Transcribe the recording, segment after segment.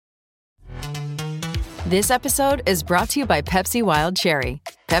This episode is brought to you by Pepsi Wild Cherry.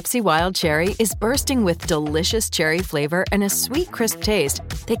 Pepsi Wild Cherry is bursting with delicious cherry flavor and a sweet, crisp taste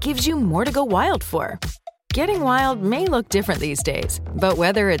that gives you more to go wild for. Getting wild may look different these days, but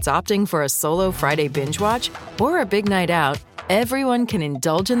whether it's opting for a solo Friday binge watch or a big night out, everyone can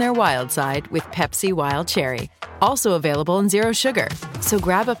indulge in their wild side with Pepsi Wild Cherry. Also available in Zero Sugar. So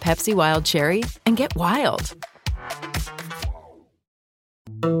grab a Pepsi Wild Cherry and get wild.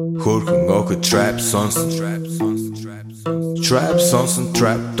 Хөрхөн охид trap сонсон trap сонсон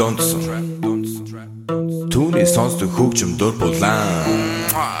trap донсон түүний сонсдог хөгжим дур булаан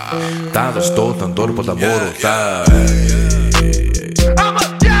дагаж дуулан дур булаа мууруулаа.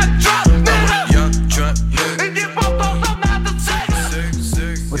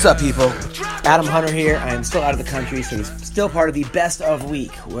 What's up, people? Adam Hunter here. I am still out of the country, so it's still part of the Best of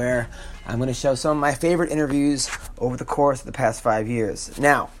Week, where I'm going to show some of my favorite interviews over the course of the past 5 years.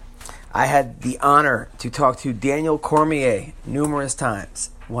 Now, I had the honor to talk to Daniel Cormier numerous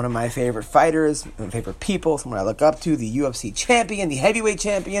times. One of my favorite fighters, my favorite people, someone I look up to, the UFC champion, the heavyweight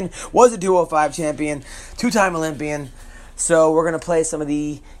champion, was a 205 champion, two-time Olympian. So we're going to play some of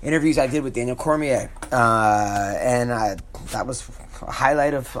the interviews I did with Daniel Cormier. That was a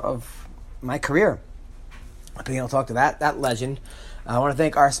highlight of my career, being able to talk to that legend. I want to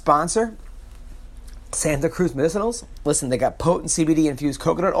thank our sponsor, Santa Cruz Medicinals. Listen, they got potent CBD-infused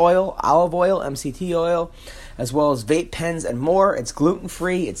coconut oil, olive oil, MCT oil, as well as vape pens and more. It's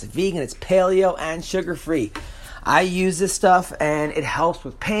gluten-free, it's vegan, it's paleo, and sugar-free. I use this stuff, and it helps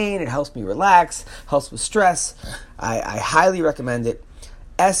with pain, it helps me relax, helps with stress. I highly recommend it.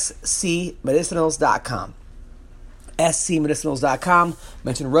 scmedicinals.com. scmedicinals.com.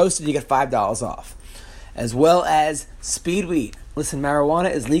 Mention Roasted, you get $5 off. As well as Speedweed. Listen,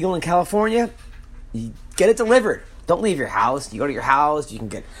 marijuana is legal in California. You get it delivered. Don't leave your house. You go to your house, you can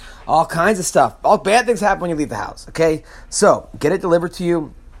get all kinds of stuff. All bad things happen when you leave the house, okay? So, get it delivered to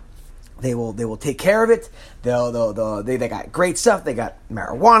you. They will take care of it. They got great stuff. They got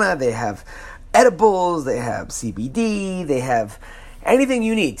marijuana, they have edibles, they have CBD, they have anything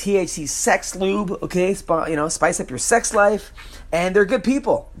you need. THC sex lube, okay? Spice up your sex life. And they're good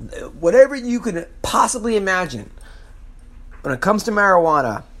people. Whatever you could possibly imagine when it comes to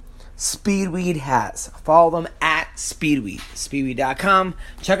marijuana, Speedweed has. Follow them at Speedweed. Speedweed.com.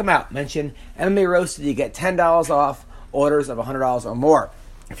 Check them out. Mention MMA Roasted. You get $10 off orders of $100 or more.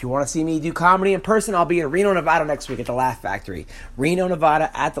 If you want to see me do comedy in person, I'll be in Reno, Nevada next week at the Laugh Factory. Reno,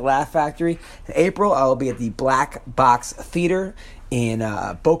 Nevada at the Laugh Factory. In April, I will be at the Black Box Theater in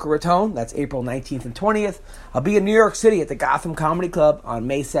Boca Raton. That's April 19th and 20th. I'll be in New York City at the Gotham Comedy Club on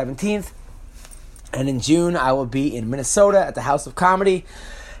May 17th. And in June, I will be in Minnesota at the House of Comedy,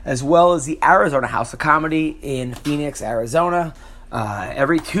 as well as the Arizona House of Comedy in Phoenix, Arizona.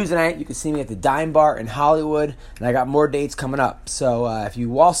 Every Tuesday night, you can see me at the Dime Bar in Hollywood, and I got more dates coming up. So if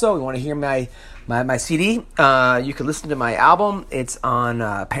you also want to hear my CD, you can listen to my album. It's on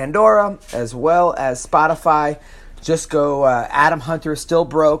Pandora as well as Spotify. Just go Adam Hunter, Still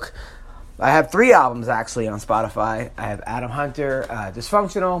Broke. I have 3 albums actually on Spotify. I have Adam Hunter,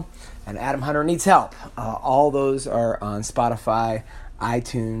 Dysfunctional, and Adam Hunter Needs Help. All those are on Spotify,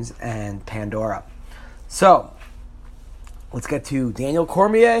 iTunes, and Pandora. So, let's get to Daniel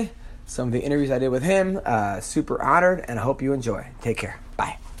Cormier, some of the interviews I did with him. Super honored, and I hope you enjoy. Take care.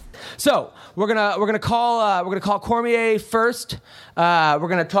 Bye. So we're gonna call Cormier first. We're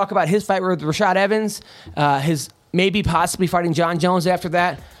gonna talk about his fight with Rashad Evans. His maybe possibly fighting John Jones after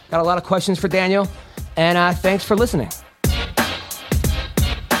that. Got a lot of questions for Daniel, and thanks for listening.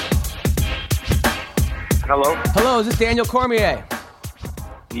 Hello, is this Daniel Cormier?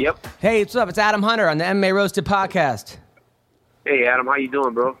 Yep. Hey, what's up? It's Adam Hunter on the MMA Roasted podcast. Hey, Adam, how you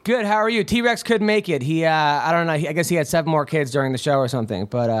doing, bro? Good, how are you? T-Rex couldn't make it. He, I don't know, I guess he had 7 more kids during the show or something,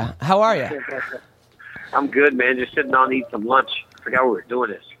 but how are you? I'm good, man. Just sitting down to eat some lunch. Forgot we were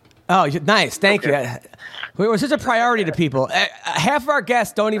doing this. Oh, nice. Thank you. It was such a priority to people. Half of our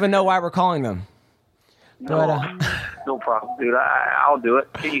guests don't even know why we're calling them. But, no problem, dude. I'll do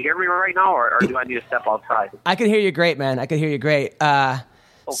it. Can you hear me right now, or do I need to step outside? I can hear you great, man. I can hear you great. Okay.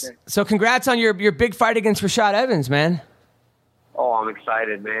 So congrats on your big fight against Rashad Evans, man. Oh, I'm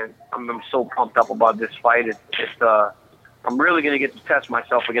excited, man. I'm so pumped up about this fight. I'm really going to get to test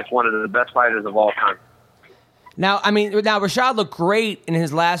myself against one of the best fighters of all time. Now, Rashad looked great in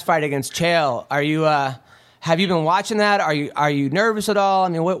his last fight against Chael. Are you? Have you been watching that? Are you nervous at all? I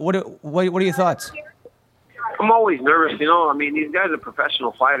mean, what are your thoughts? I'm always nervous, you know. I mean, these guys are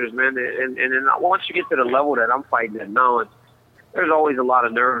professional fighters, man. And once you get to the level that I'm fighting at now, there's always a lot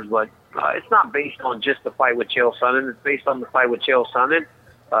of nerves, but it's not based on just the fight with Chael Sonnen. It's based on the fight with Chael Sonnen,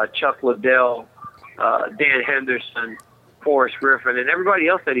 Chuck Liddell, Dan Henderson, Forrest Griffin, and everybody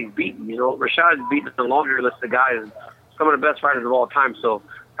else that he's beaten. You know, Rashad's beaten a longer list of guys, and some of the best fighters of all time. So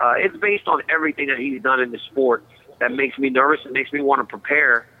it's based on everything that he's done in the sport that makes me nervous and makes me want to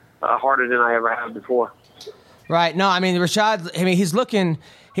prepare harder than I ever have before. Right. No, I mean, Rashad, I mean, he's looking,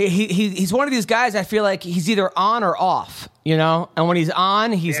 he's one of these guys I feel like he's either on or off, you know? And when he's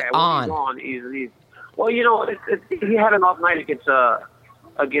on, he's on. He's well, you know, he had an off night against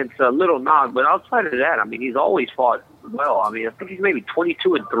Little Nog, but outside of that, I mean, he's always fought well. I mean, I think he's maybe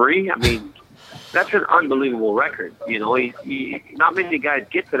 22-3. I mean, that's an unbelievable record. You know, not many guys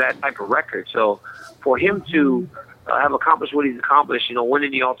get to that type of record. So for him to have accomplished what he's accomplished, you know,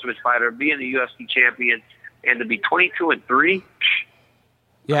 winning the Ultimate Fighter, being the UFC champion, and to be 22-3,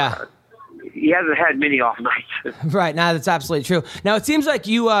 yeah, he hasn't had many off nights. Right. Now that's absolutely true. Now it seems like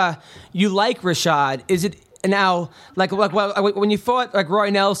you like Rashad. Is it now like when you fought like Roy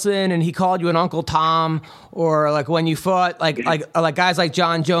Nelson and he called you an Uncle Tom, or like when you fought like guys like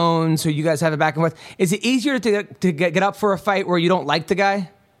John Jones who you guys have it back and forth? Is it easier to get up for a fight where you don't like the guy?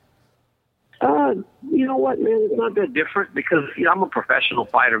 You know what, man? It's not that different because you know, I'm a professional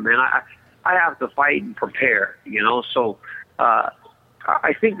fighter, man. I have to fight and prepare, you know. So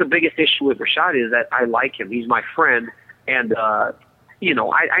I think the biggest issue with Rashad is that I like him. He's my friend, and you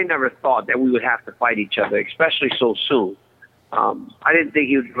know, I never thought that we would have to fight each other, especially so soon. I didn't think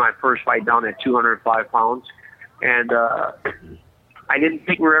he would be my first fight down at 205 pounds, and I didn't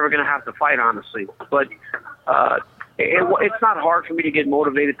think we were ever going to have to fight, honestly. But it's not hard for me to get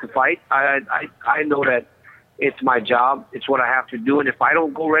motivated to fight. I know that it's my job. It's what I have to do. And if I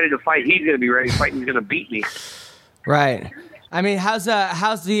don't go ready to fight, he's going to be ready to fight and he's going to beat me. Right. I mean, how's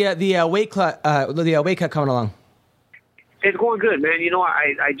the weight cut coming along? It's going good, man. You know,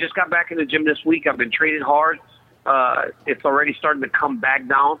 I just got back in the gym this week. I've been training hard. It's already starting to come back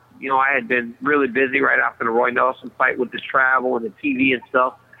down. You know, I had been really busy right after the Roy Nelson fight with this travel and the TV and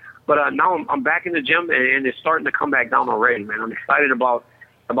stuff. But now I'm back in the gym, and it's starting to come back down already, man. I'm excited about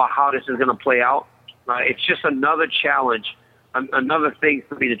how this is going to play out. It's just another challenge, another thing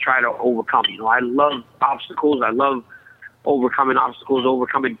for me to try to overcome. You know, I love obstacles. I love overcoming obstacles,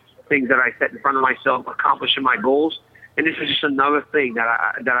 overcoming things that I set in front of myself, accomplishing my goals. And this is just another thing that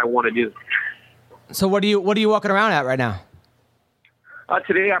I want to do. So what are you walking around at right now?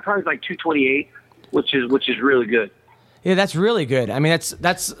 Today I probably like 228, which is really good. Yeah, that's really good. I mean,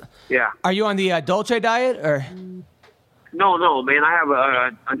 that's. Yeah. Are you on the Dolce diet or? No, man. I have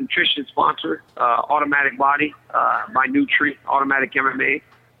a nutrition sponsor, Automatic Body, by Nutri, Automatic MMA.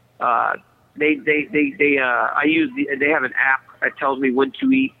 They have an app that tells me when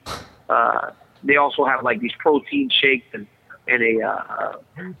to eat. They also have like these protein shakes and a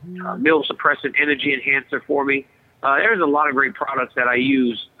meal suppressant energy enhancer for me. There's a lot of great products that I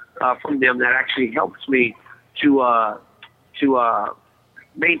use from them that actually helps me to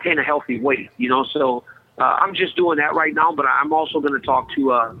maintain a healthy weight. You know, so I'm just doing that right now. But I'm also going to talk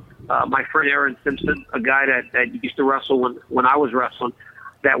to my friend Aaron Simpson, a guy that used to wrestle when I was wrestling,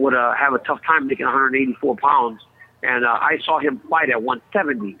 that would have a tough time making 184 pounds. And I saw him fight at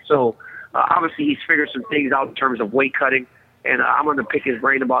 170. So obviously he's figured some things out in terms of weight cutting. And I'm going to pick his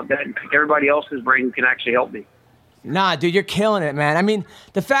brain about that and pick everybody else's brain who can actually help me. Nah, dude, you're killing it, man. I mean,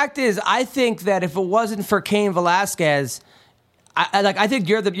 the fact is, I think that if it wasn't for Cain Velasquez, I think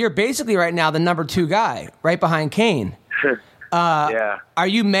you're basically right now the number 2 guy, right behind Cain. Yeah. Are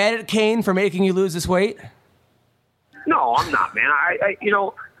you mad at Cain for making you lose this weight? No, I'm not, man. I you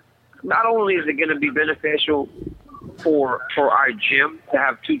know, not only is it going to be beneficial for our gym to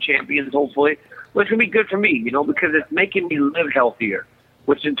have 2 champions, hopefully, but it's going to be good for me, you know, because it's making me live healthier,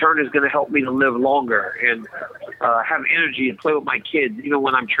 which in turn is going to help me to live longer and have energy and play with my kids, even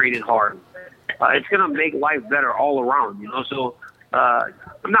when I'm training hard. It's going to make life better all around, you know. So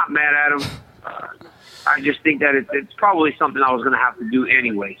I'm not mad at him. I just think that it's probably something I was going to have to do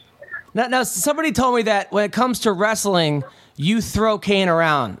anyways. Now, somebody told me that when it comes to wrestling, you throw Cain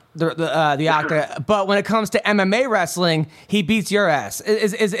around the octagon, but when it comes to MMA wrestling, he beats your ass.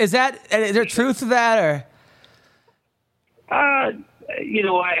 Is there truth to that, or? You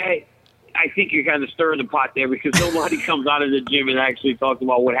know, I think you're kind of stirring the pot there because nobody comes out of the gym and actually talks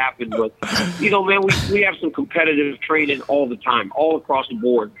about what happened. But, you know, man, we have some competitive training all the time, all across the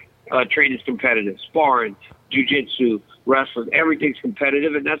board. Training's competitive, sparring, jiu-jitsu, wrestling, everything's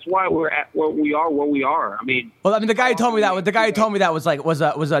competitive, and that's why we're at where we are. I mean, the guy who told me that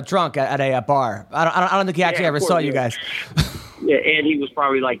was a drunk at a bar. I don't think he actually ever saw you guys. Yeah, and he was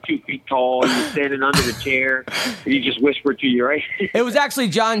probably like 2 feet tall. He was standing under the chair, and he just whispered to you, right? It was actually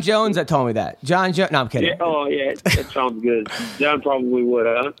John Jones that told me that. John Jones. No, I'm kidding. Yeah, oh, yeah, that sounds good. John probably would,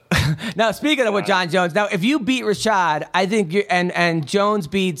 huh? Now, speaking of with John Jones, now if you beat Rashad, I think you and Jones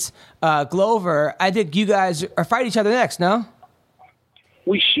beats Glover, I think you guys are fight each other next. No,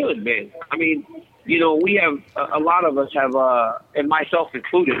 we should, man. I mean, we have a lot of us have, and myself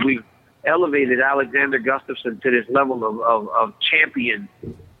included, we've elevated Alexander Gustafsson to this level of champion.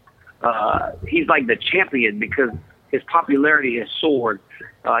 He's like the champion because his popularity has soared.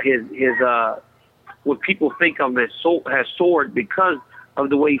 His what people think of him has soared because of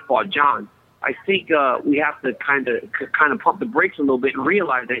the way he fought John. I think we have to kind of pump the brakes a little bit and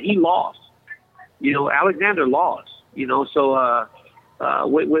realize that he lost. Alexander lost. So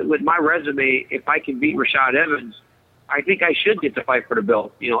with my resume, if I can beat Rashad Evans, I think I should get to fight for the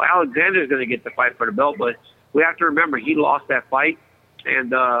belt. Alexander's going to get to fight for the belt, but we have to remember he lost that fight,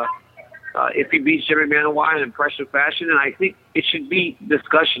 and if he beats Jimmy Manuwa in impressive fashion, and I think it should be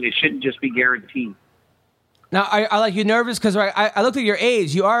discussion. It shouldn't just be guaranteed. Now, are you nervous? Because I looked at your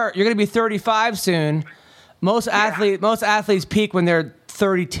age. You're going to be 35 soon. Most athletes peak when they're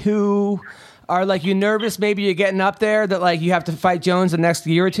 32. Are you nervous? Maybe you're getting up there that you have to fight Jones the next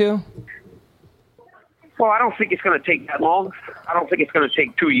year or two. Well, I don't think it's going to take that long. I don't think it's going to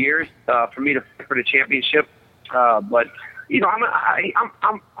take 2 years for me to fight for the championship. But I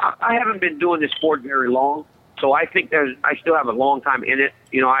haven't been doing this sport very long, so I think I still have a long time in it.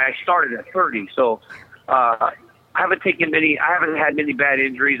 I started at 30, so I haven't had many bad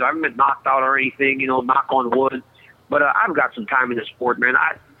injuries. I haven't been knocked out or anything. Knock on wood. But I've got some time in the sport, man.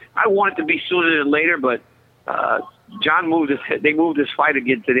 I want it to be sooner than later, but John they moved his fight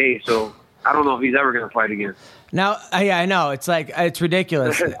again today, so I don't know if he's ever going to fight again. Now, yeah, I know. It's it's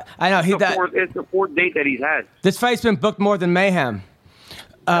ridiculous. I know. It's the fourth date that he's had. This fight's been booked more than Mayhem.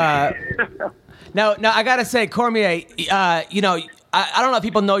 Now, I got to say, Cormier, I don't know if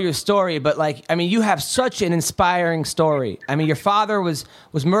people know your story, but you have such an inspiring story. I mean, your father was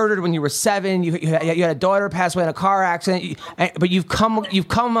murdered when you were 7. You had a daughter pass away in a car accident, but you've come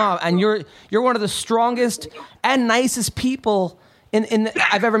up, and you're one of the strongest and nicest people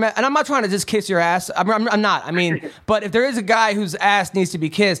I've ever met. And I'm not trying to just kiss your ass. I'm not. I mean, but if there is a guy whose ass needs to be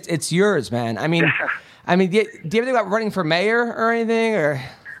kissed, it's yours, man. I mean, do you ever think about running for mayor or anything, or?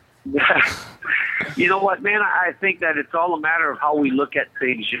 You know what, man? I think that it's all a matter of how we look at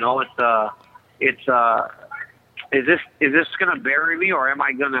things. Is this going to bury me, or am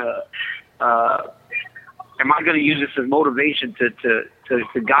I going to use this as motivation to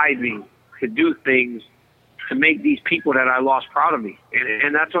guide me to do things to make these people that I lost proud of me?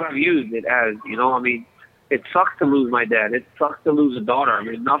 And that's what I've used it as. I mean, it sucks to lose my dad. It sucks to lose a daughter. I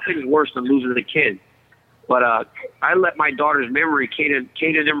mean, nothing's worse than losing a kid. But I let my daughter's memory,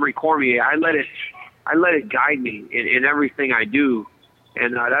 Kaden Emery Cormier, I let it guide me in everything I do,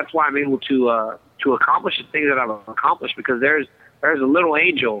 and that's why I'm able to accomplish the things that I've accomplished, because there's a little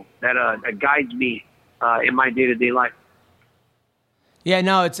angel that guides me in my day-to-day life. Yeah,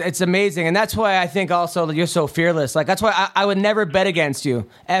 no, it's amazing, and that's why I think also that you're so fearless. That's why I would never bet against you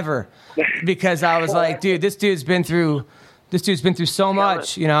ever, because I was like, dude, this dude's been through so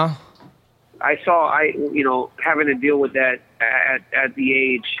much, having to deal with that at the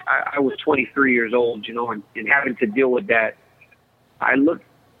age, I was 23 years old, and having to deal with that, I looked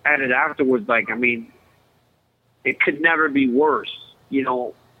at it afterwards it could never be worse.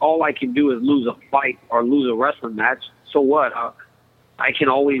 All I can do is lose a fight or lose a wrestling match. So what? I can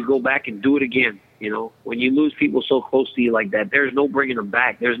always go back and do it again. When you lose people so close to you like that, there's no bringing them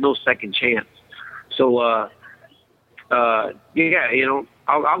back. There's no second chance. So, I'll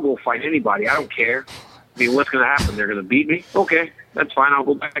go fight anybody. I don't care. I mean, what's going to happen? They're going to beat me? Okay, that's fine. I'll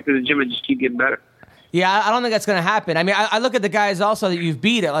go back to the gym and just keep getting better. Yeah, I don't think that's going to happen. I mean, I look at the guys also that you've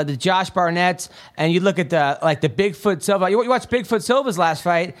beat, like the Josh Barnett's, and you look at the Bigfoot Silva. You watch Bigfoot Silva's last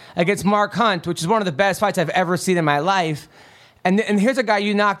fight against Mark Hunt, which is one of the best fights I've ever seen in my life. And here's a guy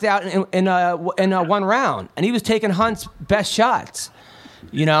you knocked out in one round, and he was taking Hunt's best shots.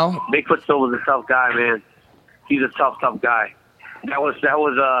 Bigfoot Silva's a tough guy, man. He's a tough guy. That was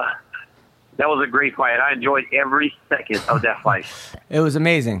a great fight. I enjoyed every second of that fight. It was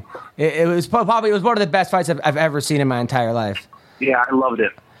amazing. It was probably one of the best fights I've ever seen in my entire life. Yeah, I loved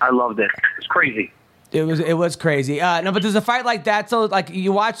it. It's crazy. It was crazy. No, but there's a fight like that. So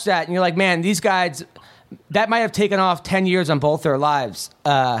you watch that and you're like, man, these guys, that might have taken off 10 years on both their lives.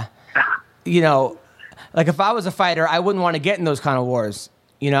 If I was a fighter, I wouldn't want to get in those kind of wars.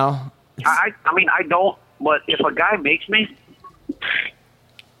 I don't. But if a guy makes me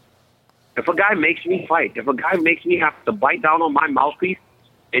fight, if a guy makes me have to bite down on my mouthpiece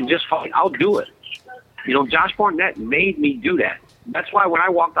and just fight, I'll do it. Josh Barnett made me do that. That's why when I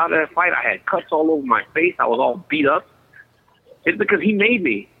walked out of that fight, I had cuts all over my face. I was all beat up. It's because he made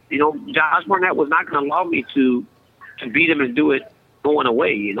me. Josh Barnett was not going to allow me to beat him and do it going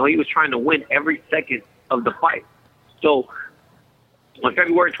away. He was trying to win every second of the fight. So on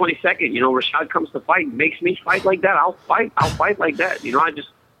February 22nd, Rashad comes to fight, makes me fight like that. I'll fight like that.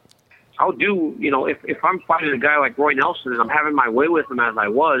 I'll do, if I'm fighting a guy like Roy Nelson and I'm having my way with him as I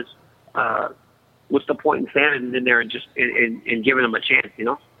was, what's the point in standing in there and just and giving him a chance,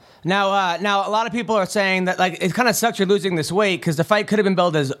 Now, a lot of people are saying that it kind of sucks you're losing this weight because the fight could have been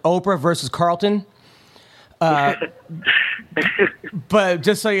billed as Oprah versus Carlton. But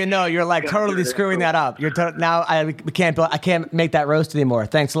just so you know, you're totally screwing that up. Now I can't make that roast anymore.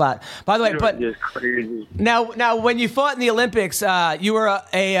 Thanks a lot. By the way, but now when you fought in the Olympics, you were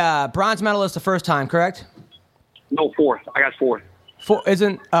a bronze medalist the first time, correct? No, fourth. I got fourth. So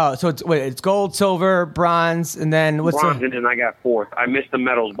it's gold, silver, bronze, and then what's bronze, and then I got fourth. I missed the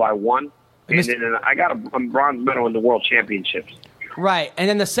medals by one, and then I got a bronze medal in the World Championships. Right, and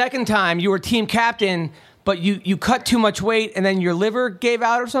then the second time you were team captain, but you cut too much weight, and then your liver gave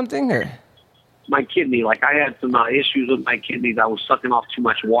out or something, or? My kidney, I had some issues with my kidneys. I was sucking off too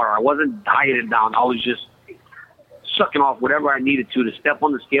much water. I wasn't dieted down. I was just sucking off whatever I needed to step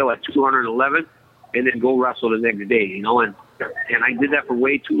on the scale at 211 and then go wrestle the next day, And I did that for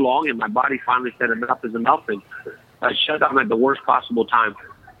way too long, and my body finally said enough is enough, and shut down at the worst possible time.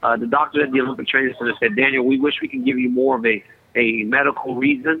 The doctor at the Olympic Training Center said, Daniel, we wish we could give you more of a medical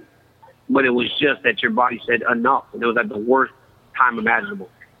reason, but it was just that your body said enough, and it was at the worst time imaginable.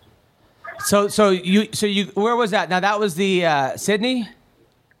 So you where was that? Now that was the Sydney?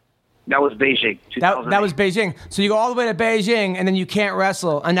 That was Beijing. That was Beijing. So you go all the way to Beijing, and then you can't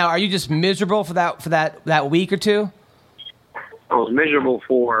wrestle. And now, are you just miserable for that week or two? I was miserable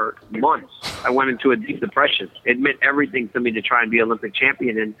for months. I went into a deep depression. It meant everything to me to try and be Olympic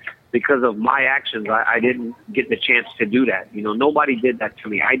champion, and because of my actions, I didn't get the chance to do that. Nobody did that to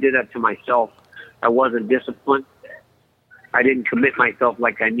me. I did that to myself. I wasn't disciplined. I didn't commit myself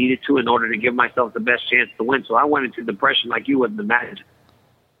like I needed to in order to give myself the best chance to win. So I went into depression like you wouldn't imagine.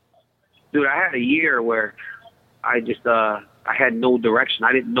 Dude, I had a year where I just I had no direction.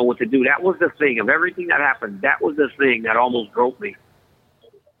 I didn't know what to do. That was the thing. Of everything that happened, that was the thing that almost broke me.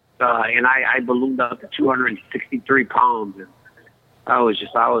 And I ballooned up to 263 pounds. And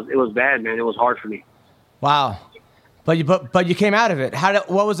it was bad, man. It was hard for me. Wow. But you came out of it.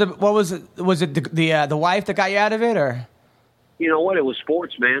 Was it the wife that got you out of it, or? You know what? It was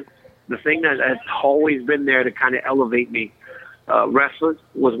sports, man. The thing that has always been there to kind of elevate me, wrestling,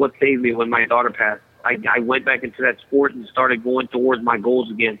 was what saved me when my daughter passed. I went back into that sport and started going towards my goals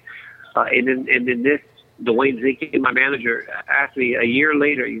again. And then this, Dwayne Zinke, my manager, asked me a year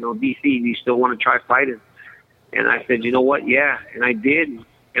later, DC, do you still want to try fighting? And I said, you know what? Yeah. And I did.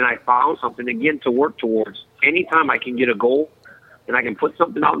 And I found something again to work towards. Anytime I can get a goal and I can put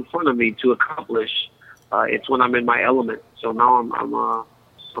something out in front of me to accomplish, it's when I'm in my element. So now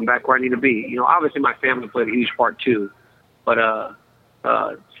I'm back where I need to be. Obviously my family played a huge part too, but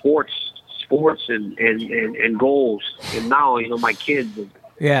sports and goals, and now my kids and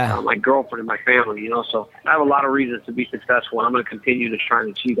my girlfriend and my family. So I have a lot of reasons to be successful, and I'm going to continue to try and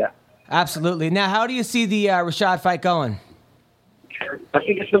achieve that. Absolutely. Now, how do you see the Rashad fight going? I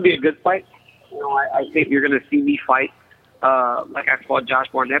think it's going to be a good fight. I think you're going to see me fight like I fought Josh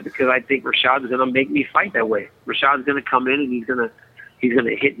Barnett, because I think Rashad is going to make me fight that way. Rashad's going to come in and he's going to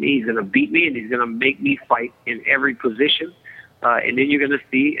hit me, he's going to beat me, and he's going to make me fight in every position. And then you're going to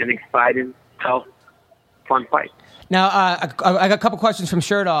see an exciting, tough, fun fight. Now, I got a couple questions from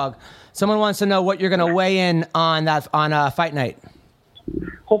Sherdog. Someone wants to know what you're going to weigh in on fight night.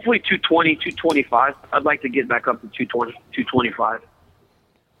 Hopefully 220, 225. I'd like to get back up to 220, 225.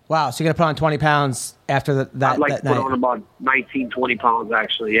 Wow, so you're going to put on 20 pounds after that I'd like that to put night. on about 19, 20 pounds,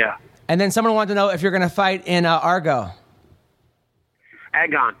 actually, yeah. And then someone wanted to know if you're going to fight in Argo.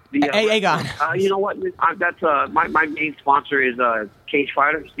 Agon. Agon. You know what? That's my main sponsor is Cage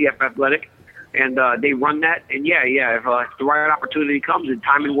Fighter, CF Athletic, and they run that. And yeah, if the right opportunity comes and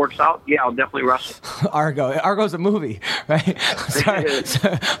timing works out, yeah, I'll definitely wrestle. Argo's a movie, right? Sorry,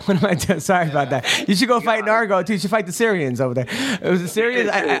 what am I doing? Sorry about that. You should go fight in Argo too. You should fight the Syrians over there. It was the Syrians.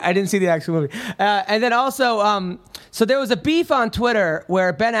 I didn't see the actual movie. And then also, so there was a beef on Twitter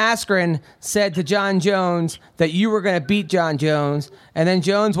where Ben Askren said to John Jones that you were going to beat John Jones, and then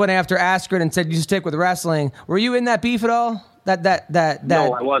Jones went after Askren and said you stick with wrestling. Were you in that beef at all? That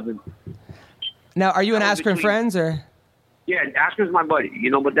No, I wasn't. Now, are you and Askren friends, or? Yeah, Askren's my buddy,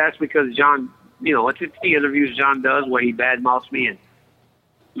 but that's because John, it's the interviews John does where he badmouths me and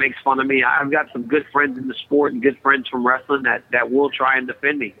makes fun of me. I've got some good friends in the sport and good friends from wrestling that will try and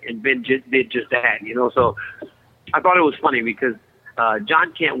defend me, and Ben did just that, So I thought it was funny because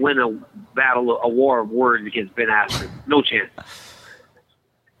John can't win a war of words against Ben Askren. No chance.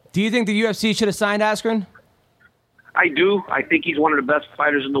 Do you think the UFC should have signed Askren? I do. I think he's one of the best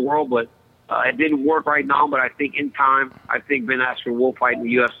fighters in the world, but it didn't work right now. But I think in time, I think Ben Askren will fight in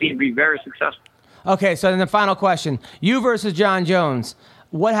the UFC and be very successful. Okay, so then the final question. You versus John Jones.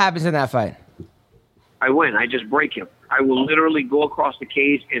 What happens in that fight? I win. I just break him. I will literally go across the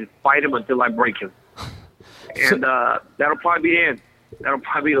cage and fight him until I break him. And that'll probably be the end. That'll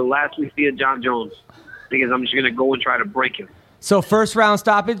probably be the last we see of John Jones, because I'm just going to go and try to break him. So first round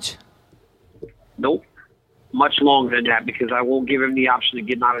stoppage? Nope. Much longer than that, because I won't give him the option of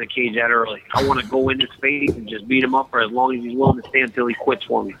getting out of the cage that early. I want to go in his face and just beat him up for as long as he's willing to stay until he quits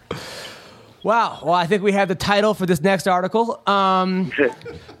for me. Wow. Well, I think we have the title for this next article.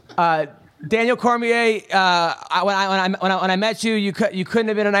 Daniel Cormier, when I met you, you couldn't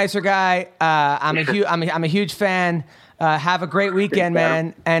have been a nicer guy. I'm a huge fan. Have a great weekend,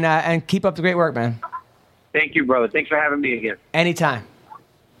 man, and keep up the great work, man. Thank you, brother. Thanks for having me again. Anytime.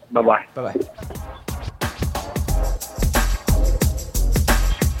 Bye-bye. Bye-bye.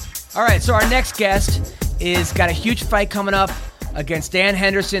 All right, so our next guest is got a huge fight coming up against Dan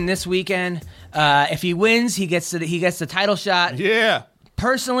Henderson this weekend. If he wins, he gets the title shot. Yeah.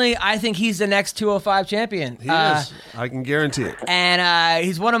 Personally, I think he's the next 205 champion. He is. I can guarantee it. And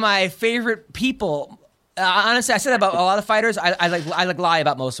he's one of my favorite people. Honestly, I said that about a lot of fighters. I lie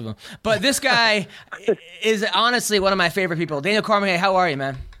about most of them. But this guy is honestly one of my favorite people. Daniel Cormier, how are you,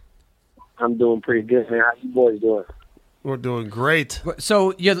 man? I'm doing pretty good, man. How you boys doing? We're doing great.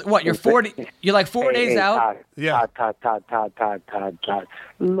 So you're 40. You're like 4 days out. Todd, Yeah. Todd.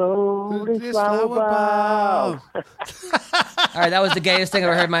 Loaded flower bomb. All right, that was the gayest thing I've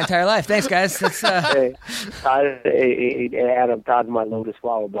ever heard in my entire life. Thanks, guys. That's, Hey, Adam, Todd's my Lotus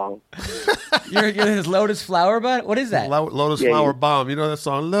flower bomb. you're his Lotus flower bud? What is that? Lotus Flower Bomb. You know that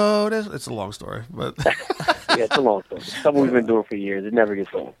song, Lotus? It's a long story, but Yeah, it's a long story. Something we've been doing for years. It never gets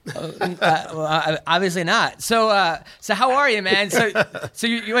old. Obviously not. So how are you, man? So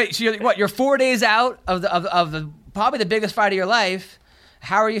you're 4 days out of the probably the biggest fight of your life.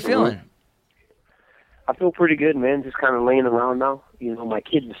 How are you feeling? Mm-hmm. I feel pretty good, man. Just kind of laying around now. You know, my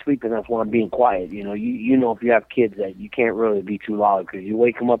kids are sleeping. That's why I'm being quiet. You know, you know if you have kids that you can't really be too loud because you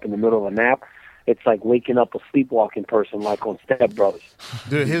wake them up in the middle of a nap. It's like waking up a sleepwalking person like on Step Brothers.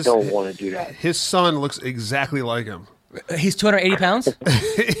 dude, you don't want to do that. His son looks exactly like him. He's 280 pounds?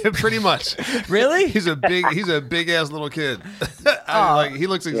 Pretty much. Really? He's a big ass little kid. He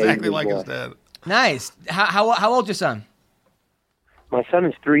looks exactly like his dad. Nice. How old's your son? My son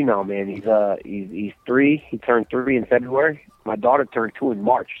is 3 now, man. He's 3. He turned 3 in February. My daughter turned 2 in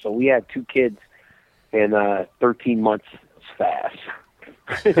March. So we had 2 kids in 13 months. It's fast.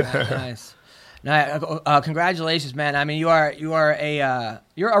 Nice. Now, congratulations, man. I mean, you're a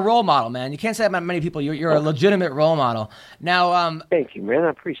role model, man. You can't say that about many people. You're a legitimate role model. Now, thank you, man. I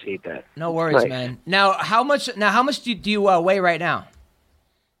appreciate that. No worries, Nice. man. Now, how much do you weigh right now?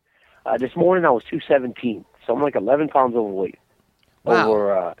 This morning I was 217, so I'm like 11 pounds overweight. Wow.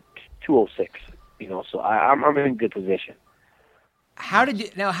 Over 206. You know, so I'm in good position. How did you?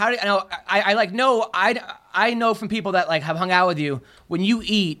 Now, how did I know from people that like have hung out with you. When you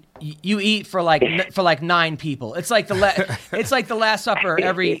eat for like 9 people. It's like the Last Supper.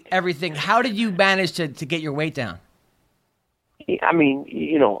 Everything. How did you manage to get your weight down? I mean,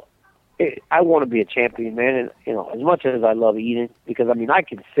 you know, I want to be a champion, man. And you know, as much as I love eating, because I mean, I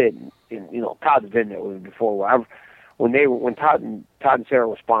can sit and you know, Todd's been there with me before. Where when Todd and Sarah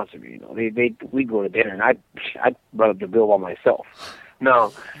were sponsored me, you know, we go to dinner and I run up the bill by myself.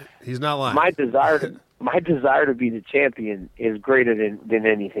 No, he's not lying. My desire to be the champion is greater than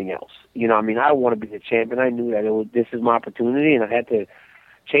anything else. You know, I mean, I want to be the champion. I knew that this is my opportunity, and I had to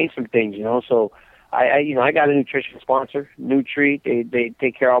change some things. You know, so I got a nutrition sponsor, Nutri. They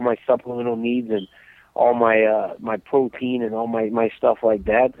take care of all my supplemental needs and all my my protein and all my stuff like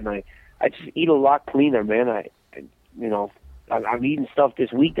that. And I just eat a lot cleaner, man. I'm eating stuff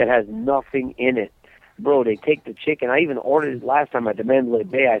this week that has nothing in it. Bro, they take the chicken. I even ordered it last time at the Mandalay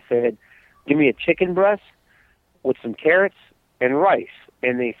Bay. I said, give me a chicken breast with some carrots and rice.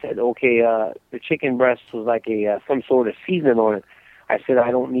 And they said, okay, the chicken breast was like some sort of seasoning on it. I said,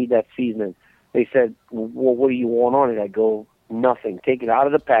 I don't need that seasoning. They said, well, what do you want on it? I go, nothing. Take it out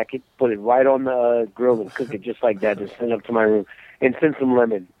of the packet, put it right on the grill and cook it just like that and send it up to my room. And send some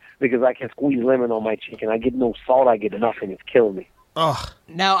lemon. Because I can squeeze lemon on my chicken. I get no salt. I get nothing. It's killing me. Oh.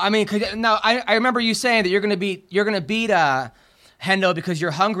 Now, I mean, I remember you saying that you're gonna beat Hendo because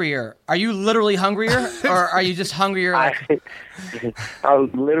you're hungrier. Are you literally hungrier, or are you just hungrier? Like... I was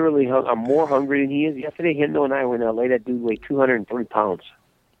literally I'm more hungry than he is. Yesterday, Hendo and I were in L.A. That dude weighed 203 pounds.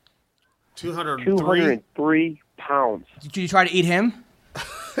 203 pounds. Did you try to eat him?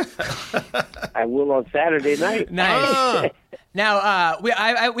 I will on Saturday night. Nice. Now we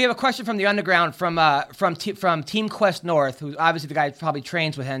have a question from the underground from Team Quest North, who's obviously the guy who probably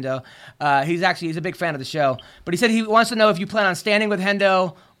trains with Hendo. He's a big fan of the show, but he said he wants to know if you plan on standing with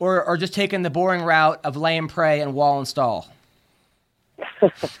Hendo or just taking the boring route of lay and pray and wall and stall.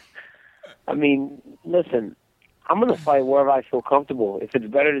 I mean, listen, I'm going to fight wherever I feel comfortable. If it's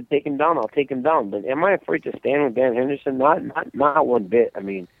better to take him down, I'll take him down. But am I afraid to stand with Dan Henderson? Not one bit. I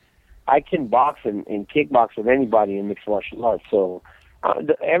mean, I can box and kickbox with anybody in mixed martial arts. So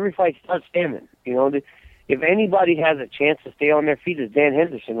every fight starts standing. You know, if anybody has a chance to stay on their feet, it's Dan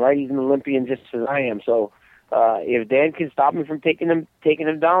Henderson, right? He's an Olympian just as I am. So if Dan can stop me from taking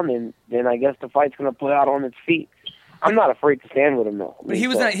him down, then I guess the fight's going to play out on its feet. I'm not afraid to stand with him, though. But he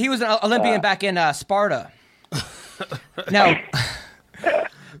was an Olympian back in Sparta. Now,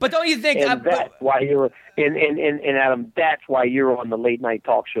 but don't you think? And that's why you're and Adam. That's why you're on the late night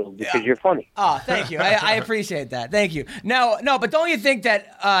talk show, because you're funny. Oh, thank you. I appreciate that. Thank you. No, but don't you think that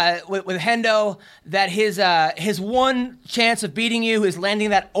with Hendo, that his one chance of beating you is landing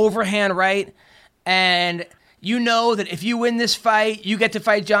that overhand right, and you know that if you win this fight, you get to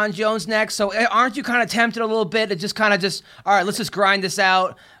fight Jon Jones next. So aren't you kind of tempted a little bit to just all right, let's just grind this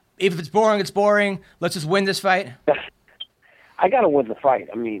out. If it's boring, it's boring. Let's just win this fight. I got to win the fight.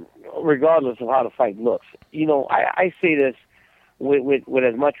 I mean, regardless of how the fight looks. You know, I say this with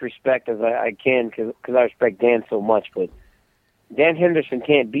as much respect as I can because I respect Dan so much. But Dan Henderson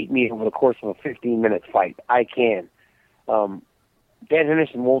can't beat me over the course of a 15-minute fight. I can. Dan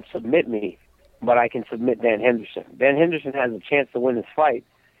Henderson won't submit me, but I can submit Dan Henderson. Dan Henderson has a chance to win this fight,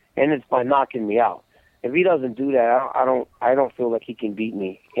 and it's by knocking me out. If he doesn't do that, I don't feel like he can beat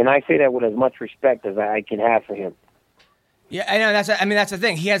me. And I say that with as much respect as I can have for him. Yeah, I know. That's the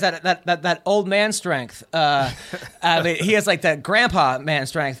thing. He has that old man strength. He has like that grandpa man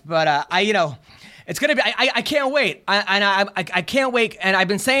strength. But it's gonna be. I can't wait. I can't wait. And I've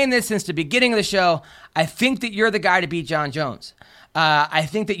been saying this since the beginning of the show. I think that you're the guy to beat Jon Jones. I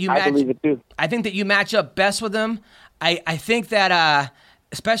think that you. I believe it too. I think that you match up best with him. I think that.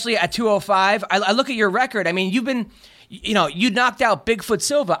 Especially at 205, I look at your record. I mean, you knocked out Bigfoot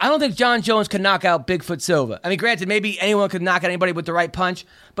Silva. I don't think Jon Jones could knock out Bigfoot Silva. I mean, granted, maybe anyone could knock out anybody with the right punch,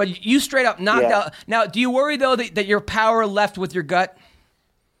 but you straight up knocked out. Now, do you worry, though, that your power left with your gut?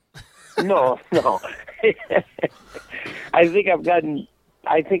 No. I think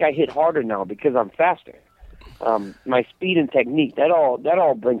I hit harder now because I'm faster. My speed and technique, that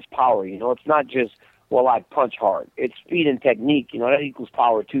all brings power. You know, it's not just, well, I punch hard. It's speed and technique. You know, that equals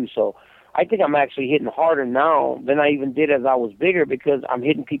power, too. So I think I'm actually hitting harder now than I even did as I was bigger because I'm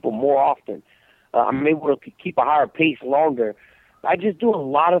hitting people more often. I'm able to keep a higher pace longer. I just do a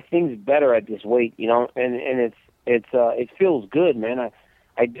lot of things better at this weight, you know, and it feels good, man.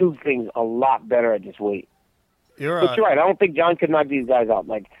 I do things a lot better at this weight. You're right. I don't think Jon could knock these guys out.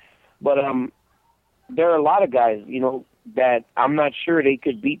 But there are a lot of guys, you know, that I'm not sure they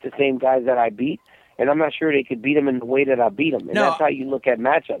could beat the same guys that I beat. And I'm not sure they could beat him in the way that I beat him. And that's how you look at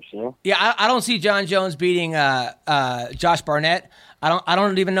matchups, you know? Yeah, I don't see Jon Jones beating Josh Barnett. I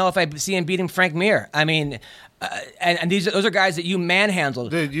don't even know if I see him beating Frank Mir. I mean, and those are guys that you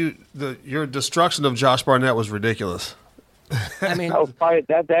manhandled. Dude, your destruction of Josh Barnett was ridiculous. I mean,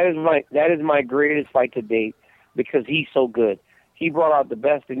 that is my greatest fight to date because he's so good. He brought out the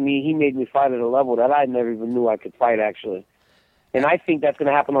best in me. He made me fight at a level that I never even knew I could fight, actually. And I think that's going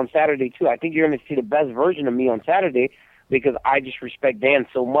to happen on Saturday, too. I think you're going to see the best version of me on Saturday because I just respect Dan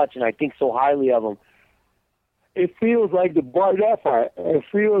so much and I think so highly of him. It feels like the Barnett fight. It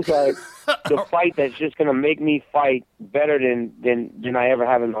feels like the fight that's just going to make me fight better than I ever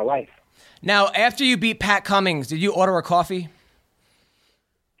have in my life. Now, after you beat Pat Cummings, did you order a coffee?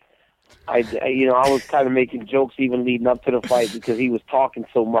 I was kind of making jokes even leading up to the fight because he was talking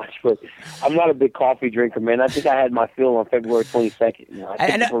so much. But I'm not a big coffee drinker, man. I think I had my fill on February 22nd. You know,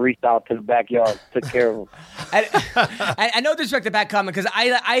 I took the barista out to the backyard, took care of him. I know disrespect to Pat Cummings because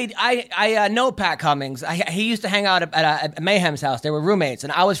I know Pat Cummings. He used to hang out at Mayhem's house. They were roommates,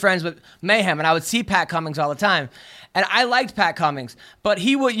 and I was friends with Mayhem, and I would see Pat Cummings all the time. And I liked Pat Cummings, but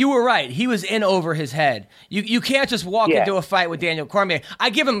you were right. He was in over his head. You can't just walk into a fight with Daniel Cormier. I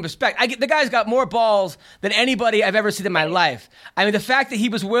give him respect. The guy's got more balls than anybody I've ever seen in my life. I mean, the fact that he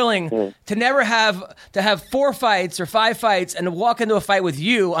was willing to never have 4 fights or 5 fights and to walk into a fight with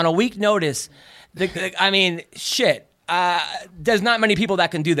you on a week notice. I mean, shit. there's not many people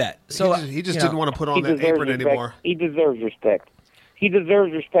that can do that. So he just didn't want to put on He that deserves apron respect. anymore. He deserves respect. He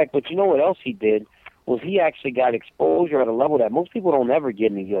deserves respect. But you know what else he did? Was he actually got exposure at a level that most people don't ever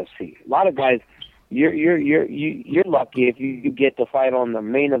get in the UFC. A lot of guys, you're lucky if you get to fight on the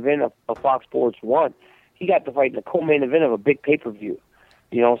main event of Fox Sports 1. He got to fight in the co-main event of a big pay-per-view.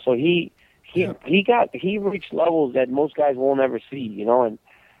 You know, so he reached levels that most guys won't ever see. You know,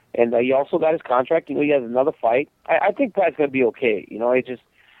 and he also got his contract. You know, he has another fight. I think Pat's gonna be okay. You know,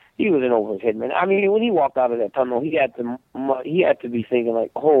 he was in over his head, man. I mean, when he walked out of that tunnel, he had to be thinking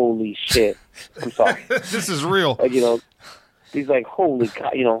like, "Holy shit!" I'm sorry. This is real. Like, you know, he's like, "Holy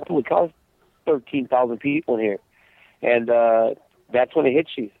cow!" You know, holy cow, 13,000 people in here, and that's when it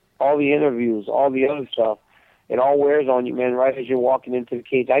hits you. All the interviews, all the other stuff, it all wears on you, man. Right as you're walking into the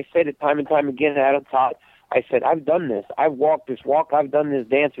cage, I said it time and time again. Adam Todd, I said, "I've done this. I've walked this walk. I've done this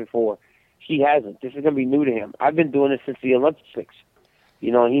dance before." He hasn't. This is gonna be new to him. I've been doing it since the Olympics.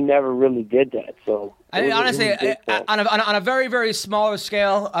 You know, he never really did that. So I mean, honestly, on a very, very smaller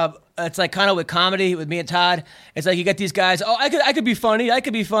scale, it's like kind of with comedy with me and Todd. It's like you get these guys. Oh, I could be funny. I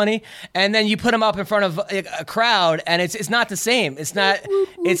could be funny, and then you put them up in front of a crowd, and it's not the same. It's not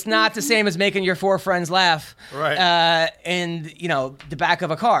the same as making your four friends laugh, right? In the back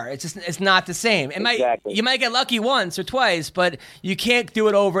of a car. It's not the same. You might get lucky once or twice, but you can't do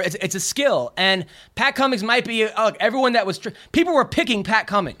it over. It's a skill, and Pat Cummings might be. Everyone that was people were picking Pat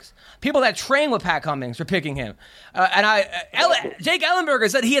Cummings. People that train with Pat Cummings were picking him, Jake Ellenberger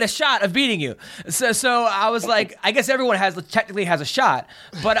said he had a shot of beating you. So I was like, I guess everyone technically has a shot,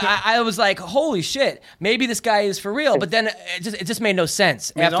 but I was like, holy shit, maybe this guy is for real. But then it just made no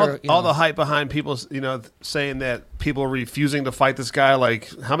sense. I mean, all the hype behind people, saying that people are refusing to fight this guy. Like,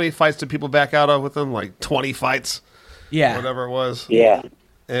 how many fights did people back out of with him? Like 20 fights, whatever it was. Yeah.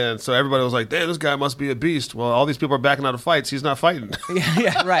 And so everybody was like, damn, this guy must be a beast. Well, all these people are backing out of fights. He's not fighting.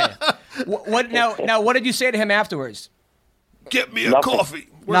 Yeah, right. Now, what did you say to him afterwards? Get me a coffee.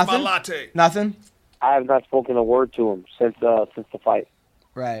 Where's my latte? Nothing? I have not spoken a word to him since the fight.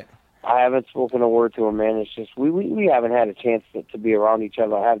 Right. I haven't spoken a word to him, man. It's just we haven't had a chance to be around each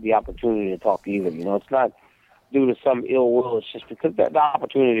other or have the opportunity to talk either. You know, it's not due to some ill will. It's just because the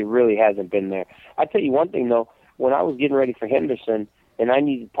opportunity really hasn't been there. I tell you one thing, though. When I was getting ready for Henderson, and I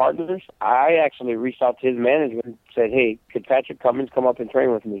needed partners, I actually reached out to his management and said, "Hey, could Patrick Cummins come up and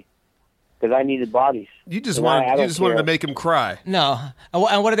train with me?" Because I needed bodies. You just wanted to make him cry. No.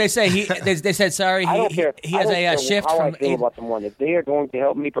 And what did they say? They said, sorry, I don't care. He has a shift how from... I feel about someone. If they are going to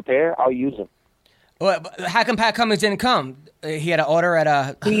help me prepare, I'll use them. Well, how come Pat Cummins didn't come? He had an order at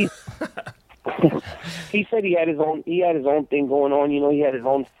a... He said he had his own thing going on. You know, he had his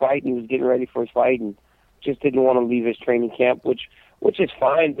own fight, and he was getting ready for his fight, and just didn't want to leave his training camp, which is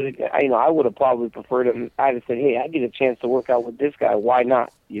fine. But I would have probably preferred him. I'd have said, "Hey, I get a chance to work out with this guy. Why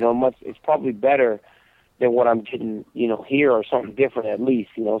not? You know, it's probably better than what I'm getting, here, or something different at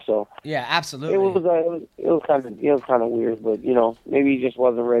least. So yeah, absolutely. It was kind of weird, but maybe he just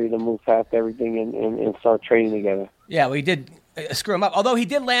wasn't ready to move past everything and start training together. Yeah, well, he did screw him up. Although he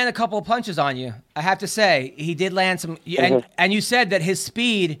did land a couple of punches on you, I have to say he did land some. And you said that his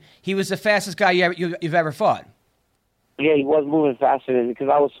speed, he was the fastest guy you've ever fought. Yeah, he was moving faster than because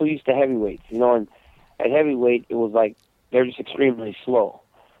I was so used to heavyweights, and at heavyweight it was like they're just extremely slow.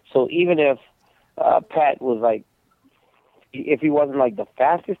 So even if Pat was like, if he wasn't like the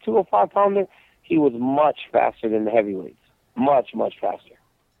fastest 205-pounder, he was much faster than the heavyweights, much faster.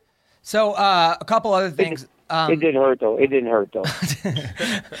 So a couple other things. It didn't hurt though.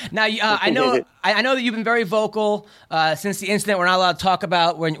 Now, I know that you've been very vocal since the incident. We're not allowed to talk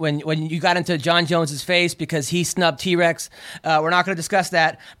about when you got into John Jones's face because he snubbed T-Rex. We're not going to discuss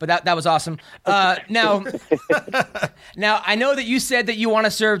that, but that was awesome. Now I know that you said that you want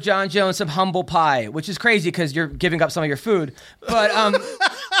to serve John Jones some humble pie, which is crazy because you're giving up some of your food. But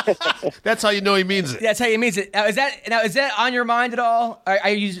that's how you know he means it. That's how he means it. Now, is that on your mind at all? Are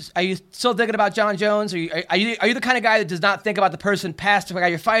you still thinking about John Jones? Are you the kind of guy that does not think about the person past the guy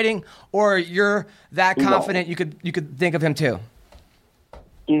you're fighting, or you're that confident you could think of him too?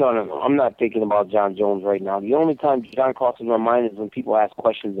 No. I'm not thinking about John Jones right now. The only time John crosses my mind is when people ask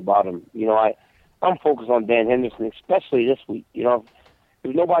questions about him. I'm focused on Dan Henderson, especially this week. If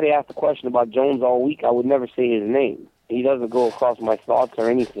nobody asked a question about Jones all week, I would never say his name. He doesn't go across my thoughts or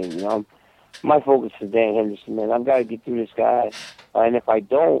anything. My focus is Dan Henderson, man. I've got to get through this guy, and if I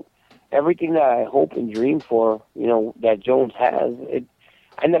don't, everything that I hope and dream for, that Jones has,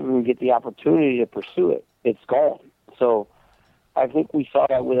 I never even get the opportunity to pursue it. It's gone. So I think we saw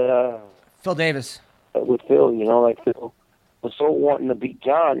that with Phil Davis. With Phil, Phil was so wanting to beat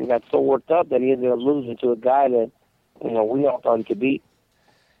John and got so worked up that he ended up losing to a guy that we all thought he could beat.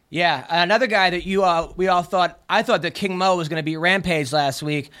 Yeah, another guy that I thought that King Mo was going to beat Rampage last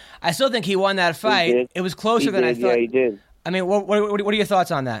week. I still think he won that fight. It was closer than I thought. Yeah, he did. I mean, what are your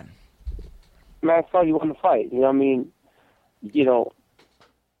thoughts on that? Man, I thought he won the fight.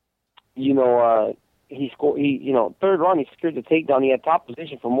 He scored. Third round he secured the takedown. He had top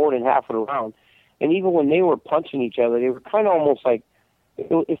position for more than half of the round. And even when they were punching each other, they were kind of almost like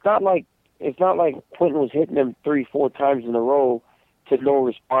it's not like Quinton was hitting them 3-4 times in a row to no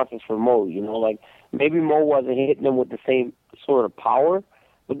responses from Mo. Like maybe Mo wasn't hitting them with the same sort of power,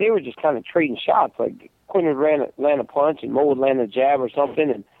 but they were just kind of trading shots. Like Quinton would land a punch and Mo would land a jab or something,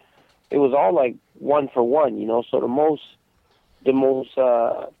 and it was all like 1 for 1. So the most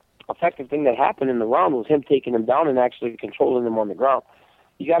effective thing that happened in the round was him taking him down and actually controlling him on the ground.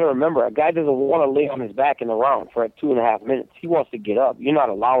 You got to remember, a guy doesn't want to lay on his back in the round for 2.5 minutes. He wants to get up. You're not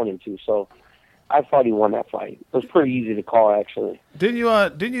allowing him to. So I thought he won that fight. It was pretty easy to call, actually. Didn't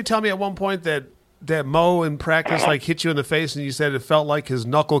you tell me at one point that Mo in practice hit you in the face and you said it felt like his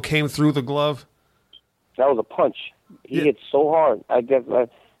knuckle came through the glove? That was a punch. He hits so hard. I guess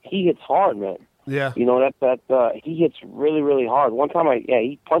he hits hard, man. Yeah. He hits really, really hard. One time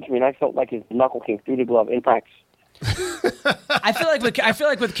he punched me and I felt like his knuckle came through the glove in practice. I feel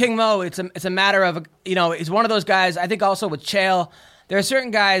like with King Mo, it's a matter of he's one of those guys. I think also with Chael, there are certain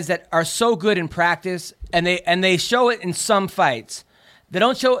guys that are so good in practice and they show it in some fights. They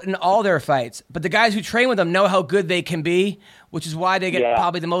don't show it in all their fights, but the guys who train with them know how good they can be, which is why they get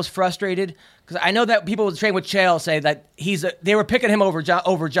probably the most frustrated. Because I know that people who train with Chael say that they were picking him over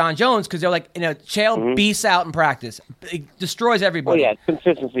John Jones because they're like, Chael beasts out in practice, he destroys everybody. Oh yeah,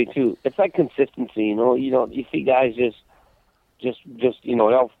 consistency too. It's like consistency, You see guys just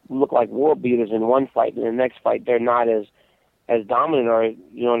they'll look like world beaters in one fight, and the next fight they're not as dominant, or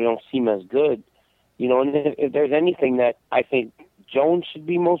they don't seem as good. And if there's anything that I think Jones should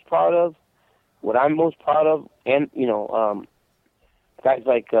be most proud of, what I'm most proud of, and guys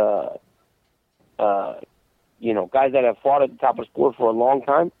like guys that have fought at the top of the sport for a long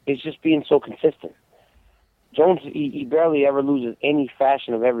time, is just being so consistent. Jones, he barely ever loses any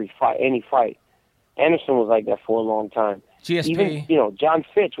fashion of any fight. Anderson was like that for a long time. GSP. Even John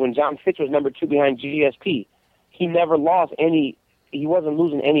Fitch, when John Fitch was number 2 behind GSP, he never lost any. He wasn't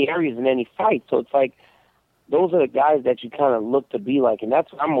losing any areas in any fight. So it's like those are the guys that you kind of look to be like, and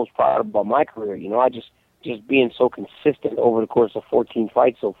that's what I'm most proud of about my career. I just being so consistent over the course of 14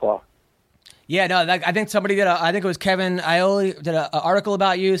 fights so far. Yeah, no, I think somebody did. I think it was Kevin Iole did an article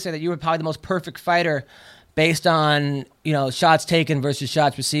about you, saying that you were probably the most perfect fighter based on shots taken versus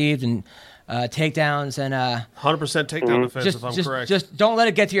shots received and takedowns and 100% takedown defense. If I'm correct, just don't let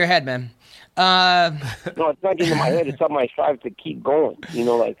it get to your head, man. No, it's not getting to my head. It's something I strive to keep going.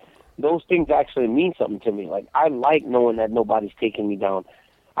 Like those things actually mean something to me. Like I like knowing that nobody's taking me down.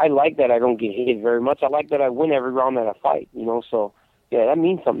 I like that I don't get hit very much. I like that I win every round that I fight. So yeah, that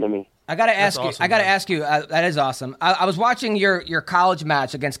means something to me. I gotta ask you. That is awesome. I was watching your college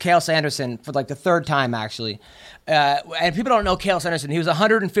match against Cael Sanderson for like the third time actually, and people don't know Cael Sanderson. He was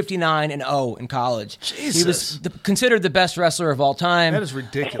 159-0 in college. Jesus. He was considered the best wrestler of all time. That is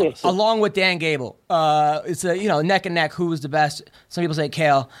ridiculous. Along with Dan Gable, it's a neck and neck. Who was the best? Some people say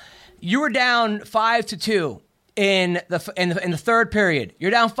Cael. You were down 5-2 in the third period.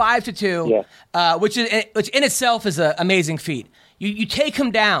 You're down 5-2, which in itself is an amazing feat. You take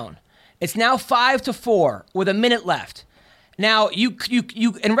him down. It's now 5-4 with a minute left. Now you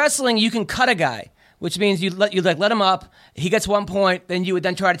in wrestling you can cut a guy, which means you let him up. He gets 1 point, then you would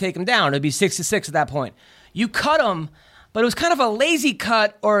then try to take him down. It'd be 6-6 at that point. You cut him, but it was kind of a lazy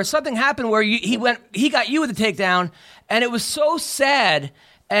cut, or something happened where he got you with the takedown, and it was so sad.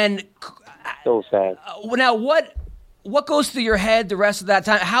 And so sad. Now what goes through your head the rest of that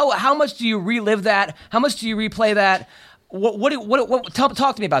time? How much do you relive that? How much do you replay that?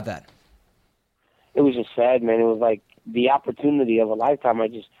 Talk to me about that. It was just sad, man. It was like the opportunity of a lifetime. I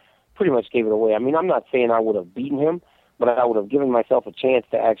just pretty much gave it away. I mean, I'm not saying I would have beaten him, but I would have given myself a chance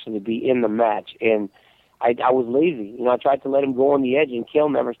to actually be in the match. And I was lazy. I tried to let him go on the edge, and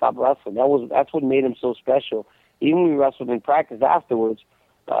Cael never stopped wrestling. That's what made him so special. Even when we wrestled in practice afterwards,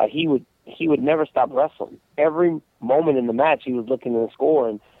 he would never stop wrestling. Every moment in the match, he was looking to score,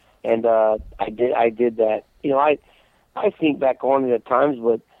 and I did that. I think back on it at times,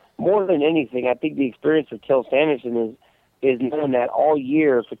 but more than anything, I think the experience of Cael Sanderson is knowing that all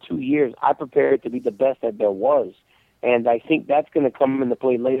year, for 2 years, I prepared to be the best that there was. And I think that's going to come into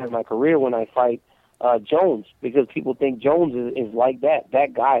play later in my career when I fight Jones, because people think Jones is like that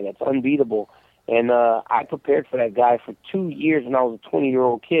guy that's unbeatable. And I prepared for that guy for 2 years when I was a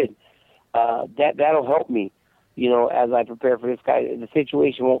 20-year-old kid. That'll help me, as I prepare for this guy. The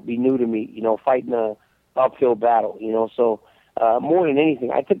situation won't be new to me, fighting a uphill battle, So more than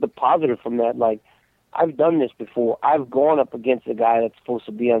anything, I took the positive from that. Like, I've done this before. I've gone up against a guy that's supposed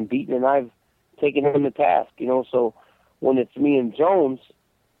to be unbeaten, and I've taken him to task, So when it's me and Jones,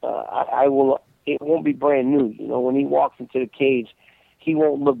 I will. It won't be brand new, When he walks into the cage, he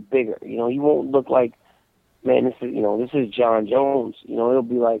won't look bigger, He won't look like, man, this is John Jones. It'll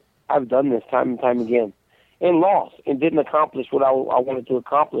be like, I've done this time and time again, and lost, and didn't accomplish what I wanted to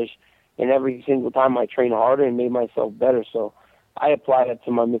accomplish. And every single time I trained harder and made myself better. So I apply that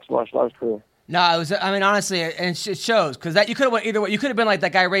to my mixed martial arts career. No, honestly, and it shows, because that you could have went either way. You could have been like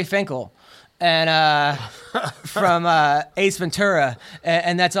that guy Ray Finkel, and from Ace Ventura,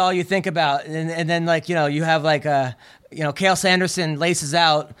 and that's all you think about. And then you have Cael Sanderson laces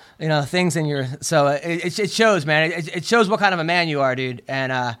out things in your. So it shows, man. It shows what kind of a man you are, dude.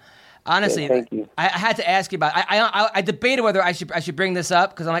 And honestly, thank you. I had to ask you about. I debated whether I should bring this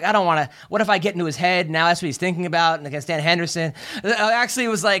up, because I'm like, I don't want to. What if I get into his head now? That's what he's thinking about, and against Dan Henderson. I actually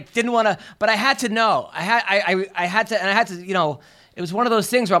was like, didn't want to, but I had to know. I had to. It was one of those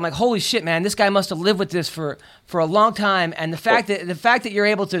things where I'm like, holy shit, man, this guy must have lived with this for a long time, and the fact that you're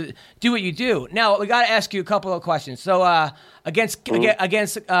able to do what you do. Now we got to ask you a couple of questions. So against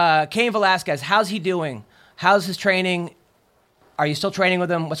Cain Velasquez, how's he doing? How's his training? Are you still training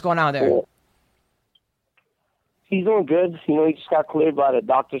with him? What's going on there? He's doing good. He just got cleared by the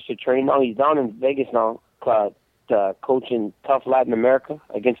doctors to train now. He's down in Vegas now, coaching Tough Latin America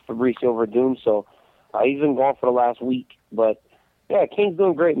against Fabricio Verdun. So he's been gone for the last week. But, yeah, Cain's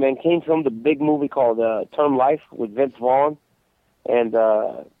doing great, man. Cain filmed a big movie called Term Life with Vince Vaughn and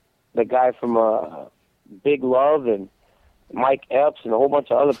the guy from Big Love and Mike Epps and a whole bunch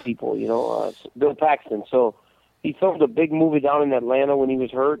of other people, Bill Paxton. So he filmed a big movie down in Atlanta when he was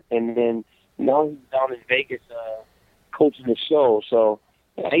hurt, and then now he's down in Vegas coaching the show. So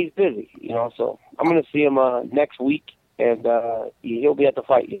yeah, he's busy, So I'm going to see him next week, and he'll be at the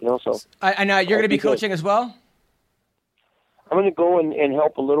fight, So I know you're going to be coaching as well. I'm going to go and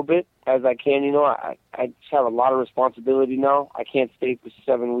help a little bit as I can. I just have a lot of responsibility now. I can't stay for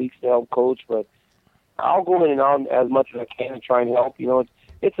 7 weeks to help coach, but I'll go in and out as much as I can and try and help.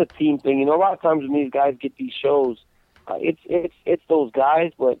 It's a team thing. A lot of times when these guys get these shows, it's those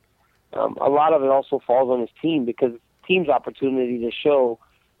guys, but a lot of it also falls on his team, because it's the team's opportunity to show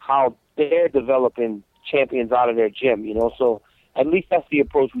how they're developing champions out of their gym, So at least that's the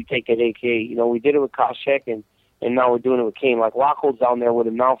approach we take at AK. We did it with Koscheck, and now we're doing it with Cain. Like, Rocco's down there with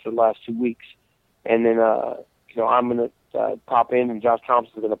him now for the last 2 weeks. And then, I'm going to pop in, and Josh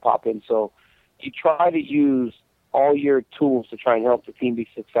Thompson's going to pop in. So you try to use all your tools to try and help the team be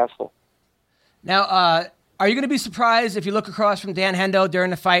successful. Now, are you going to be surprised if you look across from Dan Hendo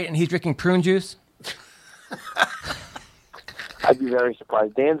during the fight and he's drinking prune juice? I'd be very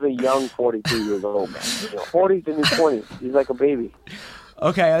surprised. Dan's a young 42 years old, man. 40s in his 20s. He's like a baby.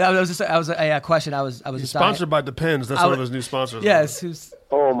 Okay, that was a question. He's sponsored by Depends. That's one of his new sponsors. Yes.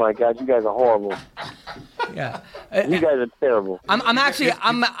 Oh my God, you guys are horrible. Yeah, you guys are terrible. I'm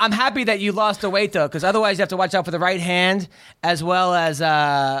happy that you lost the weight though, because otherwise you have to watch out for the right hand as well as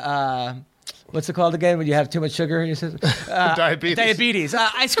what's it called again when you have too much sugar? Diabetes. Diabetes.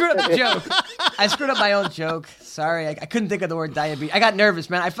 I screwed up the joke. I screwed up my own joke. Sorry, I couldn't think of the word diabetes. I got nervous,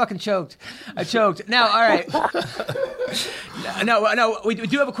 man. I fucking choked. I choked. Now, all right. No. We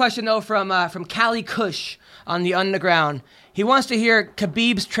do have a question though from Cali Kush on the Underground. He wants to hear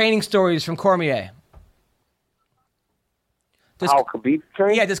Khabib's training stories from Cormier. How Khabib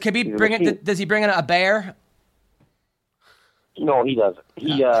trains? Yeah, does Khabib bring it? Does he bring in a bear? No, he doesn't.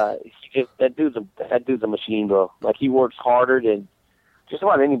 He just that dude's a machine, bro. Like, he works harder than just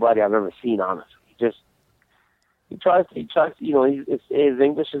about anybody I've ever seen. Honestly, he tries. His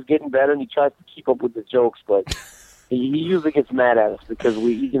English is getting better, and he tries to keep up with the jokes, but he usually gets mad at us because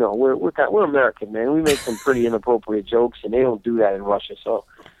we're American, man. We make some pretty inappropriate jokes, and they don't do that in Russia. So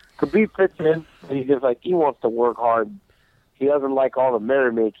Khabib fits in, and he's just like, he wants to work hard. He doesn't like all the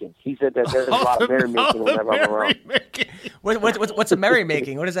merrymaking. He said that there's a lot of merrymaking whenever I'm around. What's a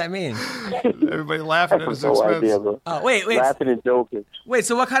merrymaking? What does that mean? Everybody laughing at his expense. Idea, bro. Oh, wait. Laughing and joking. Wait,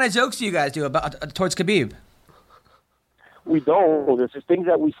 so what kind of jokes do you guys do towards Khabib? We don't. There's just things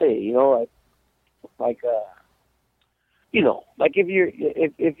that we say, like if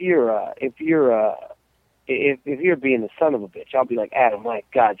you're being a son of a bitch, I'll be like, Adam, my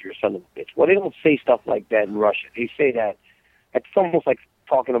God, you're a son of a bitch. Well, they don't say stuff like that in Russia. They say that. It's almost like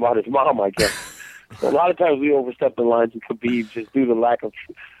talking about his mom, I guess. A lot of times we overstep the lines with Khabib just due to lack of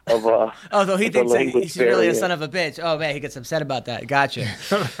so he thinks he's really a son of a bitch. Oh man, he gets upset about that. Gotcha.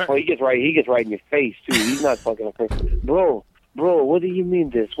 Well, he gets right in your face too. He's not fucking a person. Bro, what do you mean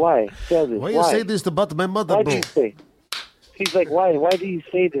this? Why? Tell this. Why you say this about my mother, why bro? Do you say? He's like, why do you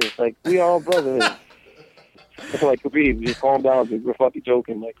say this? Like, we all brothers. Like, Khabib, just calm down, dude. We're fucking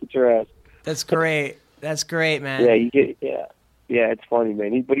joking. Like, with your ass. That's great. That's great, man. Yeah, it's funny,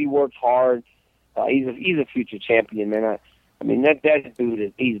 man. But he works hard. He's a future champion, man. I mean, that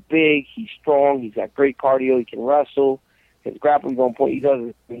dude he's big, he's strong, he's got great cardio, he can wrestle. His grappling's on point. He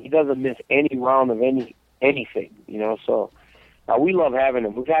doesn't miss any round of anything, you know. So we love having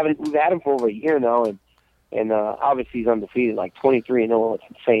him. We've had him for over a year now, and obviously he's undefeated, like 23-0. It's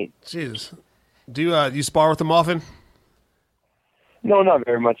insane. Jeez. Do you spar with him often? No, not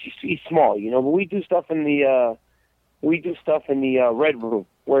very much. He's small, you know. But we do stuff in the red room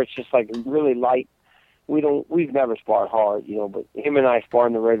where it's just like really light. We've never sparred hard, you know. But him and I spar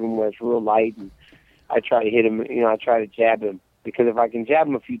in the red room where it's real light, and I try to hit him. You know, I try to jab him because if I can jab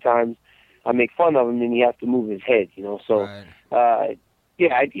him a few times, I make fun of him, then he has to move his head, you know. So, right.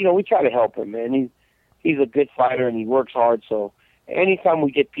 We try to help him, man. He's a good fighter and he works hard, so. Anytime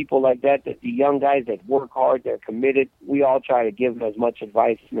we get people like that the young guys that work hard, they're committed, we all try to give them as much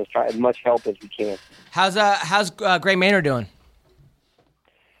advice and as much help as we can. How's Gray Maynard doing?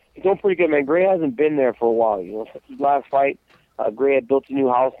 He's doing pretty good, man. Gray hasn't been there for a while, you know. Since his last fight, Gray had built a new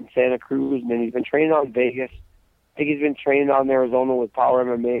house in Santa Cruz, and then he's been training out in Vegas. I think he's been training out in Arizona with Power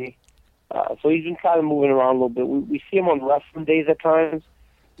MMA. So he's been kind of moving around a little bit. We see him on wrestling days at times.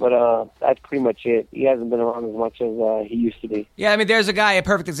 But that's pretty much it. He hasn't been around as much as he used to be. Yeah, I mean, there's a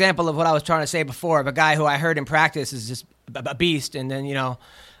perfect example of what I was trying to say before, of a guy who I heard in practice is just a beast, and then, you know,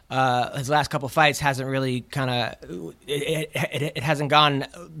 his last couple fights hasn't really it hasn't gone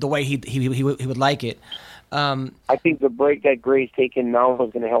the way he would like it. I think the break that Gray's taken now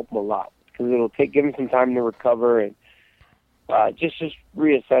is going to help him a lot because it'll give him some time to recover and just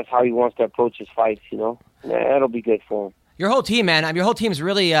reassess how he wants to approach his fights, you know. That'll be good for him. Your whole team, man. I mean, your whole team is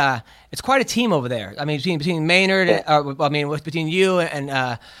really, it's quite a team over there. I mean, between Maynard, between you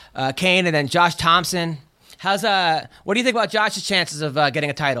and Kane and then Josh Thompson. What do you think about Josh's chances of getting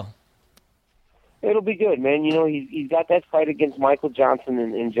a title? It'll be good, man. You know, he's got that fight against Michael Johnson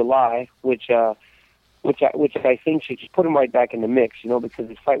in July, which I think should just put him right back in the mix, you know, because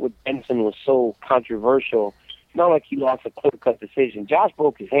his fight with Benson was so controversial. It's not like he lost a clear-cut decision. Josh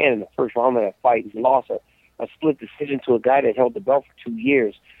broke his hand in the first round of that fight. He lost a split decision to a guy that held the belt for 2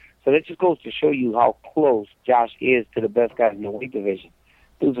 years. So that just goes to show you how close Josh is to the best guys in the weight division.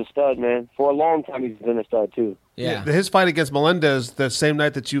 Dude's a stud, man. For a long time, he's been a stud, too. Yeah. His fight against Melendez the same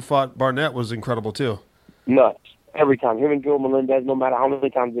night that you fought Barnett was incredible, too. Nuts. Every time. Him and Joe Melendez, no matter how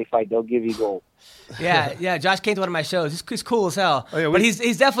many times they fight, they'll give you gold. Yeah. Josh came to one of my shows. He's cool as hell. Oh, yeah, but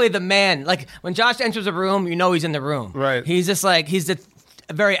he's definitely the man. Like, when Josh enters a room, you know he's in the room. Right. He's just like, he's the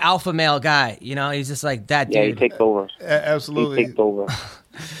a very alpha male guy, you know. He's just like that dude. Yeah, he takes over. Absolutely, he takes over.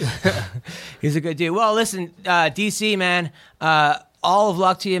 He's a good dude. Well, listen, DC, man, all of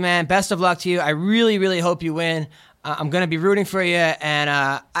luck to you, man. Best of luck to you. I really, really hope you win. I'm going to be rooting for you, and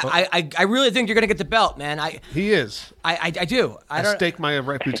I really think you're going to get the belt, man. He is. I do. I stake my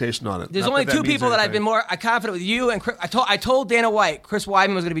reputation on it. There's only two people that I've been more confident with, you and Chris. I told Dana White, Chris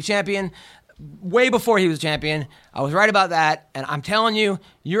Weidman was going to be champion way before he was champion. I was right about that, and I'm telling you,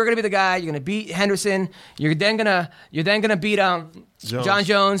 you're going to be the guy. You're going to beat Henderson. You're then going to beat John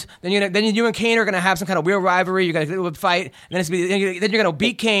Jones. Then you and Kane are going to have some kind of weird rivalry. You're going to fight. And then you're going to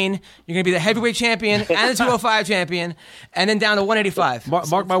beat Kane. You're going to be the heavyweight champion and the 205 champion, and then down to 185.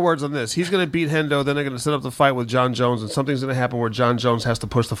 Mark my words on this. He's going to beat Hendo. Then they're going to set up the fight with John Jones, and something's going to happen where John Jones has to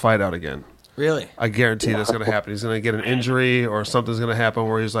push the fight out again. Really? I guarantee that's going to happen. He's going to get an injury, or something's going to happen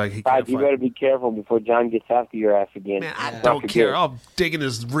where he's like, he can't you fight. better be careful before John gets after your ass again. Man, I don't care. I'll dig in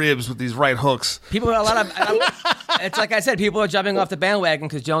his ribs with these right hooks. People, it's like I said, people are jumping off the bandwagon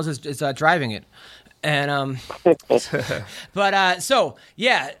because Jones is driving it. And but so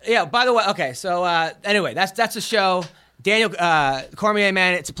yeah. By the way, okay. So anyway, that's the show. Daniel Cormier,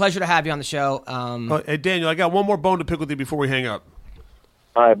 man, it's a pleasure to have you on the show. Hey Daniel, I got one more bone to pick with you before we hang up.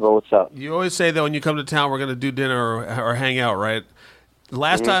 All right, bro. What's up? You always say that when you come to town, we're going to do dinner or hang out, right?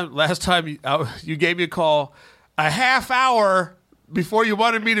 Last time you gave me a call a half hour before you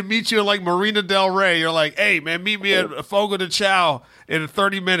wanted me to meet you in like Marina Del Rey. You're like, "Hey, man, meet me at Fogo de Chao in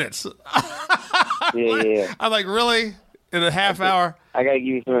 30 minutes." Yeah. I'm like, really? In a half hour? I've got to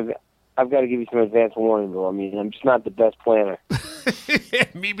give you some advance warning, bro. I mean, I'm just not the best planner.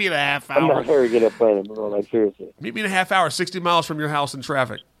 Meet me in a half I'm hour. not very good at planning, bro. Like seriously. Meet me in a half hour, 60 miles from your house in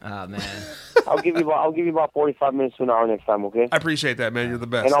traffic. Oh man. I'll give you about 45 minutes to an hour next time, okay? I appreciate that, man. You're the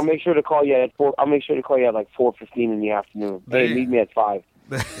best. And I'll make sure to call you at 4. I'll make sure to call you at like 4:15 in the afternoon. Hey, meet me at 5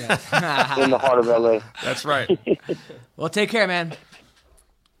 in the heart of LA. That's right. Well, take care, man.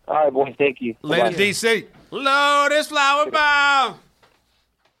 All right, boys. Thank you. Later, Bye-bye. DC. Lotus Flower Bomb.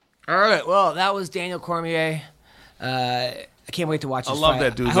 All right. Well, that was Daniel Cormier. I can't wait to watch this I love fight.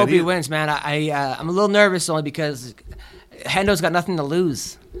 that dude, I man. hope he wins, man. I'm a little nervous only because Hendo's got nothing to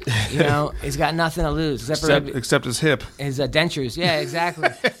lose. You know, he's got nothing to lose Except his hip. his dentures. Yeah, exactly.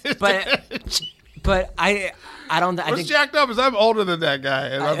 but I don't. I What's think jacked up is I'm older than that guy,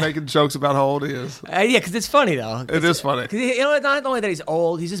 and I'm making jokes about how old he is. yeah, because it's funny though. It is funny. 'Cause you know, not only that he's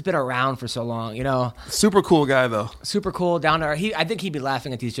old, he's just been around for so long. You know, Super cool guy, though. super cool, down there. I think he'd be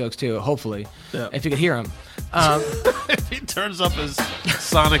laughing at these jokes too. Hopefully, Yeah. if you could hear him. If he turns up his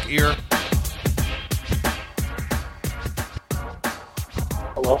sonic ear.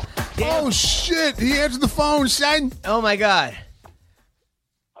 Hello. Oh, shit. He answered the phone, son. Oh my god,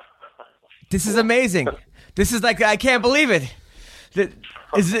 this is amazing. This is like I can't believe it.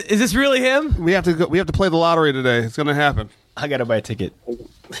 Is this really him? We have to go. We have to play the lottery today. It's going to happen. I gotta buy a ticket.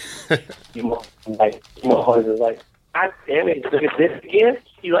 You like, God damn it! Look at this again.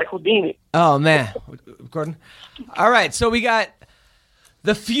 You like Houdini? Oh man, Gordon. All right, so we got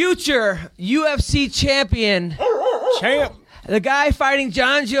the future UFC champion, the guy fighting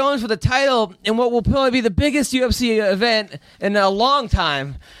John Jones for the title in what will probably be the biggest UFC event in a long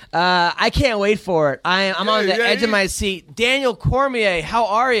time. I can't wait for it. I'm on the edge of my seat. Daniel Cormier, how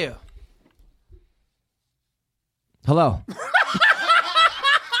are you? Hello.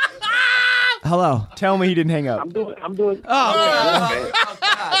 Hello. Tell me he didn't hang up. I'm doing. Oh,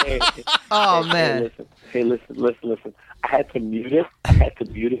 Hey, oh man. Listen. I had to mute it.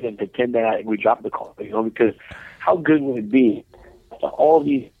 And pretend that we dropped the call. You know, because how good would it be to all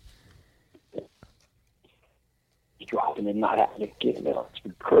these dropping and not having to get it?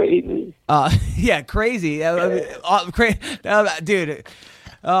 It's crazy. Yeah, crazy. Dude.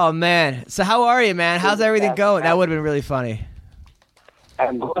 Oh man. So how are you, man? How's everything going? That would have been really funny.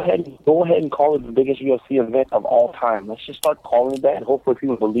 And go ahead and call it the biggest UFC event of all time. Let's just start calling it that, and hopefully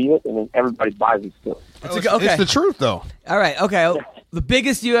people believe it, and then everybody buys it still. Okay. It's the truth, though. All right. Okay. The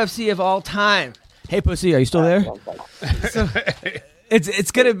biggest UFC of all time. Hey, Pussy, are you still there? So,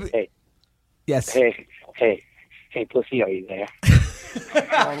 it's gonna be. Hey. Yes. Hey, Pussy, are you there?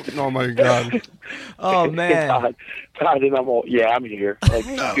 Oh, my God. Oh man. Todd, and I'm all, yeah, I'm here. Like,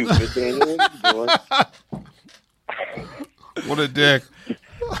 stupid, Daniel, what are you doing? What a dick.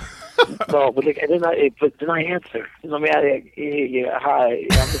 No, but then I answer. I mean, yeah, hi.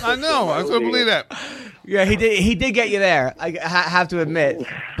 I know. I couldn't believe that. Yeah, he did get you there. I have to admit,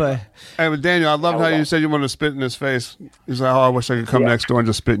 but Hey, but Daniel, I loved how you said you wanted to spit in his face. He's like, oh, I wish I could come next door and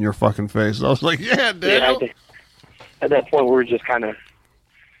just spit in your fucking face. I was like, yeah, Daniel. Yeah, at that point, we were just kind of.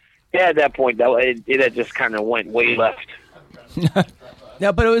 Yeah, at that point, though, it had just kind of went way left.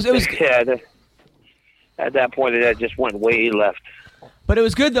 no, but it was Yeah, at that point, it had just went way left. But it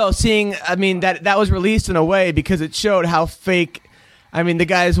was good though, seeing. I mean, that was released in a way because it showed how fake. I mean, the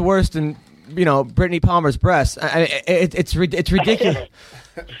guy is worse than Brittany Palmer's breasts. It's ridiculous.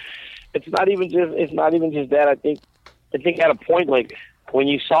 It's not even just that. I think at a point, like when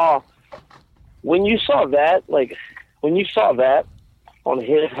you saw that on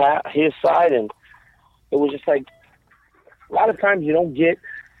his side, and it was just like a lot of times you don't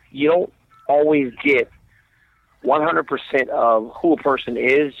always get 100% of who a person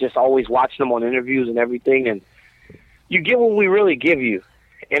is, just always watching them on interviews and everything, and you get what we really give you.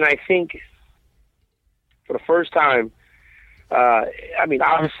 And I think for the first time, I mean,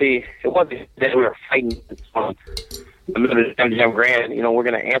 obviously, it wasn't that we were fighting on the middle of MGM Grand. We're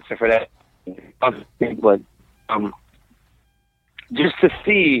going to answer for that. But just to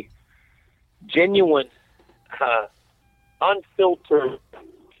see genuine, unfiltered,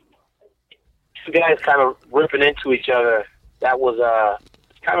 two guys kind of ripping into each other, that was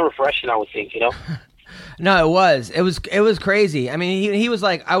kind of refreshing, I would think, No, it was crazy. I mean, he was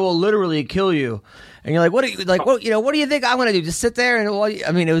like, "I will literally kill you," and you're like, "What? What do you think I'm gonna do? Just sit there?" And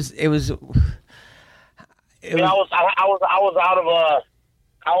I mean, it was. I was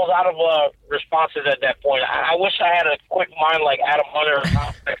out of responses at that point. I wish I had a quick mind like Adam Hunter,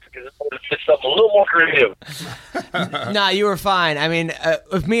 because it would have been something a little more creative. Nah, you were fine. I mean,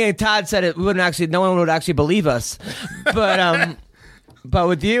 if me and Todd said it, no one would actually believe us. But but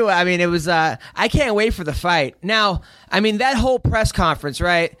with you, I mean, it was. I can't wait for the fight. Now, I mean, that whole press conference,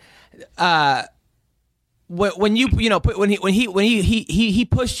 right? when you he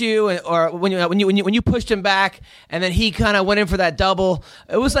pushed you, or when you pushed him back, and then he kind of went in for that double.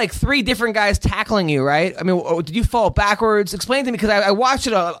 It was like 3 different guys tackling you, right? I mean, did you fall backwards? Explain to me, because I watched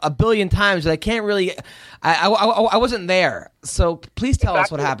it a billion times, but I can't really. I wasn't there, so please tell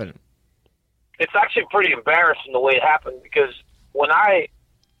us what happened. It's actually pretty embarrassing the way it happened, because when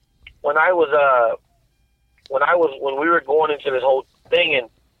we were going into this whole thing and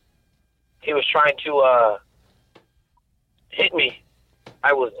he was trying to hit me,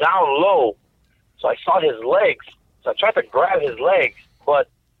 I was down low, so I saw his legs. So I tried to grab his legs, but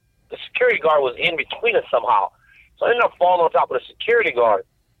the security guard was in between us somehow. So I ended up falling on top of the security guard.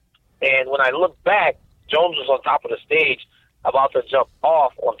 And when I looked back, Jones was on top of the stage, about to jump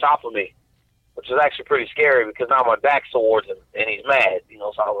off on top of me, which is actually pretty scary because now my back's towards him and he's mad.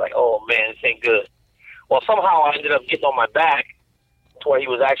 So I was like, oh man, this ain't good. Well, somehow I ended up getting on my back to where he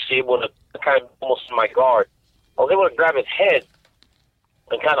was actually able to kind of almost in my guard. I was able to grab his head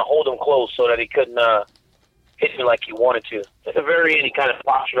and kind of hold him close so that he couldn't hit me like he wanted to. At the very end, he kind of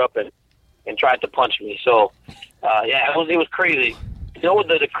postured up and tried to punch me. So, it was crazy. You know what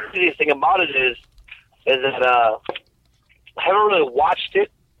the craziest thing about it is that I haven't really watched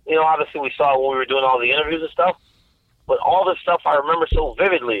it. Obviously we saw it when we were doing all the interviews and stuff, but all this stuff I remember so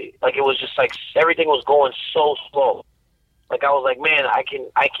vividly. Like, it was just like everything was going so slow. Like, I was like, man, I can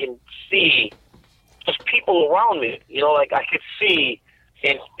see just people around me. Like, I could see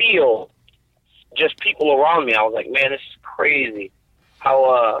and feel just people around me. I was like, man, this is crazy.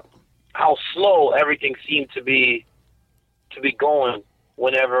 How slow everything seemed to be going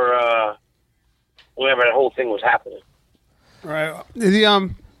whenever that whole thing was happening. Right.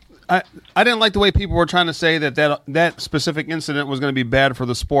 I didn't like the way people were trying to say that specific incident was going to be bad for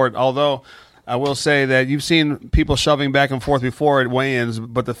the sport, although I will say that you've seen people shoving back and forth before at weigh-ins,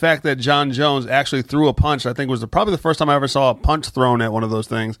 but the fact that Jon Jones actually threw a punch, I think, was probably the first time I ever saw a punch thrown at one of those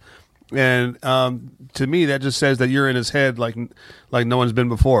things. And to me, that just says that you're in his head like no one's been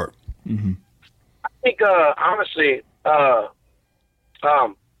before. Mm-hmm. I think, honestly,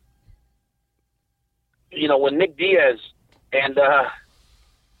 when Nick Diaz and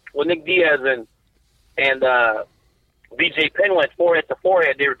BJ Penn went forehead to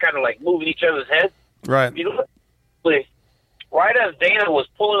forehead, they were kind of like moving each other's heads. Right. Right as Dana was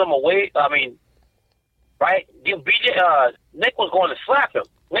pulling them away, right? Nick was going to slap him.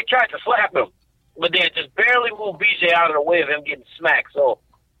 Nick tried to slap him, but they just barely moved BJ out of the way of him getting smacked. So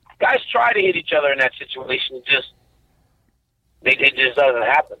guys try to hit each other in that situation. It just doesn't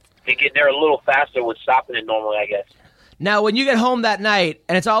happen. They're a little faster with stopping it normally, I guess. Now, when you get home that night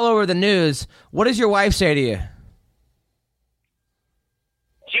and it's all over the news, what does your wife say to you?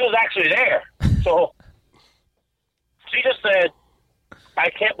 She was actually there. So she just said, I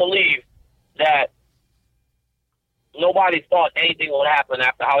can't believe that nobody thought anything would happen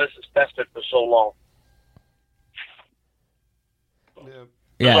after how this has festered for so long.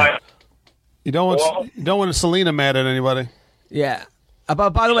 Yeah. Like, you don't want Selena mad at anybody. Yeah. By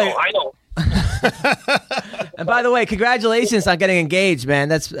the way, I know. And by the way, congratulations on getting engaged, man.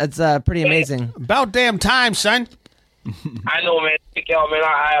 That's pretty amazing. About damn time, son. I know, man. Thank y'all, man.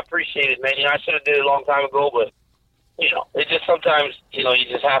 I appreciate it, man. I should have did it a long time ago, but it just sometimes, you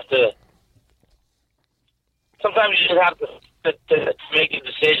just have to. Sometimes you just have to make a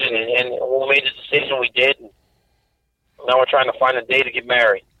decision, and when we made the decision, we did. And now we're trying to find a day to get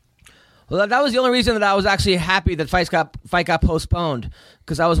married. Well, that was the only reason that I was actually happy that fight got postponed,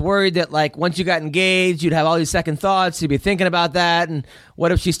 because I was worried that, like, once you got engaged, you'd have all these second thoughts. You'd be thinking about that, and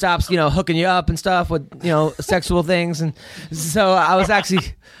what if she stops, hooking you up and stuff with, sexual things. And so I was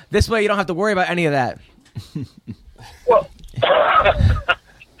actually, this way you don't have to worry about any of that. Well,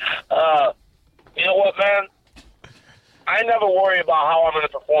 you know what, man? I never worry about how I'm going to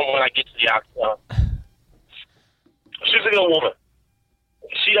perform when I get to the octagon. She's a good woman.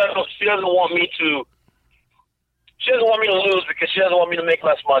 She doesn't want me to. She doesn't want me to lose because she doesn't want me to make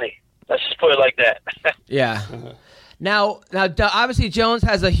less money. Let's just put it like that. Yeah. Now, obviously, Jones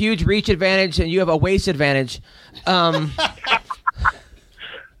has a huge reach advantage, and you have a waist advantage. How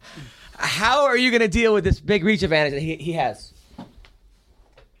are you going to deal with this big reach advantage that he has?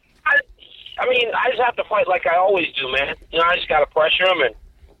 I just have to fight like I always do, man. I just got to pressure him, and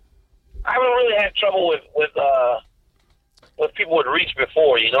I haven't really had trouble with people with reach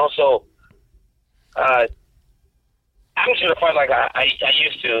before, So I'm just gonna fight like I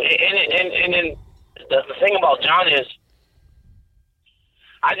used to. And then the thing about Jon is,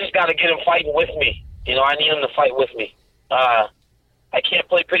 I just got to get him fighting with me. I need him to fight with me. I can't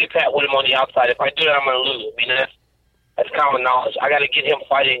play pity pat with him on the outside. If I do that, I'm gonna lose. That's common knowledge. I got to get him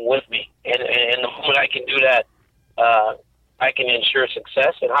fighting with me, and the moment I can do that, I can ensure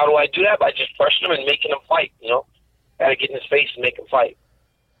success. And how do I do that? By just pushing him and making him fight. Got to get in his face and make him fight.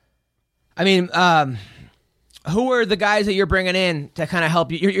 I mean, who are the guys that you're bringing in to kind of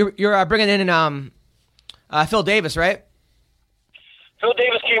help you? You're bringing in Phil Davis, right? Phil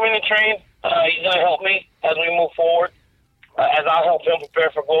Davis came in and trained. He's going to help me as we move forward, as I'll help him prepare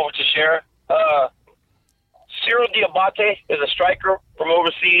for going over to Share. Cyril Diabate is a striker from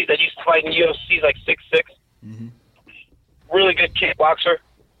overseas that used to fight in UFC. He's like 6'6". Mm-hmm. Really good kickboxer.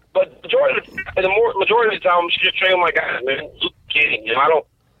 But the majority of the time, I'm just training my guys, man. Luke King. I don't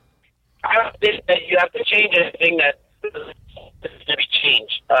think that you have to change anything that needs to be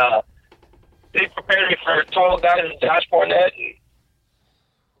changed. They prepared me for tall guys like Josh Barnett and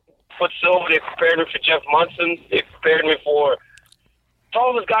Foot Silva. They prepared me for Jeff Munson. They prepared me for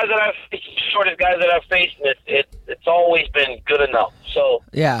tallest guys that I've faced, shortest guys that I've faced, and it's always been good enough. So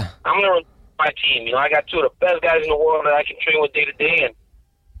yeah, I'm going to run my team. I got two of the best guys in the world that I can train with day to day, and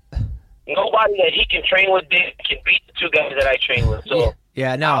nobody that he can train with day can beat the two guys that I train with. So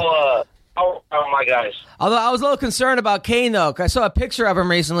yeah, no. I'll my guys. Although I was a little concerned about Kane, though, 'cause I saw a picture of him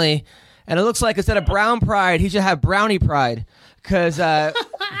recently, and it looks like instead of brown pride, he should have brownie pride, because it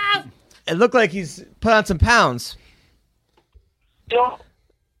looked like he's put on some pounds.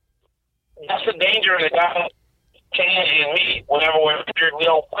 That's the danger of the guy, Kane and me. Whenever we're injured, we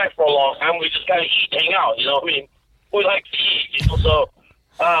don't fight for a long time. We just gotta eat, hang out. We like to eat. So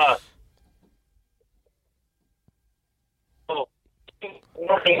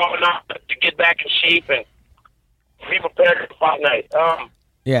working hard enough to get back in shape and be prepared for fight night.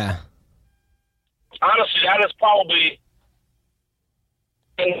 Yeah. Honestly, that is probably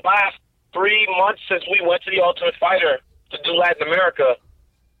in the last 3 months since we went to the Ultimate Fighter to do Latin America.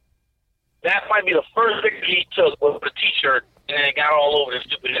 That might be the first picture he took with a T-shirt, and then it got all over the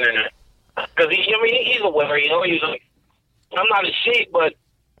stupid internet. Because he's aware, he's like, I'm not in shape, but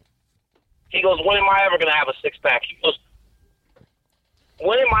he goes, when am I ever going to have a six-pack? He goes,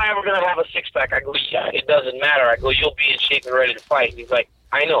 when am I ever going to have a six-pack? I go, yeah, it doesn't matter. I go, you'll be in shape and ready to fight. He's like,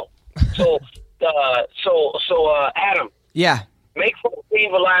 I know. So, Adam. Yeah. Make fun of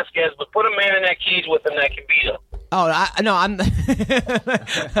Cain Velasquez, but put a man in that cage with him that can beat him. Oh, no, I'm not.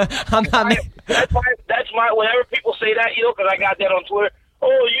 That's my. Whenever people say that, because I got that on Twitter.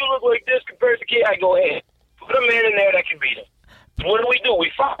 Oh, you look like this compared to Kane. I go, hey, put a man in there that can beat him. What do?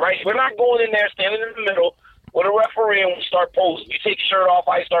 We fight, right? We're not going in there standing in the middle with a referee and we start posing. You take your shirt off,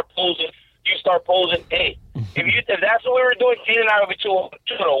 I start posing. You start posing. Hey, if that's what we were doing, Kane and I would be two of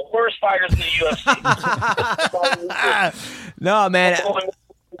the worst fighters in the UFC. No, man.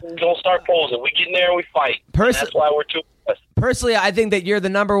 Don't start posing. We get in there and we fight. That's why we're two. Personally, I think that you're the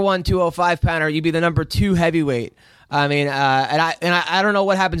number 1 205 pounder. You'd be the number 2 heavyweight. I mean, I don't know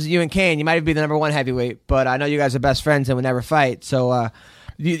what happens to you and Kane. You might be the number 1 heavyweight, but I know you guys are best friends and would never fight. So I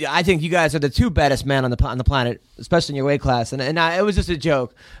think you guys are the 2 baddest men on the planet, especially in your weight class. And it was just a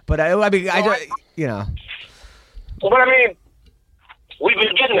joke, but But I mean, we've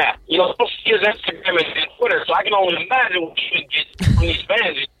been getting that. Don't see his Instagram and Twitter, so I can only imagine what you get from these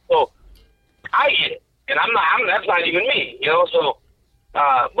fans. So I get it, and that's not even me. So.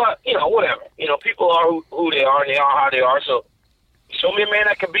 But whatever. People are who they are, and they are how they are. So, show me a man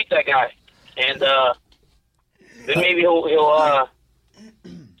that can beat that guy, and then maybe he'll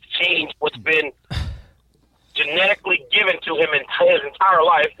change what's been genetically given to him in his entire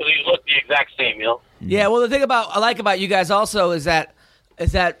life because he's looked the exact same. Yeah. Well, the thing I like about you guys also is that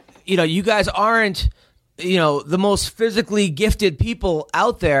you guys aren't the most physically gifted people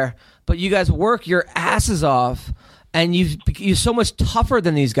out there, but you guys work your asses off. And you're so much tougher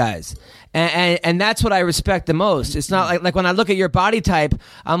than these guys, and that's what I respect the most. It's not like when I look at your body type,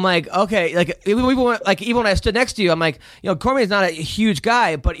 I'm like, okay, even when I stood next to you, I'm like, Cormier's not a huge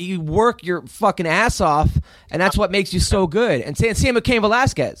guy, but you work your fucking ass off, and that's what makes you so good. And same with Cain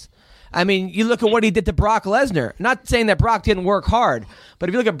Velasquez. I mean, you look at what he did to Brock Lesnar. Not saying that Brock didn't work hard, but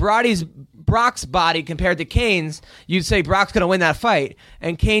if you look at Brock's body compared to Kane's, you'd say Brock's going to win that fight,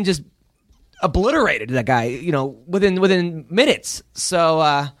 and Kane just obliterated that guy, within minutes. So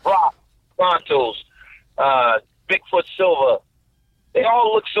Brock, Santos, Bigfoot Silva, they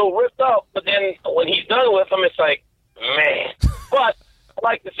all look so ripped up, but then when he's done with them, it's like, man. But I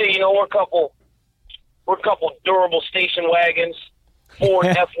like to say, we're a couple durable station wagons, Ford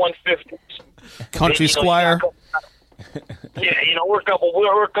F-150s, Country Squire. Yeah, we're a couple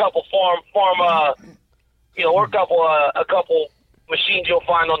farm. We're a couple machines you'll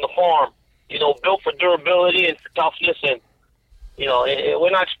find on the farm. Built for durability and for toughness, and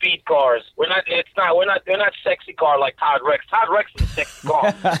We're not speed cars. We're not sexy car like Todd Rex. Todd Rex is a sexy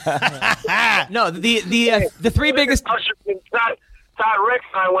car. No, the three biggest. Todd Rex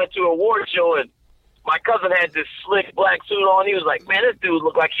and I went to a award show, and my cousin had this slick black suit on. He was like, "Man, this dude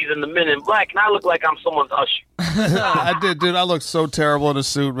look like he's in the Men in Black," and I look like I'm someone's usher. I did, dude. I look so terrible in a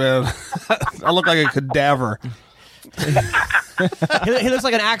suit, man. I look like a cadaver. He looks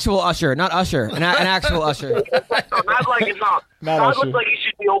like an actual usher, not usher, an actual usher. Not like it's not. Todd looks like he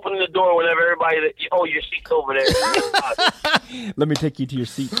should be opening the door whenever everybody. Oh, your seat's over there. Let me take you to your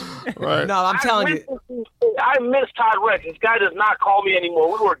seat. Right. No, I'm telling you. I miss Todd Rex. This guy does not call me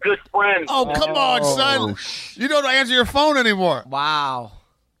anymore. We were good friends. Oh, come on, son. You don't answer your phone anymore. Wow.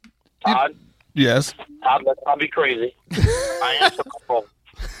 Todd? Yes. I'll be crazy. I answer my phone.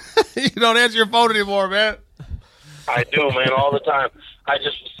 You don't answer your phone anymore, man. I do, man, all the time. I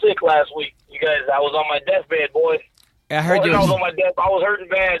just was sick last week. You guys, I was on my deathbed, boys. Yeah, I heard you. I was on my death. I was hurting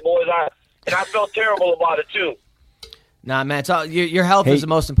bad, boys. And I felt terrible about it, too. Nah, man, it's all, your health is the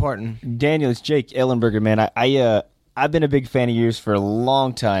most important. Daniel, it's Jake Ellenberger, man. I've been a big fan of yours for a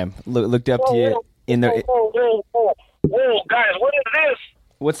long time. Looked up to you in the. Whoa, guys, what is this?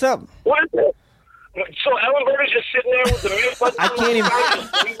 What's up? What is this? So Ellenberger's just sitting there with the mute button. I can't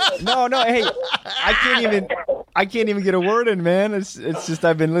even. No, hey, I can't even get a word in, man. It's just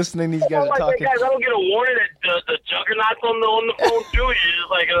I've been listening. These guys are talking. Guys, I don't get a warning that the juggernaut's on the phone too. You're just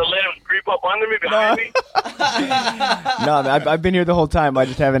like gonna let him creep up under me behind me. No, I've been here the whole time. I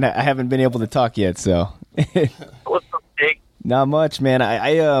just haven't been able to talk yet. So. What's up, Jake? Not much, man.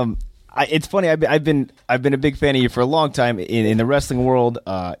 It's funny. I've been a big fan of you for a long time in the wrestling world.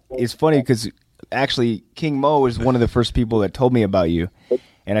 It's funny because actually King Mo is one of the first people that told me about you,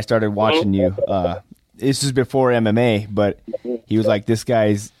 and I started watching you. This is before MMA, but he was like,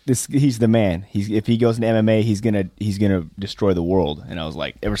 he's the man. If he goes into MMA, he's gonna destroy the world. And I was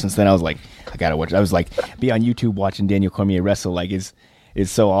like, ever since then, I was like, I gotta watch. I was like, be on YouTube watching Daniel Cormier wrestle. Like, is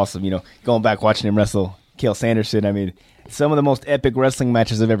so awesome. Going back watching him wrestle Cael Sanderson. I mean, some of the most epic wrestling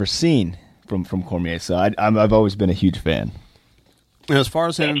matches I've ever seen from Cormier. So I've always been a huge fan. As far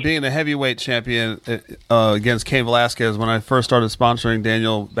as him being a heavyweight champion against Cain Velasquez, when I first started sponsoring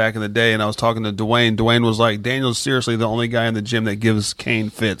Daniel back in the day, and I was talking to Dwayne was like, Daniel's seriously the only guy in the gym that gives Cain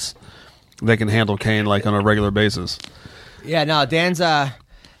fits, that can handle Cain like on a regular basis. Yeah, no, Dan's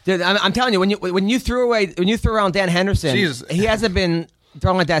dude, I'm telling you, when you threw around Dan Henderson, Jesus. He hasn't been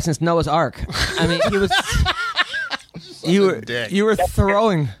throwing like that since Noah's Ark. I mean, he was you were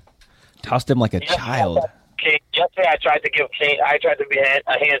throwing, tossed him like a child. Yesterday I tried to be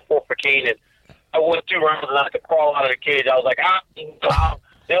a handful for Cain, and I went 2 rounds and I could crawl out of the cage. I was like,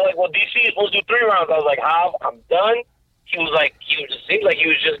 they're like, well, DC is supposed to do 3 rounds. I was like, I'm done. He seemed like he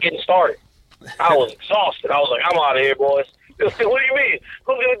was just getting started. I was exhausted. I was like, I'm out of here, boys. They said, what do you mean?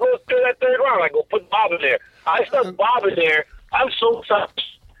 Who's going to go through that 3rd round? I go, put Bob in there. I stuck Bob in there. I'm so excited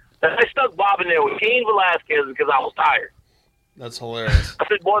that I stuck Bob in there with Cain Velasquez because I was tired. That's hilarious. I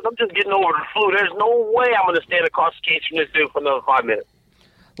said, boys, I'm just getting over the flu. There's no way I'm going to stand across the cage from this dude for another 5 minutes.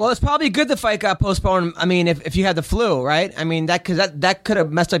 Well, it's probably good the fight got postponed. I mean, if you had the flu, right? I mean, that could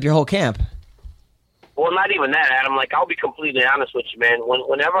have messed up your whole camp. Well, not even that, Adam. Like, I'll be completely honest with you, man.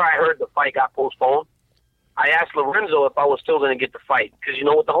 Whenever I heard the fight got postponed, I asked Lorenzo if I was still going to get the fight. Because,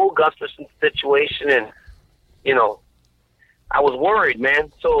 with the whole Gustafsson situation and, I was worried,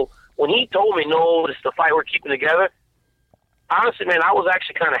 man. So when he told me, no, this is the fight we're keeping together, honestly, man, I was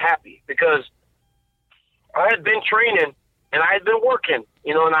actually kind of happy because I had been training and I had been working,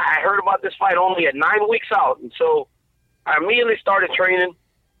 and I heard about this fight only at 9 weeks out. And so I immediately started training,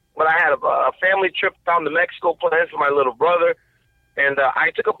 but I had a family trip down to Mexico planned for my little brother. And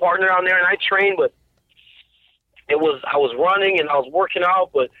I took a partner down there and I trained, but I was running and I was working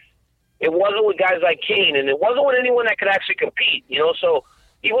out, but it wasn't with guys like Cain, and it wasn't with anyone that could actually compete, So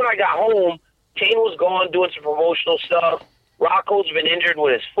even when I got home, Cain was gone doing some promotional stuff. Rocco's been injured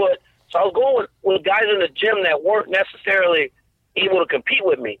with his foot. So I was going with guys in the gym that weren't necessarily able to compete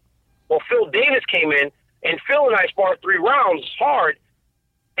with me. Well, Phil Davis came in, and Phil and I sparred 3 rounds hard,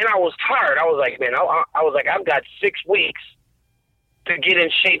 and I was tired. I was like, man, I've got 6 weeks to get in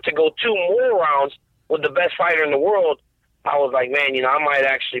shape to go 2 more rounds with the best fighter in the world. I was like, man, I might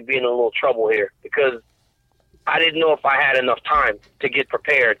actually be in a little trouble here because I didn't know if I had enough time to get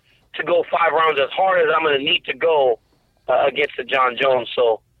prepared to go 5 rounds as hard as I'm going to need to go against the John Jones.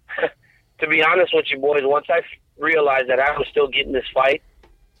 So, to be honest with you boys, once I realized that I was still getting this fight,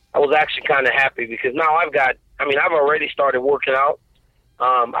 I was actually kind of happy because now I've already started working out.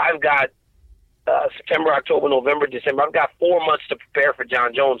 I've got September, October, November, December. I've got 4 to prepare for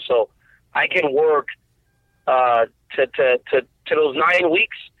John Jones, so I can work to to those 9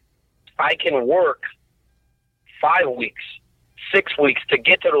 weeks, I can work 5 weeks, 6 weeks to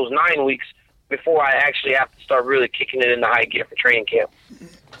get to those 9 weeks before I actually have to start really kicking it into high gear for training camp.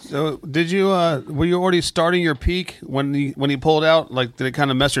 So, did you were you already starting your peak when he pulled out? Like, did it kind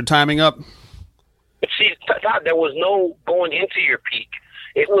of mess your timing up? But see, Todd, there was no going into your peak.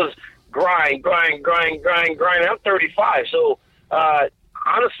 It was grind. I'm 35, so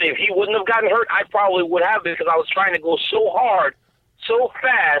honestly, if he wouldn't have gotten hurt, I probably would have, because I was trying to go so hard, so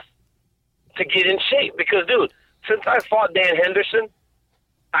fast to get in shape. Because, dude, since I fought Dan Henderson,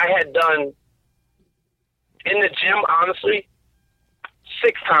 I had done in the gym, honestly,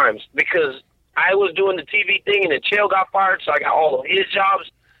 6 times, because I was doing the TV thing and then Chael got fired, so I got all of his jobs.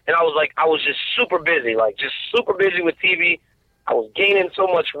 And I was just super busy, with TV. I was gaining so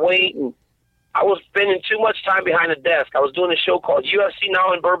much weight, and I was spending too much time behind the desk. I was doing a show called UFC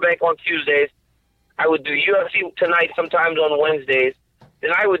Now in Burbank on Tuesdays. I would do UFC Tonight sometimes on Wednesdays.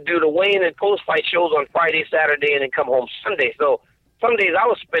 Then I would do the weigh-in and post-fight shows on Friday, Saturday, and then come home Sunday. So some days I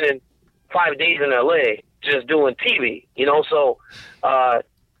was spending 5 days in LA just doing TV, you know. So and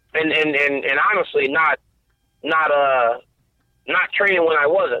honestly, not training when I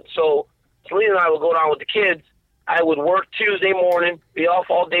wasn't. So Selena and I would go down with the kids. I would work Tuesday morning, be off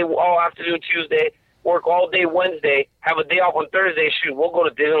all day, all afternoon Tuesday, work all day Wednesday, have a day off on Thursday. Shoot, we'll go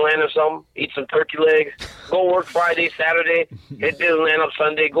to Disneyland or something, eat some turkey legs, go work Friday, Saturday, hit Disneyland up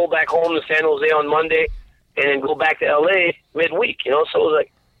Sunday, go back home to San Jose on Monday, and then go back to LA midweek, you know. So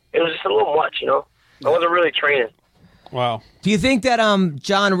it was just a little much, you know. I wasn't really training. Wow. Do you think that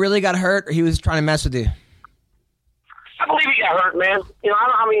John really got hurt, or he was trying to mess with you? I believe he got hurt, man. You know,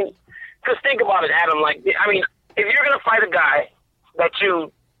 I mean, just think about it, Adam. Like, I mean, if you're going to fight a guy that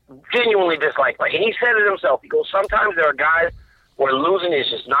you genuinely dislike, and he said it himself, he goes, sometimes there are guys where losing is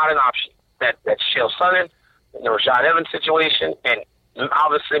just not an option. That's Chael Sonnen, the Rashad Evans situation, and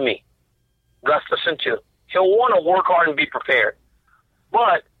obviously me. Gustafsson, too. He'll want to work hard and be prepared.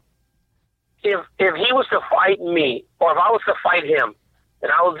 But if he was to fight me, or if I was to fight him,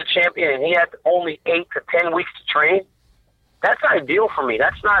 and I was the champion, and he had only 8 to 10 weeks to train, that's ideal for me.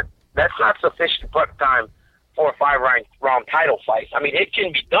 That's not sufficient prep time for a 5-round title fight. I mean, it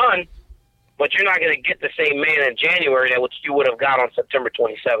can be done, but you're not going to get the same man in January that which you would have got on September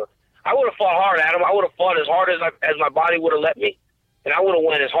 27th. I would have fought hard, Adam. I would have fought as hard as my body would have let me, and I would have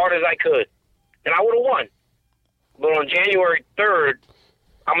went as hard as I could, and I would have won. But on January 3rd,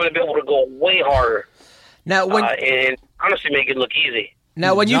 I'm going to be able to go way harder. Now, and honestly, make it look easy.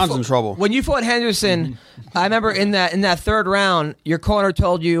 Now, when John's in trouble. When you fought Henderson, I remember in that 3rd round, your corner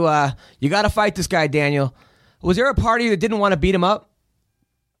told you, you got to fight this guy, Daniel. Was there a party that didn't want to beat him up?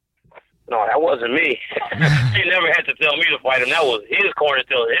 No, that wasn't me. He never had to tell me to fight him. That was his corner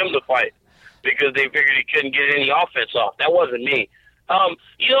telling him to fight because they figured he couldn't get any offense off. That wasn't me.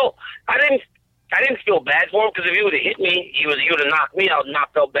 You know, I didn't feel bad for him because if he would have hit me, he would have knocked me out and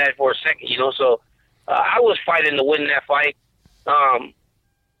not felt bad for a second, you know. So I was fighting to win that fight.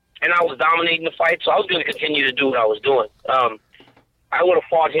 And I was dominating the fight, so I was going to continue to do what I was doing. I would have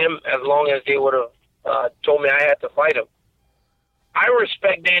fought him as long as they would have told me I had to fight him. I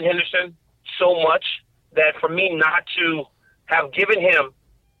respect Dan Henderson so much that for me not to have given him,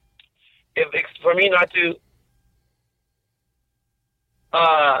 for me not to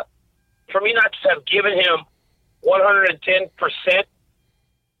have given him 110%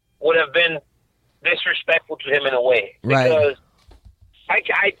 would have been disrespectful to him in a way. Because I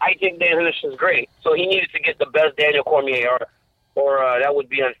think Dan Henderson's great, so he needed to get the best Daniel Cormier, or that would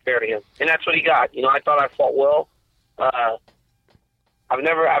be unfair to him, and that's what he got. You know, I thought I fought well. I've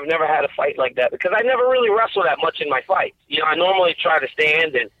never had a fight like that because I never really wrestle that much in my fights. You know, I normally try to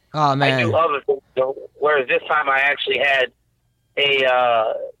stand and I do other things. Whereas this time I actually had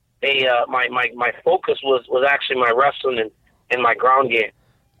my focus was actually my wrestling and my ground game.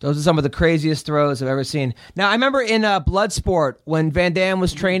 Those are some of the craziest throws I've ever seen. Now, I remember in Bloodsport, when Van Damme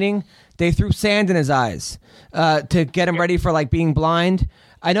was training, they threw sand in his eyes to get him ready for, like, being blind.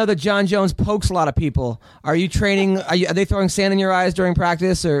 I know that John Jones pokes a lot of people. Are you training? Are they throwing sand in your eyes during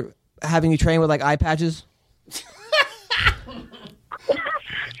practice or having you train with, like, eye patches? Hey,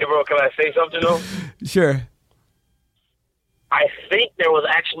 bro, can I say something, though? Sure. I think there was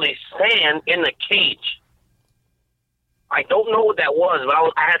actually sand in the cage. I don't know what that was, but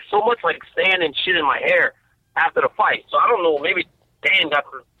I had so much like sand and shit in my hair after the fight. So I don't know. Maybe Dan got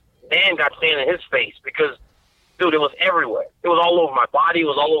sand in his face because, dude, it was everywhere. It was all over my body. It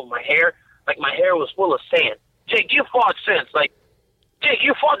was all over my hair. Like my hair was full of sand. Jake, you fought since. Like, Jake,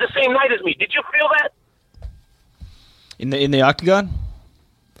 you fought the same night as me. Did you feel that? In the octagon?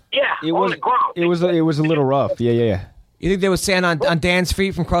 Yeah, on the ground. It was a little rough. Yeah. You think there was sand on Dan's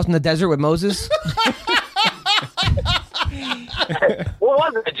feet from crossing the desert with Moses? What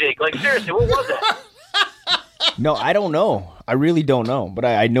was that, Jake? Like, seriously, what was that? No, I don't know. I really don't know, but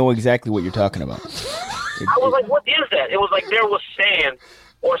I know exactly what you're talking about. I was like, what is that? It was like there was sand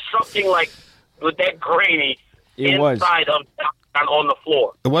or something like with that grainy inside of on the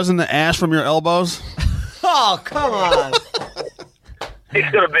floor. It wasn't the ash from your elbows? Oh, come on. It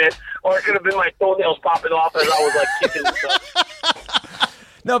could have been. Or it could have been my toenails popping off as I was like kicking stuff.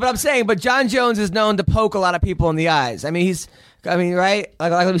 No, but I'm saying, John Jones is known to poke a lot of people in the eyes. Right?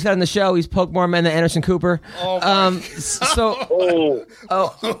 Like we said on the show, he's poked more men than Anderson Cooper. Than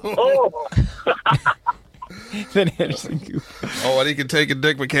Anderson Cooper. Oh, and he can take a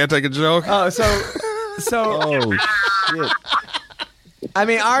dick but can't take a joke? Oh, shit.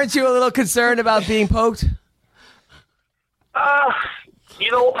 Aren't you a little concerned about being poked? You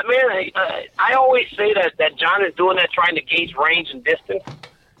know what, man? I always say that John is doing that trying to gauge range and distance.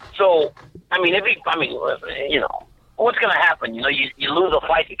 So, what's going to happen? You lose a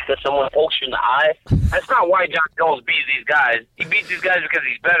fight because someone pokes you in the eye. That's not why John Jones beats these guys. He beats these guys because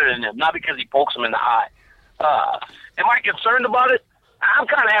he's better than them, not because he pokes them in the eye. Am I concerned about it? I'm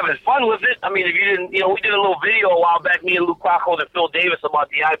kind of having fun with it. If you didn't, we did a little video a while back, me and Luke Rockhold and Phil Davis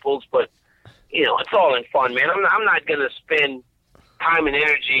about the eye pokes, but, it's all in fun, man. I'm not going to spend time and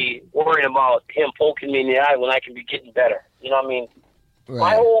energy worrying about him poking me in the eye when I can be getting better. You know what I mean? Right.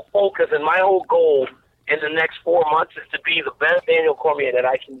 My whole focus and my whole goal in the next 4 months is to be the best Daniel Cormier that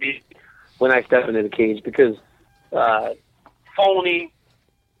I can be when I step into the cage, because phony,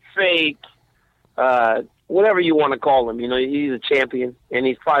 fake, whatever you want to call him, he's a champion, and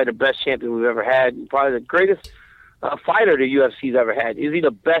he's probably the best champion we've ever had, and probably the greatest fighter the UFC's ever had. Is he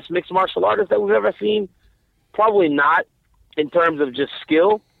the best mixed martial artist that we've ever seen? Probably not in terms of just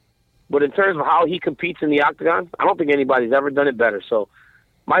skill, but in terms of how he competes in the octagon, I don't think anybody's ever done it better. So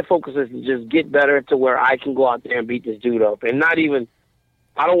my focus is to just get better to where I can go out there and beat this dude up. And I don't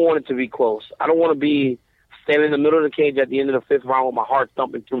want it to be close. I don't want to be standing in the middle of the cage at the end of the 5th round with my heart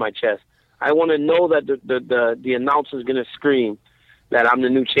thumping through my chest. I want to know that the announcer's going to scream that I'm the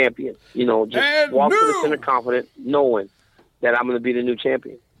new champion. Just walk to the center confident, knowing that I'm going to be the new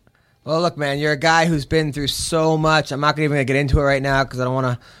champion. Well, look, man, you're a guy who's been through so much. I'm not even going to get into it right now because I don't want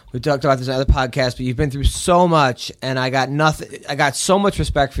to. We talked about this in other podcasts, but you've been through so much, and I got so much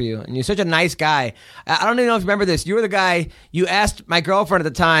respect for you, and you're such a nice guy. I don't even know if you remember this. You were the guy you asked my girlfriend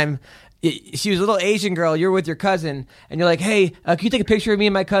at the time. She was a little Asian girl. You're with your cousin, and you're like, "Hey, can you take a picture of me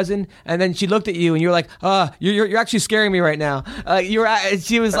and my cousin?" And then she looked at you, and you're like, you're actually scaring me right now."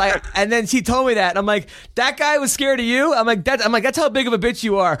 She was like, and then she told me that, and I'm like, "That guy was scared of you?" I'm like, "That's how big of a bitch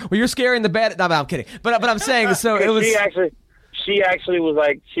you are." Well, you're scaring the bad. No, I'm kidding. But I'm saying, so it was. She actually was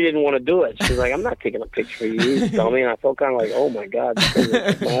like, she didn't want to do it. She was like, "I'm not taking a picture of you, dummy." And I felt kind of like, oh my God.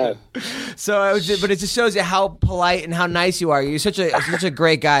 So, but it just shows you how polite and how nice you are. You're such a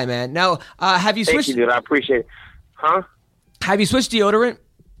great guy, man. Now, have you switched? Thank you, dude. I appreciate it. Huh? Have you switched deodorant?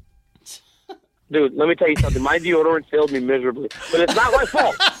 Dude, let me tell you something. My deodorant failed me miserably, but it's not my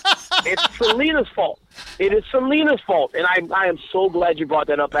fault. It's Selena's fault. It is Selena's fault, and I am so glad you brought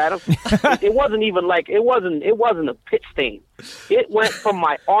that up, Adam. It wasn't even like it wasn't a pit stain. It went from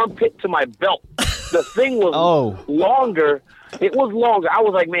my armpit to my belt. The thing was longer. It was longer. I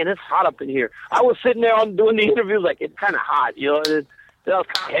was like, man, it's hot up in here. I was sitting there doing the interviews, like it's kind of hot, that was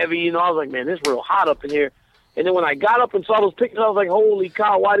kind of heavy, I was like, man, it's real hot up in here. And then when I got up and saw those pictures, I was like, holy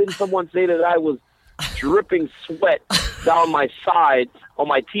cow, why didn't someone say that I was dripping sweat down my side on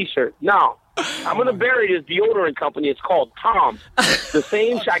my T-shirt? Now, I'm going to bury this deodorant company. It's called Tom's. The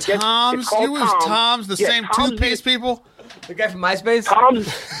same, I guess. Tom's? It's called You use Tom's, the same Tom's toothpaste people? The guy from MySpace? Tom's.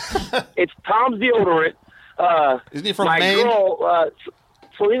 It's Tom's deodorant. Isn't he from my Maine? Girl,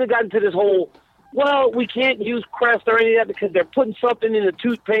 Selena got into this whole, well, we can't use Crest or any of that because they're putting something in the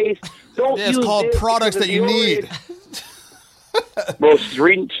toothpaste. Don't use it's called products that you need. Bro, she's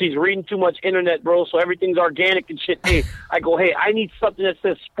reading too much internet, bro, so everything's organic and shit. Hey, I go, hey, I need something that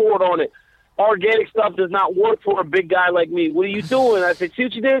says sport on it. Organic stuff does not work for a big guy like me. What are you doing? I said, see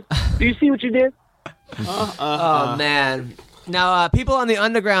what you did? Do you see what you did? Oh, man. Now, people on the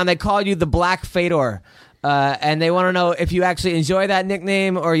underground, they call you the Black Fedor, and they want to know if you actually enjoy that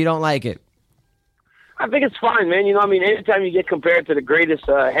nickname or you don't like it. I think it's fine, man. Anytime you get compared to the greatest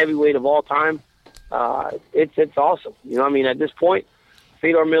heavyweight of all time, it's awesome. At this point,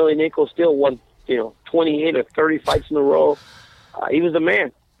 Fedor Emelianenko still won, 28 or 30 fights in a row. He was the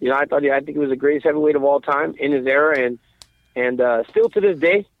man. I think he was the greatest heavyweight of all time in his era, and still to this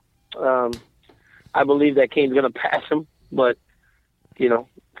day, I believe that Kane's going to pass him. But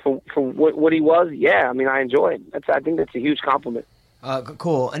what he was, yeah, I mean, I enjoy it. I think that's a huge compliment.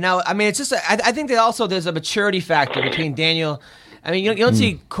 Cool. And now, I mean, it's just I think that also there's a maturity factor between Daniel. I mean, you don't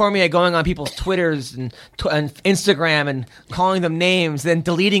see Cormier going on people's Twitters and Instagram and calling them names, then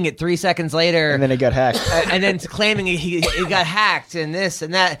deleting it 3 seconds later. And then it got hacked. And then claiming he got hacked and this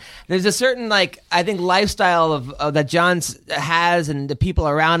and that. There's a certain, I think, lifestyle of that John has and the people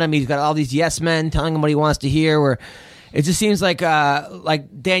around him. He's got all these yes men telling him what he wants to hear, where it just seems like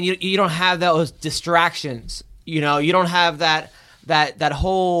Dan, you don't have those distractions. You know, you don't have that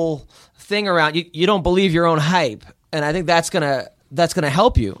whole thing around you don't believe your own hype, and I think that's gonna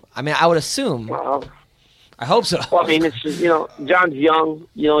help you. I mean, I would assume. Well, I hope so. Well, I mean, it's just, John's young.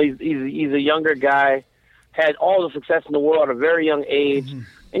 He's a younger guy, had all the success in the world at a very young age,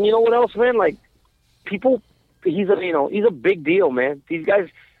 and you know what else, man? He's a big deal, man. These guys,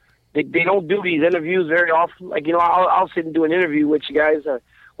 they don't do these interviews very often. I'll sit and do an interview with you guys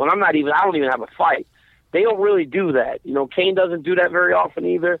when I don't even have a fight. They don't really do that. Kane doesn't do that very often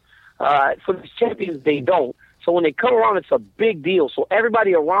either. For the champions, they don't. So when they come around, it's a big deal. So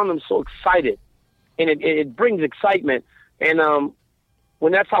everybody around them is so excited, and it brings excitement. And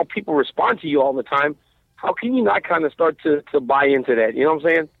when that's how people respond to you all the time, how can you not kind of start to buy into that? You know what I'm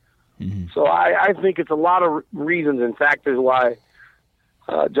saying? Mm-hmm. So I think it's a lot of reasons and factors why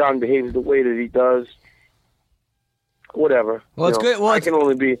John behaves the way that he does. Whatever. Well, it's good. Well, I can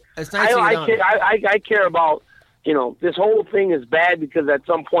only be. It's nice I care about, this whole thing is bad because at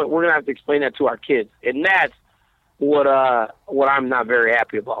some point we're gonna have to explain that to our kids, and that's what I'm not very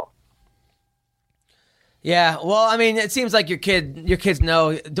happy about. Yeah, well, I mean, it seems like your kids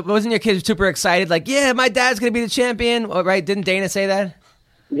know. Wasn't your kid super excited? Like, yeah, my dad's gonna be the champion, right? Didn't Dana say that?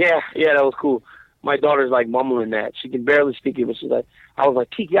 Yeah, that was cool. My daughter's mumbling that. She can barely speak it, but she's like, I was like,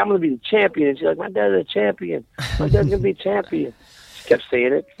 Kiki, I'm going to be the champion. And she's like, my dad's a champion. My dad's going to be a champion. She kept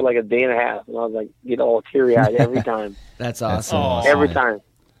saying it for a day and a half. And I was like, get all teary-eyed every time. That's awesome. Every time.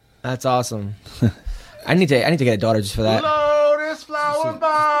 That's awesome. I need to get a daughter just for that. Lotus Flower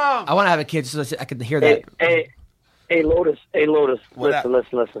Bomb! I want to have a kid so I can hear that. Hey, Lotus.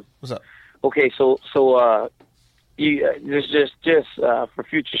 Listen. What's up? Okay, so you just for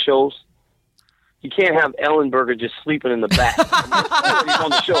future shows, you can't have Ellenberger just sleeping in the back. He's on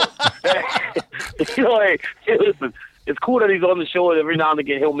the show. Hey, listen, it's cool that he's on the show, and every now and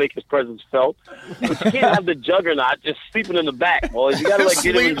again he'll make his presence felt. But you can't have the juggernaut just sleeping in the back, boys. You got to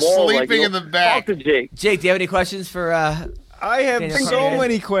get him involved. Sleeping in the back. Talk to Jake. Jake, do you have any questions for? I have so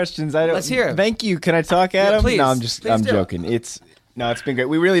many questions. Let's hear them. Thank you. Can I talk, Adam? Yeah, please. No, I'm Please joking. It's been great.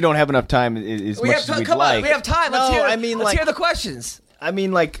 We really don't have enough time as much as we'd like. We have time. Let's hear the questions. I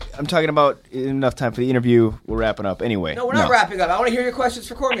mean, I'm talking about enough time for the interview. We're wrapping up anyway. No, we're not wrapping up. I want to hear your questions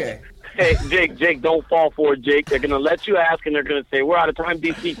for Cormier. Hey, Jake, don't fall for it, Jake. They're going to let you ask, and they're going to say, we're out of time,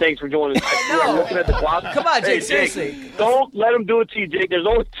 DC. Thanks for joining us. I'm looking at the clock. Come on, Jake, Jake, seriously. Don't let them do it to you, Jake. There's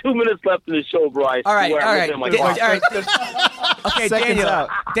only 2 minutes left in the show, Bryce. All right. Okay,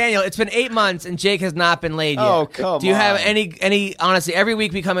 Daniel, it's been 8 months, and Jake has not been laid yet. Oh, come on. Do you have any, honestly, every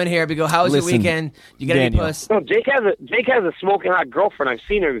week we come in here, we go, how was your weekend? You got any puss? No, Jake has a smoking hot girlfriend. I've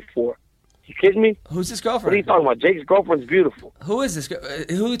seen her before. You kidding me? Who's this girlfriend? What are you talking about? Jake's girlfriend's beautiful. Who is this?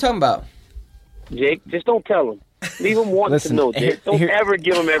 Who are you talking about? Jake, just don't tell him. Leave him wanting to know, Jake. Don't ever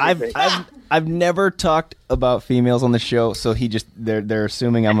give him everything. I've never talked about females on the show, so they're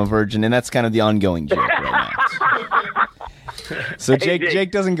assuming I'm a virgin, and that's kind of the ongoing joke right now. So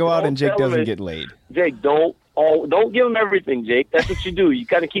Jake doesn't go out and Jake doesn't get laid. Jake, don't give him everything, Jake. That's what you do. You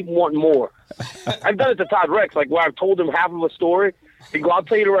got to keep him wanting more. I've done it to Todd Rex, where I've told him half of a story. He go, I'll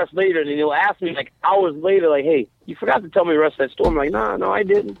tell you the rest later, and then he'll ask me hours later, hey, you forgot to tell me the rest of that story. I'm like, no, I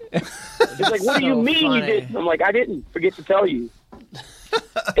didn't. He's like, what do you mean you didn't? I'm like, I didn't forget to tell you.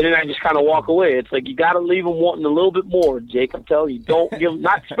 And then I just kind of walk away. It's like, you got to leave him wanting a little bit more, Jake. I'm telling you, don't give him,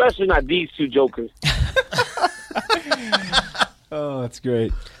 especially not these two jokers. Oh, that's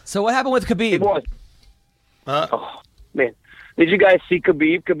great. So what happened with Khabib? Hey, boy. Oh, man. Did you guys see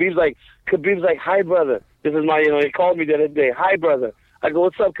Khabib? Khabib's like, hi, brother. This is my, he called me the other day. Hi, brother. I go,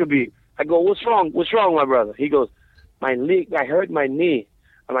 what's up, Khabib? I go, what's wrong? What's wrong, my brother? He goes, I hurt my knee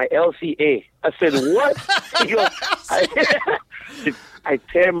on my LCA. I said, what? He goes, I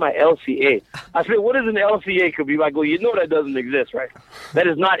tear my LCA. I said, what is an LCA, Khabib? I go, you know that doesn't exist, right? That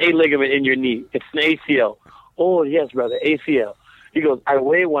is not a ligament in your knee. It's an ACL. Oh, yes, brother, ACL. He goes, I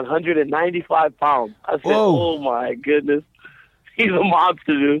weigh 195 pounds. I said, Oh, my goodness. He's a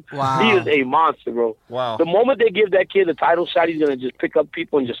monster, dude. Wow. He is a monster, bro. Wow. The moment they give that kid a title shot, he's going to just pick up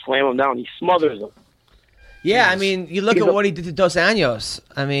people and just slam them down. He smothers them. Yeah, I mean, you look at what he did to Dos Anjos.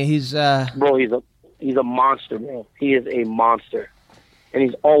 I mean, he's... Bro, he's a monster, bro. He is a monster. and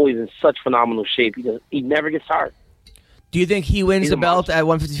he's always in such phenomenal shape. He never gets tired. Do you think he wins the belt at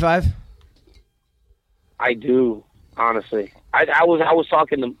 155? I do, honestly. I was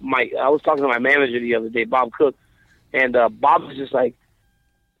talking to my manager the other day, Bob Cook, and Bob was just like,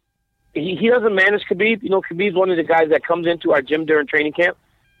 he doesn't manage Khabib. You know, Khabib's one of the guys that comes into our gym during training camp,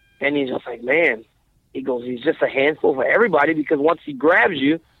 and he's just like, man, he goes, he's just a handful for everybody because once he grabs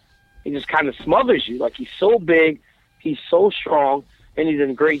you, he just kind of smothers you. Like, he's so big, he's so strong, and he's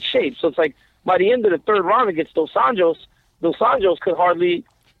in great shape. So it's like by the end of the third round against Dos Anjos could hardly.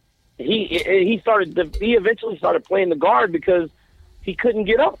 He eventually started playing the guard because he couldn't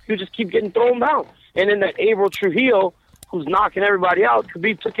get up. He would just keep getting thrown down. And then that Abel Trujillo, who's knocking everybody out,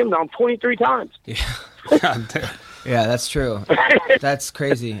 Khabib took him down 23 times. Yeah. Yeah, that's true. That's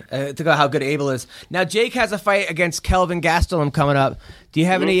crazy. Think about how good Abel is. Now Jake has a fight against Kelvin Gastelum coming up. Do you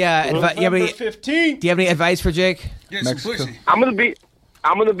have any advice? Do you have any advice for Jake? Mexico. I'm gonna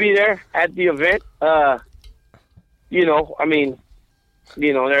be there at the event.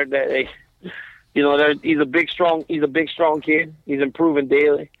 He's a big strong kid. He's improving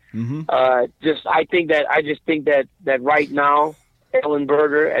daily. Mm-hmm. I just think that right now,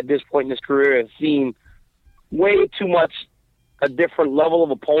 Ellenberger at this point in his career has seen way too much a different level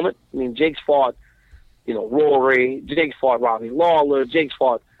of opponent. I mean, Jake's fought, Rory. Jake's fought Robbie Lawler. Jake's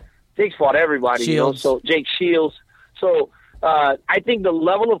fought everybody. Shields. So Jake Shields. So I think the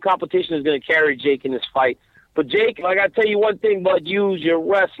level of competition is going to carry Jake in this fight. But Jake, like I tell you one thing, bud, use your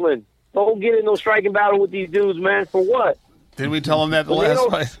wrestling. Don't get in no striking battle with these dudes, man. For what? Didn't we tell him that the last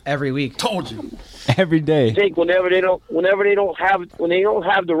fight? Every week. Told you. Every day. Jake, whenever they don't have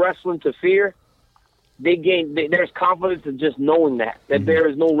the wrestling to fear, there's confidence in just knowing that there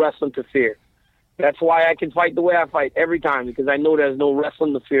is no wrestling to fear. That's why I can fight the way I fight every time, because I know there's no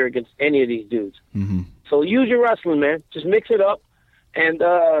wrestling to fear against any of these dudes. Mm-hmm. So use your wrestling, man. Just mix it up, and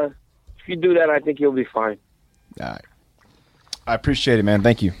if you do that, I think you'll be fine. All right. I appreciate it, man.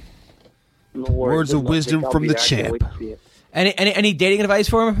 Thank you. No worries. Words of wisdom from the champ. Any dating advice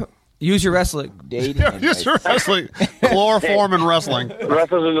for him? Use your wrestling. Use your wrestling. Chloroform and wrestling.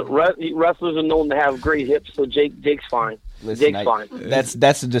 Wrestlers are known to have great hips, so Jake's fine. Listen, Jake's fine.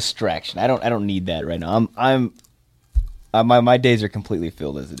 That's a distraction. I don't need that right now. My days are completely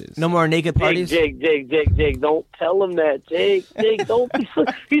filled as it is. No more naked parties. Jake, don't tell him that. Jake, don't be so.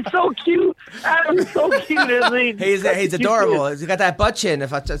 He's so cute. Adam's so cute, isn't he? He's adorable. He's got that butt chin.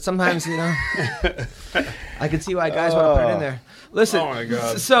 Sometimes I can see why guys want to put it in there. Listen. Oh my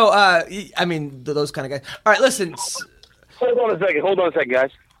God. So those kind of guys. All right, listen. Hold on a second,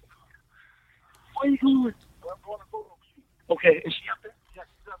 guys. Where are you going? Okay, is she up there? Yes,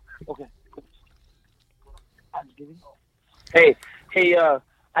 she's up there. Okay. Hey,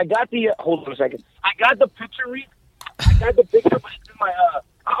 I got the. Hold on a second. I got the picture, but it's in my.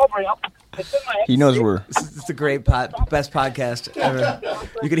 I'll bring up. It's in my. He knows we're. It's a great best podcast ever.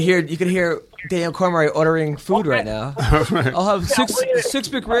 You could hear Daniel Cormier ordering food right now. I'll have six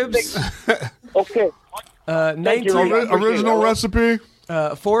big ribs. Okay. 19 original recipe.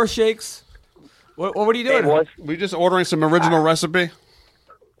 4 shakes. What are you doing? Hey, we just ordering some original recipe.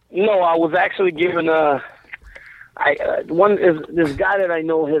 No, I was actually given this guy that I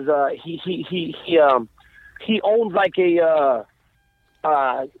know has he owns like a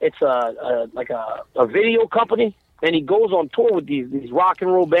video company, and he goes on tour with these rock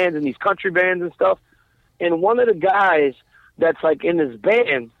and roll bands and these country bands and stuff. And one of the guys that's like in this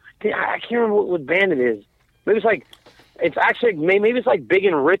band, I can't remember what band it is. Maybe it's like Big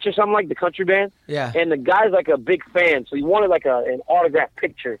and Rich or something, like the country band. Yeah. And the guy's like a big fan, so he wanted like an autographed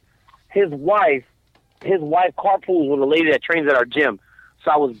picture. His wife carpools with a lady that trains at our gym,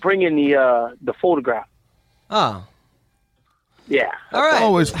 so I was bringing the photograph. Oh. Yeah. All right.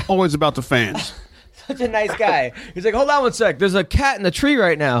 Always about the fans. Such a nice guy. He's like, hold on one sec. There's a cat in the tree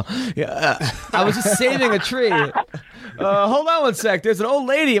right now. Yeah, I was just saving a tree. Hold on one sec. There's an old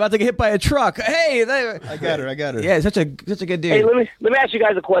lady about to get hit by a truck. Hey, I got her. Yeah, such a good dude. Hey, let me ask you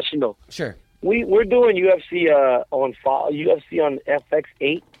guys a question though. Sure. We're doing UFC on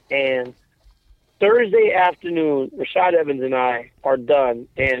FX8, and Thursday afternoon, Rashad Evans and I are done,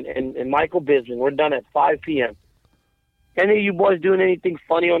 and Michael Bisping. We're done at 5 p.m. Any of you boys doing anything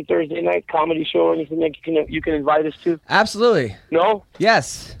funny on Thursday night, comedy show or anything that you can invite us to? Absolutely. No?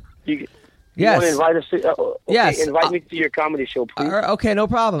 Yes. You yes. want to invite us to? Okay, yes. Invite me to your comedy show, please. Okay, no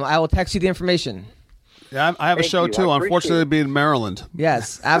problem. I will text you the information. Yeah, I have a show too. Unfortunately, it'll be in Maryland.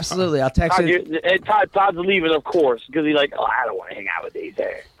 Yes, absolutely. I'll text you. Todd's leaving, of course, because he's like, I don't want to hang out with these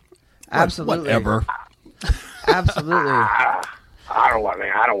there. Absolutely. Whatever. Absolutely. I don't want to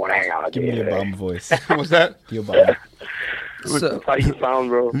hang out with Give these. me a Obama voice. What's that? The Obama. That's how you sound,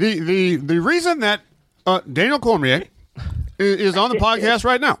 bro. The reason that Daniel Cormier is on the podcast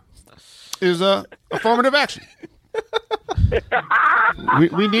right now is affirmative action.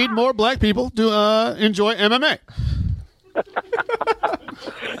 we need more black people to enjoy MMA.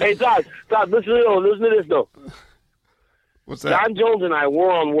 Hey, Todd, listen to this, though. What's that? John Jones and I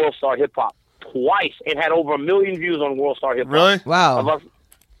were on World Star Hip Hop twice and had over 1 million views on World Star Hip Hop. Really? Wow.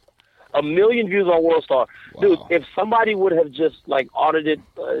 1 million views on World Star. Wow. Dude, if somebody would have just, like, audited,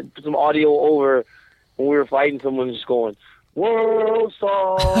 put some audio over when we were fighting someone just going, World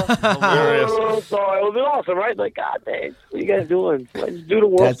Star, World Star. It would have been awesome, right? Like, God dang, what are you guys doing? Like, just do the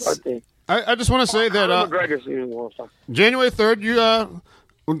World Star thing. I just want to say that McGregor's doing World Star. January 3rd, you're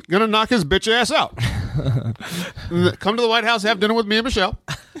going to knock his bitch ass out. Come to the White House, have dinner with me and Michelle.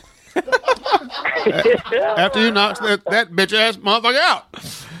 After you knock that bitch ass motherfucker out.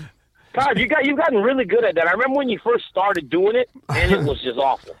 Todd, you've gotten really good at that. I remember when you first started doing it, and it was just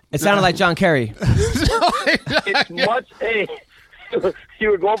awful. It sounded like John Kerry. It's much. Hey, you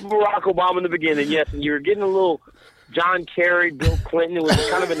were going for Barack Obama in the beginning, yes, and you were getting a little John Kerry, Bill Clinton. It was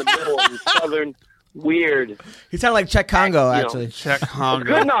kind of in the middle of the southern weird. He sounded like Czech Congo, actually. Czech Congo. It's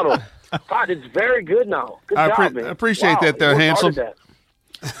good now, though. Todd, it's very good now. Good job, man. I appreciate that, there, handsome.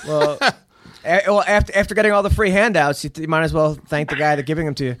 Well, after getting all the free handouts, you might as well thank the guy that's giving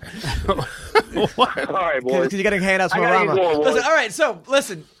them to you. All right, boys. Because you're getting handouts from Obama. Listen, all right, so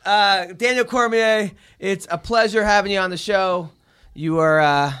listen, Daniel Cormier, it's a pleasure having you on the show. You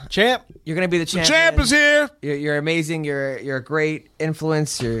are champ. You're going to be the champion. The champ is here. You're amazing. You're a great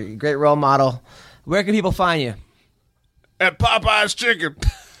influence. You're a great role model. Where can people find you? At Popeye's Chicken.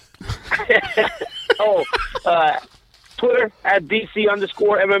 Twitter at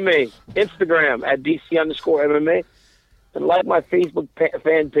DC_MMA. Instagram at DC_MMA. And like my Facebook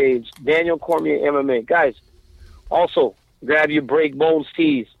fan page, Daniel Cormier MMA. Guys, also grab your Break Bones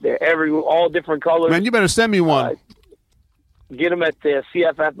tees. They're all different colors. Man, you better send me one. Get them at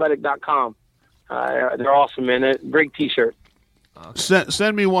cfathletic.com. They're awesome, man. They're great T-shirt.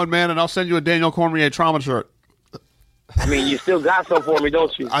 Send me one, man, and I'll send you a Daniel Cormier trauma shirt. I mean, you still got some for me,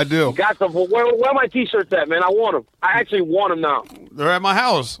 don't you? I do. You got some for where are my T-shirts at, man? I want them. I actually want them now. They're at my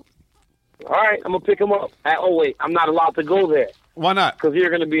house. All right, I'm gonna pick them up. Oh wait, I'm not allowed to go there. Why not? Because you're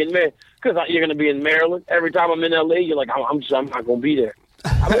gonna be in Maryland. Every time I'm in LA, you're like, I'm not gonna be there.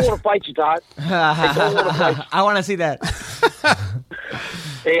 I don't want to fight you, Todd. I don't want to fight you. I want to see that.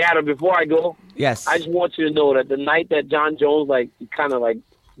 Hey, Adam, before I go, yes, I just want you to know that the night that John Jones kind of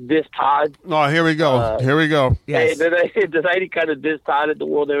dissed Todd. Oh, here we go. Here we go. Yes. Hey, the night he kind of dissed Todd at the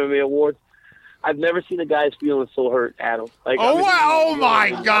World MMA Awards. I've never seen a guy's feeling so hurt, Adam. Oh my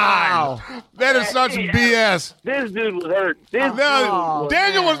God. Wow. That is such BS. This dude was hurt.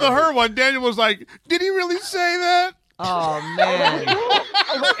 Daniel was the hurt one. Daniel was like, did he really say that? Oh, man.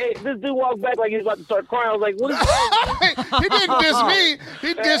 I was like, hey, this dude walked back like he was about to start crying. I was like, what is that? He didn't diss me.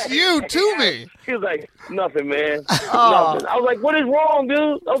 He dissed you to me. He was like, nothing, man. Nothing. I was like, what is wrong,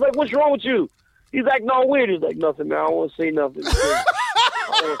 dude? I was like, what's wrong with you? He's like, no, weird. He's like, nothing, man. I don't want to say nothing. I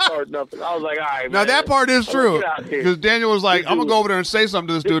don't want to start nothing. I was like, all right, man. Now, that part is true. Because Daniel was like, I'm going to go over there and say something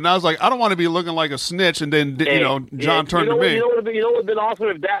to this dude. And I was like, I don't want to be looking like a snitch. And then, John turned to me. You know what would have been awesome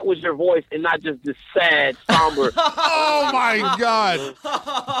if that was your voice and not just this sad, somber. Oh, my God.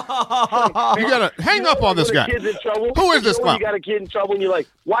 You got to hang up on this guy. Who is this clown? You got a kid in trouble and you're like,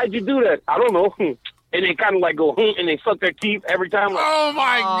 why'd you do that? I don't know. And they kind of go, and they suck their teeth every time. Like, oh,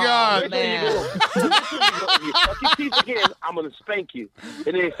 my God. Man. If you suck your teeth again, I'm going to spank you.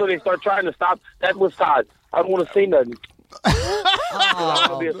 And so they start trying to stop. That was Todd. I don't want to say nothing. I don't want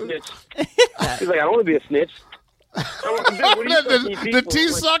to be a snitch. He's like, I don't want to be a snitch. The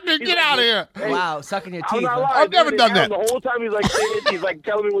teeth sucker, get out of here. Hey, wow, sucking your teeth. I've never done that. The whole time he's like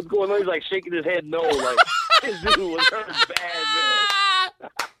telling me what's going on. He's like shaking his head no. Like, this dude was hurt bad, man.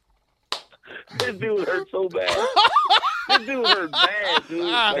 This dude hurt so bad. This dude hurt bad,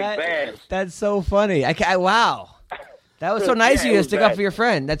 dude. Bad. That's so funny. Wow. That was so nice of you to stick up for your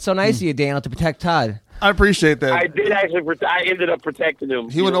friend. That's so nice of you, Daniel, to protect Todd. I appreciate that. I did actually. I ended up protecting him.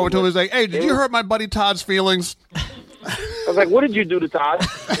 He went over to him and was like, hey, did you hurt my buddy Todd's feelings? I was like, what did you do to Todd?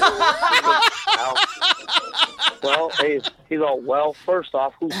 Well, hey, he's all, well, first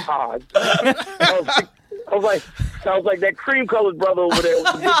off, who's Todd? I was like that cream-colored brother over there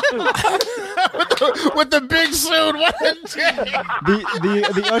with the big suit. With the big suit.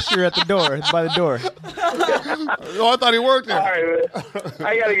 What the usher at the door, by the door. Oh, I thought he worked there. All right, man.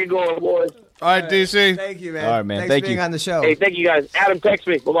 I got to get going, boys. All right, DC. Thank you, man. All right, man. Thanks for being on the show. Hey, thank you, guys. Adam, text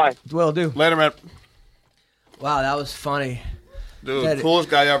me. Bye-bye. Will do. Later, man. Wow, that was funny. Dude, coolest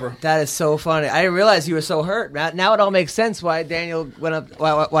guy ever. That is so funny. I didn't realize he was so hurt. Now it all makes sense why Daniel went up.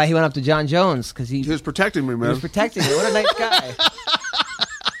 Why he went up to John Jones, because he was protecting me, man. He was protecting me. What a nice guy.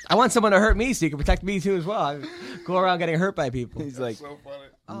 I want someone to hurt me so you can protect me too as well. I go around getting hurt by people. He's like, so funny.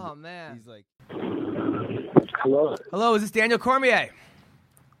 Oh man. He's like, Hello, is this Daniel Cormier?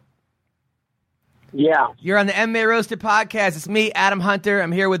 Yeah. You're on the MMA Roasted podcast. It's me, Adam Hunter.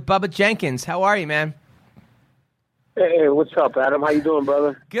 I'm here with Bubba Jenkins. How are you, man? Hey, what's up, Adam? How you doing,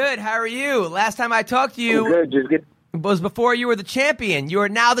 brother? Good. How are you? Last time I talked to you, good. Just good. Was before you were the champion. You are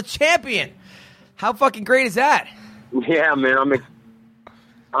now the champion. How fucking great is that? Yeah, man.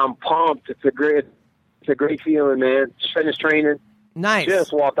 I'm pumped. It's a great feeling, man. Fitness training. Nice.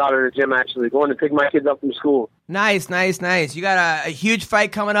 Just walked out of the gym, actually, going to pick my kids up from school. Nice. You got a huge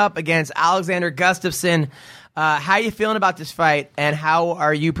fight coming up against Alexander Gustafsson. How are you feeling about this fight, and how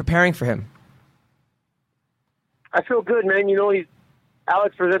are you preparing for him? I feel good, man. You know,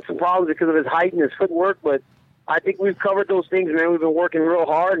 Alex presents some problems because of his height and his footwork, but I think we've covered those things, man. We've been working real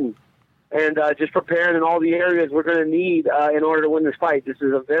hard and just preparing in all the areas we're going to need in order to win this fight. This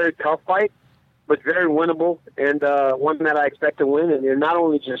is a very tough fight, but very winnable, and one that I expect to win, and not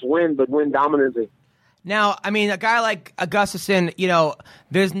only just win, but win dominantly. Now, I mean, a guy like Gustafsson, you know,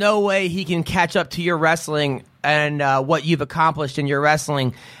 there's no way he can catch up to your wrestling and what you've accomplished in your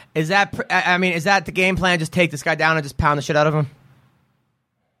wrestling. Is that the game plan? Just take this guy down and just pound the shit out of him?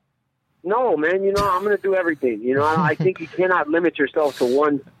 No, man. You know, I'm going to do everything. You know, I think you cannot limit yourself to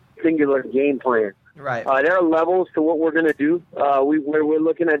one singular game plan. Right. There are levels to what we're going to do. We're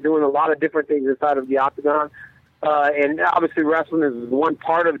looking at doing a lot of different things inside of the octagon, and obviously wrestling is one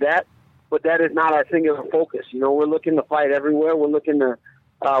part of that. But that is not our singular focus. You know, we're looking to fight everywhere. We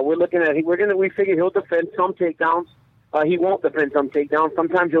figure he'll defend some takedowns. He won't defend some takedowns.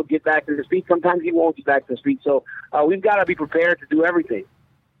 Sometimes he'll get back to his feet. Sometimes he won't get back to his feet. So we've got to be prepared to do everything.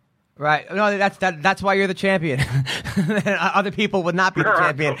 Right. No, that's why you're the champion. Other people would not be the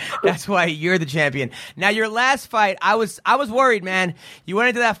champion. That's why you're the champion. Now, your last fight, I was worried, man. You went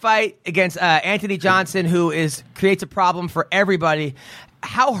into that fight against Anthony Johnson, who creates a problem for everybody.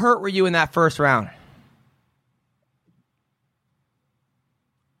 How hurt were you in that first round?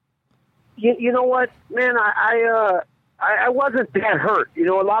 You know what, man? I wasn't that hurt. You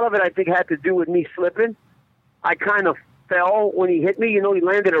know, a lot of it I think had to do with me slipping. I kind of fell when he hit me. You know, he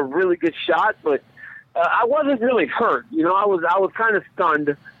landed a really good shot, but I wasn't really hurt. You know, I was kind of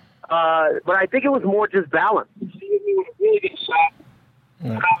stunned, but I think it was more just balance. He hit me with a really good shot.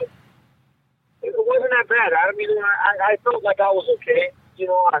 Yeah. It wasn't that bad. I mean, I felt like I was okay. You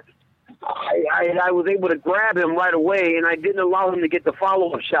know, I was able to grab him right away, and I didn't allow him to get the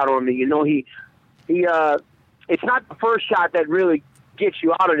follow-up shot on me. You know, it's not the first shot that really gets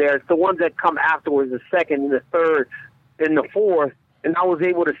you out of there. It's the ones that come afterwards, the second and the third and the fourth, and I was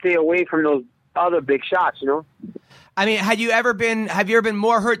able to stay away from those other big shots, you know? I mean, have you ever been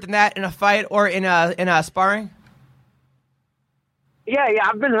more hurt than that in a fight or in a sparring? Yeah,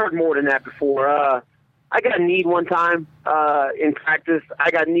 I've been hurt more than that before. I got kneed one time in practice.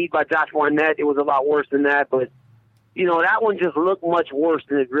 I got kneed by Josh Barnett. It was a lot worse than that, but, you know, that one just looked much worse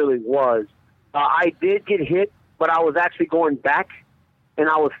than it really was. I did get hit, but I was actually going back, and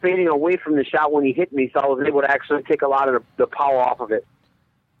I was fading away from the shot when he hit me, so I was able to actually take a lot of the power off of it.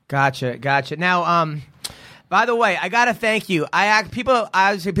 Gotcha. Now, by the way, I gotta thank you.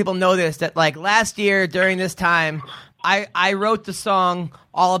 People know this, that like last year during this time, I wrote the song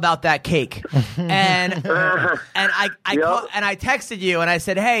All About That Cake, and I texted you and I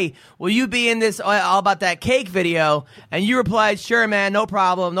said, hey, will you be in this All About That Cake video? And you replied, sure, man, no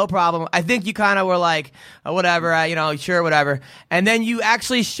problem. I think you kind of were like, whatever, sure, whatever. And then you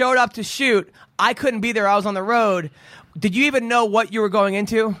actually showed up to shoot. I couldn't be there. I was on the road. Did you even know what you were going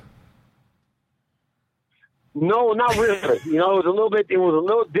into? No, not really. You know, it was a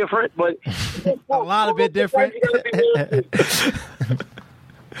little different, but a bit different.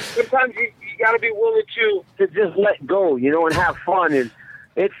 Sometimes you got to be willing to just let go, you know, and have fun. And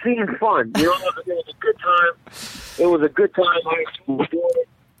it seemed fun. You know, it was a good time. It was a good time. I enjoyed it.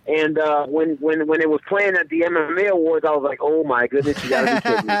 And when it was playing at the MMA Awards, I was like, oh, my goodness, you got to be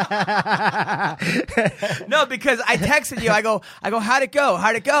kidding me. No, because I texted you. I go, how'd it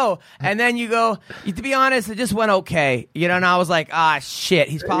go? And then you go, to be honest, it just went okay. You know, and I was like, shit.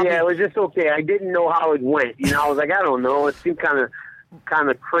 He's probably... Yeah, it was just okay. I didn't know how it went. You know, I was like, I don't know. It seemed kind of kind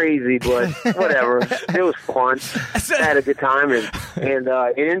of crazy, but whatever. It was fun. I had a good time, and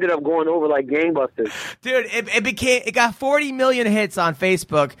it ended up going over like gangbusters. Dude, it got 40 million hits on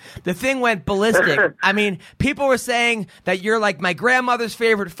Facebook. The thing went ballistic. I mean, people were saying that you're like my grandmother's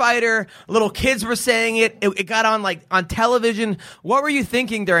favorite fighter. Little kids were saying it. It got on television. What were you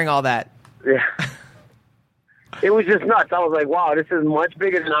thinking during all that? Yeah. It was just nuts. I was like, wow, this is much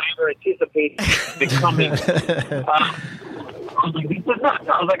bigger than I ever anticipated becoming. I was like, this is nuts.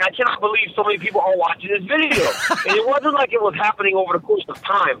 I was like, I cannot believe so many people are watching this video. And it wasn't like it was happening over the course of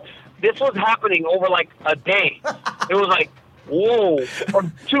time. This was happening over like a day. It was like, whoa,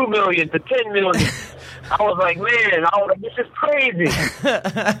 from 2 million to 10 million. I was like, man, this is crazy.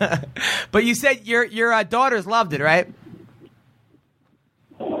 But you said your daughters loved it, right?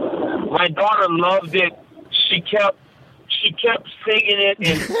 My daughter loved it. She kept singing it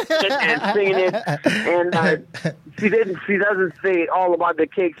and singing it, and she doesn't say all about the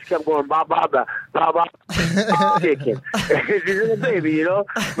cake. She kept going ba ba ba ba ba chicken. She's a baby, you know,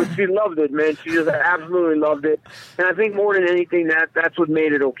 but she loved it, man. She just absolutely loved it, and I think more than anything that's what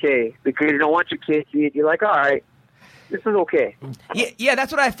made it okay, because you don't want your kids to eat. You're like, all right, this is okay. Yeah,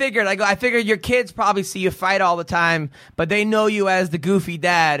 that's what I figured. I figured your kids probably see you fight all the time, but they know you as the goofy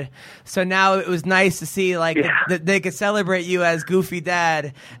dad. So now it was nice to see that they could celebrate you as goofy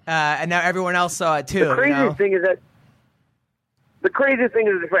dad, and now everyone else saw it too. The craziest thing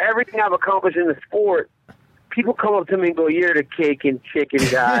is for everything I've accomplished in the sport, people come up to me and go, "You're the cake and chicken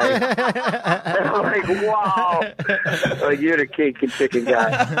guy." And I'm like, wow. You're the cake and chicken guy.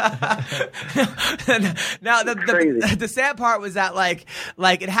 Now, the sad part was that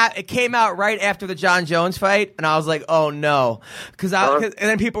it came out right after the John Jones fight, and I was like, oh no. And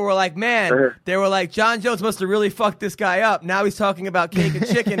then people were like, man, they were like, John Jones must have really fucked this guy up. Now he's talking about cake and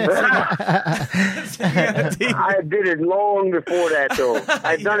chicken. I did it long before that, though.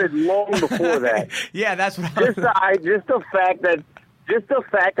 I'd done it long before that. Yeah, that's what just the fact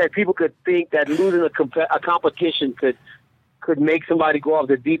that people could think that losing a competition could make somebody go off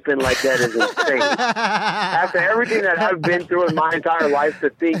the deep end like that is insane. After everything that I've been through in my entire life, to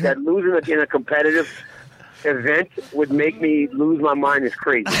think that losing in a competitive event would make me lose my mind is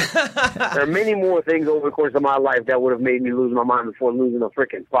crazy. There are many more things over the course of my life that would have made me lose my mind before losing a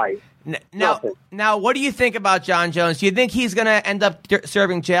freaking fight. Now, what do you think about John Jones? Do you think he's going to end up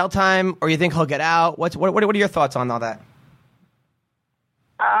serving jail time, or you think he'll get out? What are your thoughts on all that?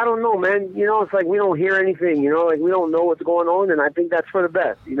 I don't know, man. You know, it's like we don't hear anything. You know, like we don't know what's going on, and I think that's for the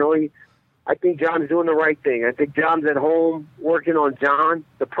best. You know, I think John's doing the right thing. I think John's at home working on John,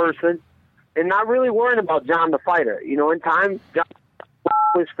 the person, and not really worrying about John, the fighter. You know, in time, John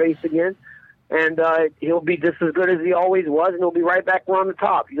will his face again, and he'll be just as good as he always was, and he'll be right back around the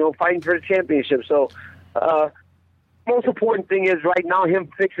top, you know, fighting for the championship. So, most important thing is right now him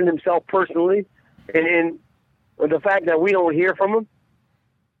fixing himself personally, and the fact that we don't hear from him.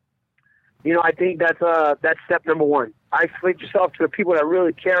 You know, I think that's step number one. Isolate yourself to the people that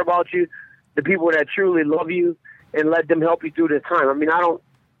really care about you, the people that truly love you, and let them help you through this time. I mean, I don't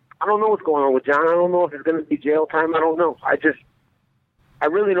know what's going on with John. I don't know if it's going to be jail time. I don't know. I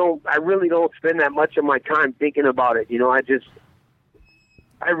really don't spend that much of my time thinking about it. You know,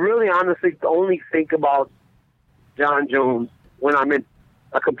 I really honestly only think about John Jones when I'm in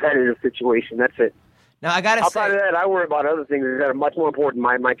a competitive situation. That's it. Now, I got to say, outside of that, I worry about other things that are much more important,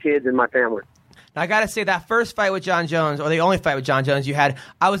 my kids and my family. Now, I got to say, that first fight with John Jones, or the only fight with John Jones you had,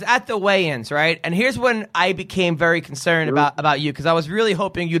 I was at the weigh-ins, right? And here's when I became very concerned about you, because I was really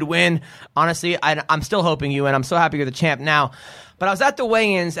hoping you'd win. Honestly, I'm still hoping you win. I'm so happy you're the champ now. But I was at the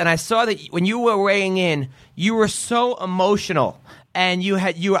weigh-ins, and I saw that when you were weighing in, you were so emotional. And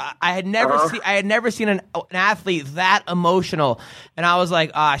I had never seen an athlete that emotional, and I was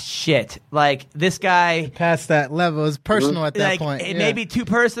like, shit, like this guy past that level is personal at that point. It may be too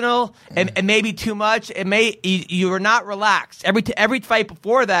personal, and maybe too much. You were not relaxed. Every fight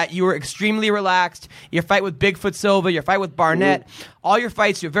before that, you were extremely relaxed. Your fight with Bigfoot Silva, your fight with Barnett, all your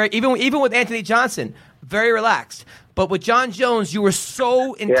fights, you're very even with Anthony Johnson, very relaxed. But with John Jones, you were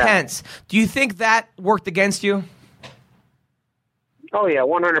so intense. Yeah. Do you think that worked against you? Oh, yeah,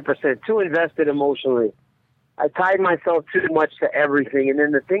 100%. Too invested emotionally. I tied myself too much to everything. And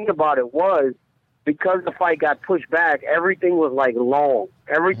then the thing about it was, because the fight got pushed back, everything was, like, long.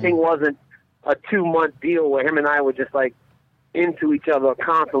 Everything wasn't a 2-month deal where him and I were just, like, into each other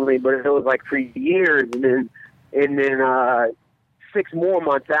constantly, but it was, like, for years. And then 6 more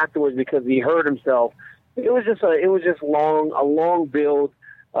months afterwards because he hurt himself. It was just a long build,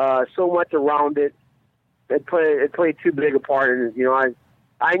 so much around it. It played too big a part in it. You know,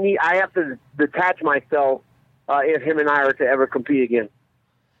 I have to detach myself if him and I are to ever compete again.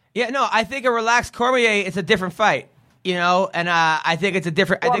 Yeah, no, I think a relaxed Cormier is a different fight, and I think it's a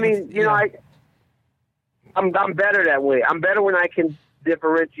different. Well, I'm better that way. I'm better when I can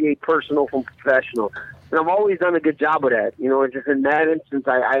differentiate personal from professional, and I've always done a good job of that. It's just in that instance,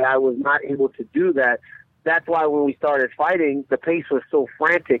 I was not able to do that. That's why when we started fighting, the pace was so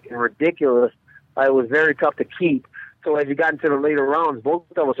frantic and ridiculous. It was very tough to keep. So as you got into the later rounds, both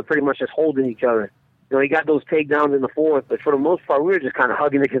of us are pretty much just holding each other. He got those takedowns in the fourth, but for the most part, we were just kind of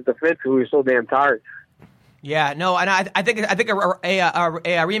hugging against the fence because we were so damn tired. Yeah, no, and I think a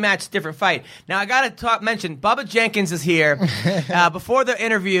rematch is a different fight. Now I got to mention Bubba Jenkins is here. Before the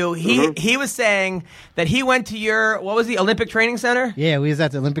interview, he was saying that he went to your Olympic Training Center? Yeah, we was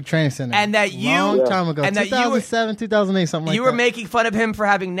at the Olympic Training Center. And that long time ago, and 2007, 2008, something like that. You were making fun of him for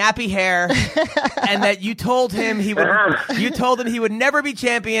having nappy hair, and that you told him he would never be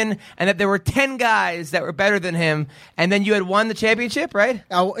champion, and that there were 10 guys that were better than him, and then you had won the championship, right?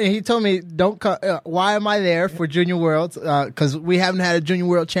 He told me, why am I there for Junior Worlds? Because we haven't had a Junior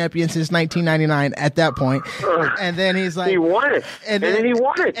World champion since 1999 at that point. And then he's like, he won it. And then he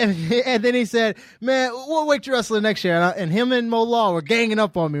won it. And then he said, man, what weight you wrestling next year? And him and Mo Law were ganging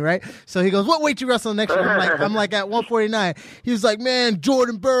up on me, right? So he goes, what weight you wrestling next year? I'm like at 149. He was like, man,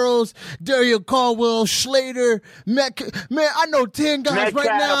 Jordan Burroughs, Dario Caldwell, Schlater, man, I know 10 guys right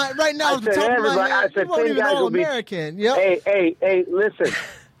now at the top of my head. You won't even All-American. Yep. Hey, listen.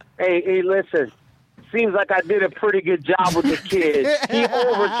 Seems like I did a pretty good job with the kid. He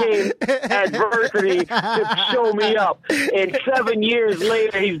overcame adversity to show me up. And 7 years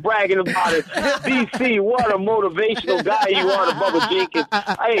later, he's bragging about it. DC, what a motivational guy you are, Bubba Jenkins.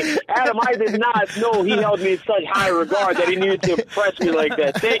 Hey, Adam, I did not know he held me in such high regard that he needed to impress me like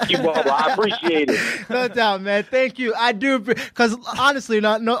that. Thank you, Bubba. I appreciate it. No doubt, man. Thank you. I do, because honestly,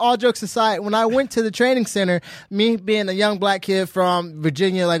 all jokes aside, when I went to the training center, me being a young black kid from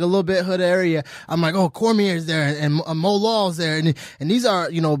Virginia, like a little bit hood area, I'm like, oh, Cormier's there and Mo Law's there, and these are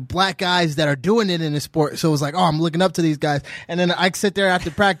black guys that are doing it in the sport. So it was like, oh, I'm looking up to these guys, and then I sit there after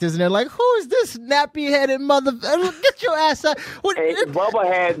practice, and they're like, who is this nappy headed mother? Get your ass out! Bubba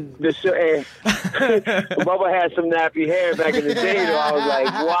had some nappy hair back in the day. Though I was like,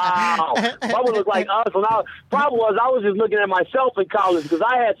 wow, Bubba looked like us. And problem was I was just looking at myself in college because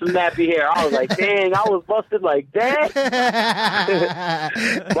I had some nappy hair. I was like, dang, I was busted like that.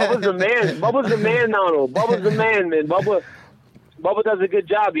 Bubba's the man. Bubba's the man now. Bubba's the man. Bubba does a good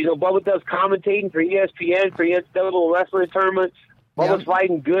job. Bubba does commentating for ESPN, for NCAA wrestling tournaments. Bubba's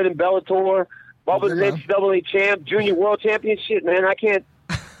fighting good in Bellator. Bubba's an NCAA champ, Junior World Championship. Man, I can't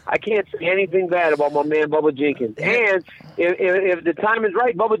say anything bad about my man Bubba Jenkins. And if the time is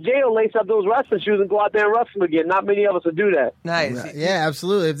right, Bubba J will lace up those wrestling shoes and go out there and wrestle again. Not many of us will do that. Nice. Yeah,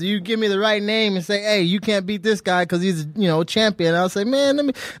 absolutely. If you give me the right name and say, hey, you can't beat this guy because he's a champion, I'll say, man,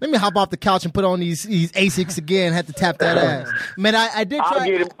 let me hop off the couch and put on these Asics again. Have to tap that ass. Man, I did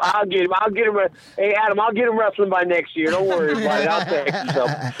try. I'll get him. Hey, Adam, I'll get him wrestling by next year. Don't worry about it. I'll text you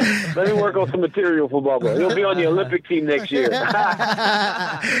something. Let me work on some material for Bubba. He'll be on the Olympic team next year.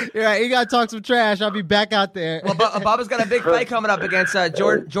 You're right. You got to talk some trash. I'll be back out there. Well, Bubba's got a big fight coming up against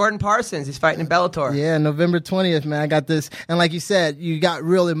Jordan Parsons. He's fighting in Bellator. Yeah, November 20th, man. I got this. And like you said, you got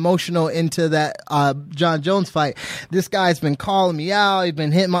real emotional into that John Jones fight. This guy's been calling me out. He's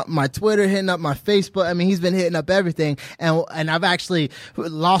been hitting up my Twitter, hitting up my Facebook. I mean, he's been hitting up everything. And I've actually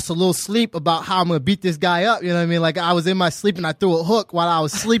lost a little sleep about how I'm going to beat this guy up. You know what I mean? Like, I was in my sleep and I threw a hook while I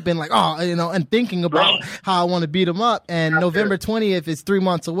was sleeping, like, and thinking about how I want to beat him up. And November 20th is 3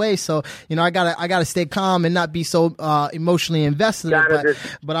 months away. So, I gotta stay calm and not be so emotionally invested.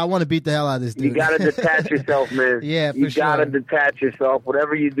 But I want to beat the hell out of this dude. You gotta detach yourself, man. Yeah, you gotta detach yourself.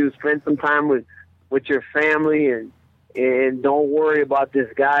 Whatever you do, spend some time with your family and don't worry about this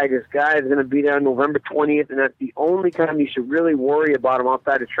guy. This guy is gonna be there on November 20th, and that's the only time you should really worry about him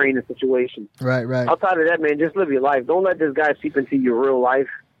outside of training situations. Right. Outside of that, man, just live your life. Don't let this guy seep into your real life.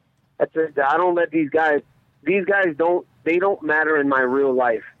 That's it. I don't let these guys. These guys don't matter in my real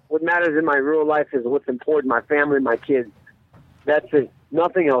life. What matters in my real life is what's important, my family, my kids. That's it.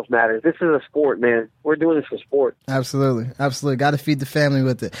 Nothing else matters. This is a sport, man. We're doing this for sport. Absolutely. Got to feed the family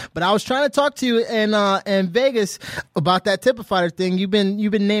with it. But I was trying to talk to you in Vegas about that Tipifighter thing. You've been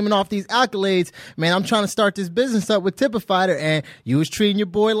naming off these accolades, man. I'm trying to start this business up with Tipifighter, and you was treating your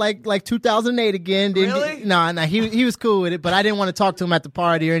boy like 2008 again. Really? Nah. He was cool with it, but I didn't want to talk to him at the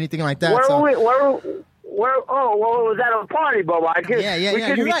party or anything like that. Where? Oh, well, it was at a party, Bubba. I couldn't. Yeah. We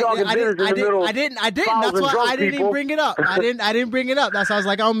couldn't You're be right. talking business in the middle. I didn't. fouls That's and why drunk I didn't people. even bring it up. I didn't bring it up. That's why I was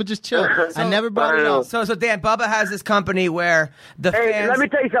like, I'm gonna just chill. I never brought it up. So Dan, Bubba has this company where the Hey, fans. let me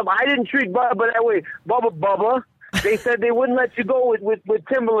tell you something. I didn't treat Bubba that way. Bubba. They said they wouldn't let you go with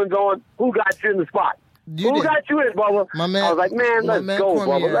Timberlands on. Who got you in the spot? Who got you in, Bubba? My man. I was like, man, let's go,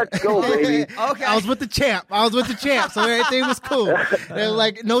 Bubba. Let's go, baby. Okay. I was with the champ, so everything was cool. They were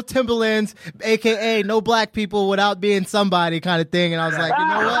like, no Timberlands, a.k.a. no black people without being somebody kind of thing. And I was like, you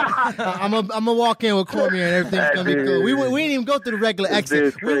know what? I'm gonna walk in with Cormier and everything's going to be cool. We didn't even go through the regular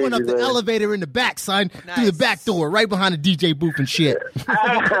exit. We went up the elevator in the back, son, through the back door, right behind the DJ booth and shit.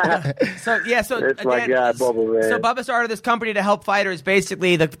 So It's my guy, Bubba, man. So Bubba started this company to help fighters.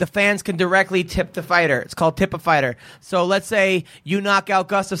 Basically, the fans can directly tip the fighter. It's called Tip a Fighter. So let's say you knock out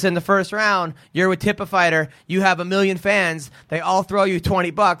Gustafsson in the first round. You're with Tip a Fighter. You have 1 million fans. They all throw you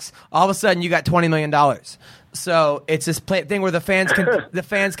 $20. All of a sudden, you got $20 million. So it's this thing where the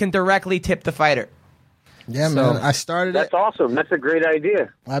fans can directly tip the fighter. Yeah, man. I started That's awesome. That's a great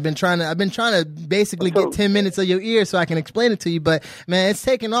idea. I've been trying to basically get 10 minutes of your ear so I can explain it to you. But man, it's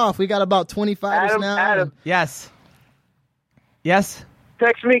taking off. We got about 25 now. Adam. Yes.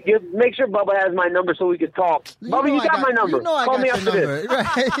 Text me. Make sure Bubba has my number so we can talk. Bubba, you got my number. Call me after this. Right.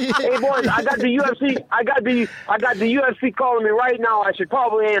 Hey, boys, I got the UFC. I got the UFC calling me right now. I should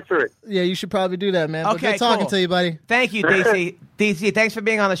probably answer it. Yeah, you should probably do that, man. Okay, but good talking cool. to you, buddy. Thank you, DC. DC, thanks for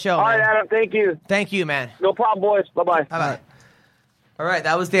being on the show. All man. right, Adam. Thank you. Thank you, man. No problem, boys. Bye-bye. Bye-bye. All right,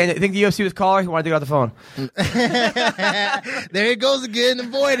 that was Daniel. You think the UFC was caller? He wanted to get off the phone. There he goes again,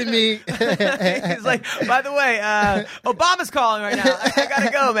 avoiding me. He's like, by the way, Obama's calling right now. I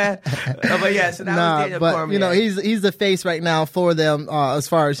gotta go, man. But yeah, so that was Daniel Cormier. You know, he's the face right now for them as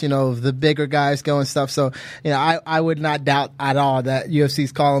far as, you know, the bigger guys go and stuff. So, you know, I would not doubt at all that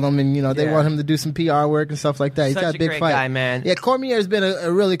UFC's calling him and, you know, they want him to do some PR work and stuff like that. He's got a big great fight. guy, man. Yeah, Cormier's been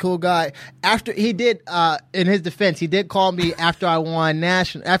a really cool guy. After he did, in his defense, he did call me after I won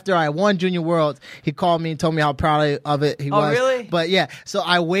Junior Worlds. He called me and told me how proud of it he was. Oh, really? But yeah, so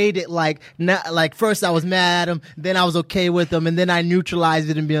I weighed it like first I was mad at him, then I was okay with him, and then I neutralized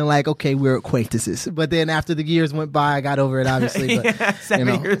it and being like, okay, we're acquaintances. But then after the years went by, I got over it, obviously. But,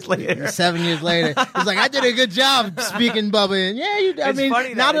 7 years later. 7 years later, he's like, I did a good job speaking, Bubba. And yeah, I mean,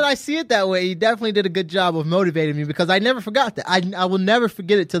 funny now that I see it that way, he definitely did a good job of motivating me because I never forgot that. I will never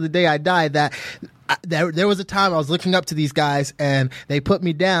forget it till the day I die that there was a time I was looking up to these guys and they put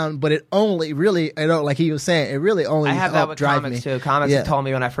me down, but it only really, like he was saying, it really only I have that with drive comics me. too. Comics have told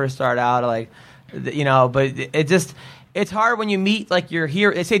me when I first started out, like, you know, but it's hard when you meet like your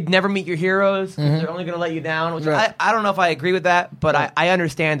hero. They say never meet your heroes. They're only going to let you down, which I don't know if I agree with that, but I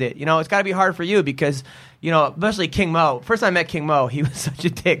understand it. You know, it's got to be hard for you because, you know, especially King Mo. First time I met King Mo, he was such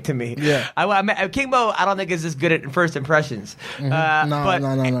a dick to me. Yeah. I met King Mo, I don't think is as good at first impressions. But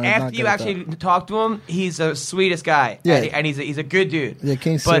after you actually talk to him, he's the sweetest guy. Yeah. And he's a good dude. Yeah,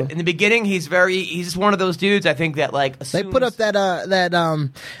 King's But so. in the beginning, he's just one of those dudes, I think, that like assumes, They put up that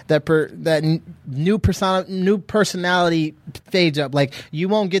new personality page up. Like, you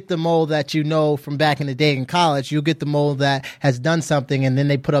won't get the mold that you know from back in the day in college. You'll get the mold that has done something, and then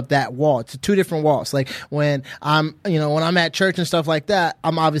they put up that wall. It's two different walls. Like when I'm at church and stuff like that,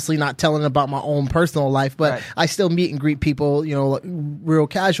 I'm obviously not telling about my own personal life, but I still meet and greet people, you know, real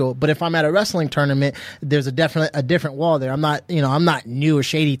casual. But if I'm at a wrestling tournament, there's a different wall there. I'm not new or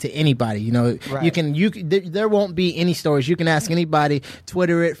shady to anybody. You know, there won't be any stories. You can ask anybody,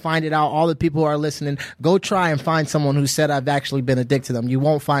 Twitter it, find it out. All the people who are listening, go try and find someone who said I've actually been a dick to them. You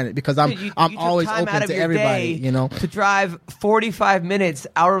won't find it because I'm always open to everybody. You know, to drive 45 minutes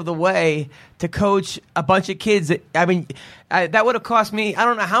out of the way to coach a bunch of kids. I mean, that would have cost me, I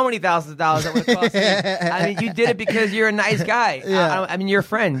don't know how many thousands of dollars that would have cost me. I mean, you did it because you're a nice guy. Yeah. I mean, you're a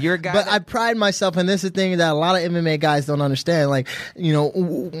friend. You're a guy. But I pride myself, and this is the thing that a lot of MMA guys don't understand. Like, you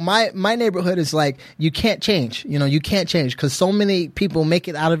know, my neighborhood is like, you can't change. You know, you can't change because so many people make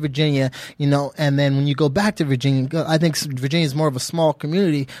it out of Virginia, you know, and then when you go back to Virginia, I think Virginia is more of a small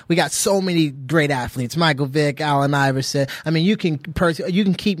community. We got so many great athletes, Michael Vick, Allen Iverson. I mean, you can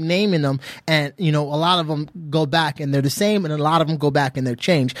keep naming them, and, you know, a lot of them go back and they're the same, and a lot of them go back and they're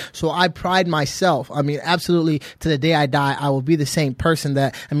changed. So I pride myself. I mean, absolutely, to the day I die, I will be the same person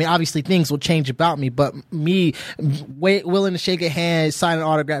that, I mean, obviously things will change about me, but me willing to shake a hand, sign an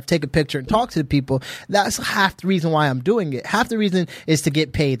autograph, take a picture, and talk to the people, that's half the reason why I'm doing it. Half the reason is to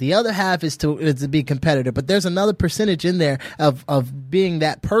get paid. The other half is to be competitive. But there's another percentage in there of being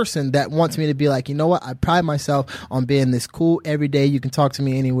that person that wants me to be like, you know what, I pride myself on being this cool, everyday, you can talk to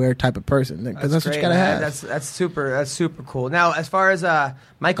me anywhere type of person. Because that's what you gotta have. That's super Cool. Now, as far as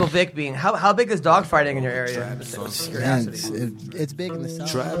Michael Vick being, how big is dogfighting in your area? It's big in the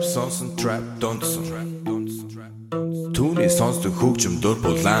south. Trap sonsen, trap donsen. Түүний сонсдог хөгжим дур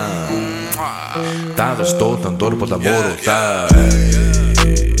булаан. Даадаш дуулан дур булаа мууруулаа.